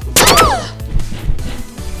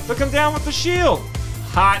 Took him down with the shield.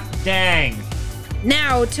 Hot dang.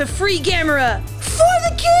 Now to free Gamera for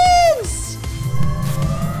the kids!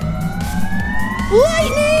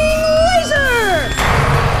 Lightning Laser!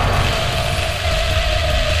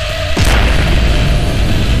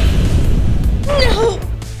 No!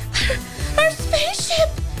 Our spaceship!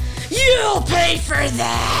 You'll pay for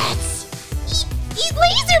that! Eat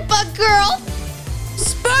laser bug girl!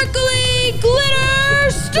 Sparkly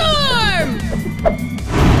Glitter Storm!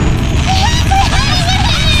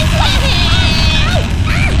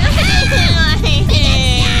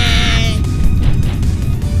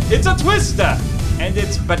 It's a Twista, and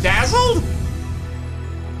it's bedazzled?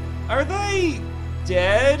 Are they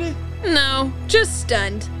dead? No, just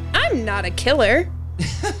stunned. I'm not a killer.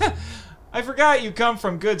 I forgot you come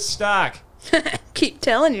from good stock. Keep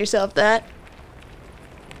telling yourself that.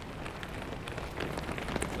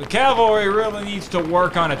 The cavalry really needs to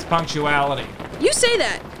work on its punctuality. You say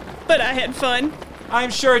that, but I had fun.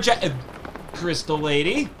 I'm sure Crystal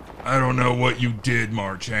Lady. I don't know what you did,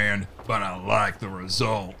 Marchand, but I like the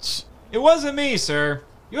results. It wasn't me, sir.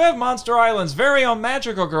 You have Monster Island's very own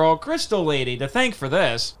magical girl, Crystal Lady, to thank for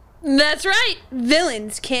this. That's right.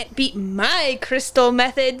 Villains can't beat my crystal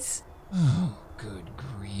methods. Oh, good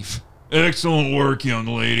grief. Excellent work, young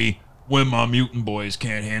lady. When my mutant boys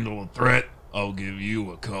can't handle a threat, I'll give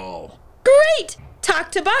you a call. Great!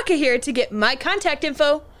 Talk to Baka here to get my contact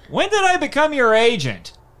info. When did I become your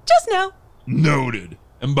agent? Just now. Noted.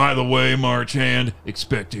 And by the way, Marchand,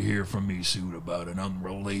 expect to hear from me soon about an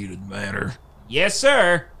unrelated matter. Yes,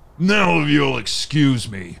 sir. Now, if you'll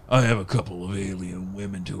excuse me, I have a couple of alien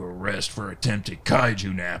women to arrest for attempted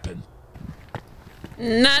kaiju napping.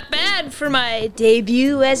 Not bad for my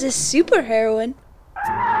debut as a superheroine.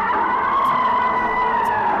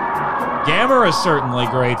 Gamera is certainly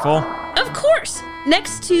grateful. Of course.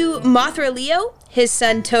 Next to Mothra Leo, his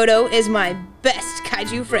son Toto is my best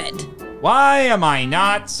kaiju friend. Why am I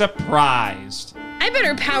not surprised? I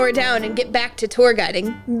better power down and get back to tour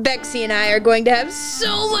guiding. Bexy and I are going to have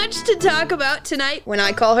so much to talk about tonight when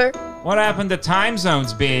I call her. What happened to time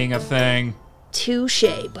zones being a thing?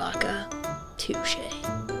 Touche, Baka. Touche.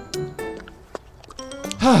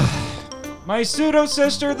 My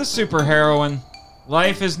pseudo-sister, the superheroine.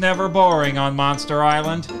 Life is never boring on Monster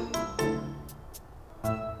Island.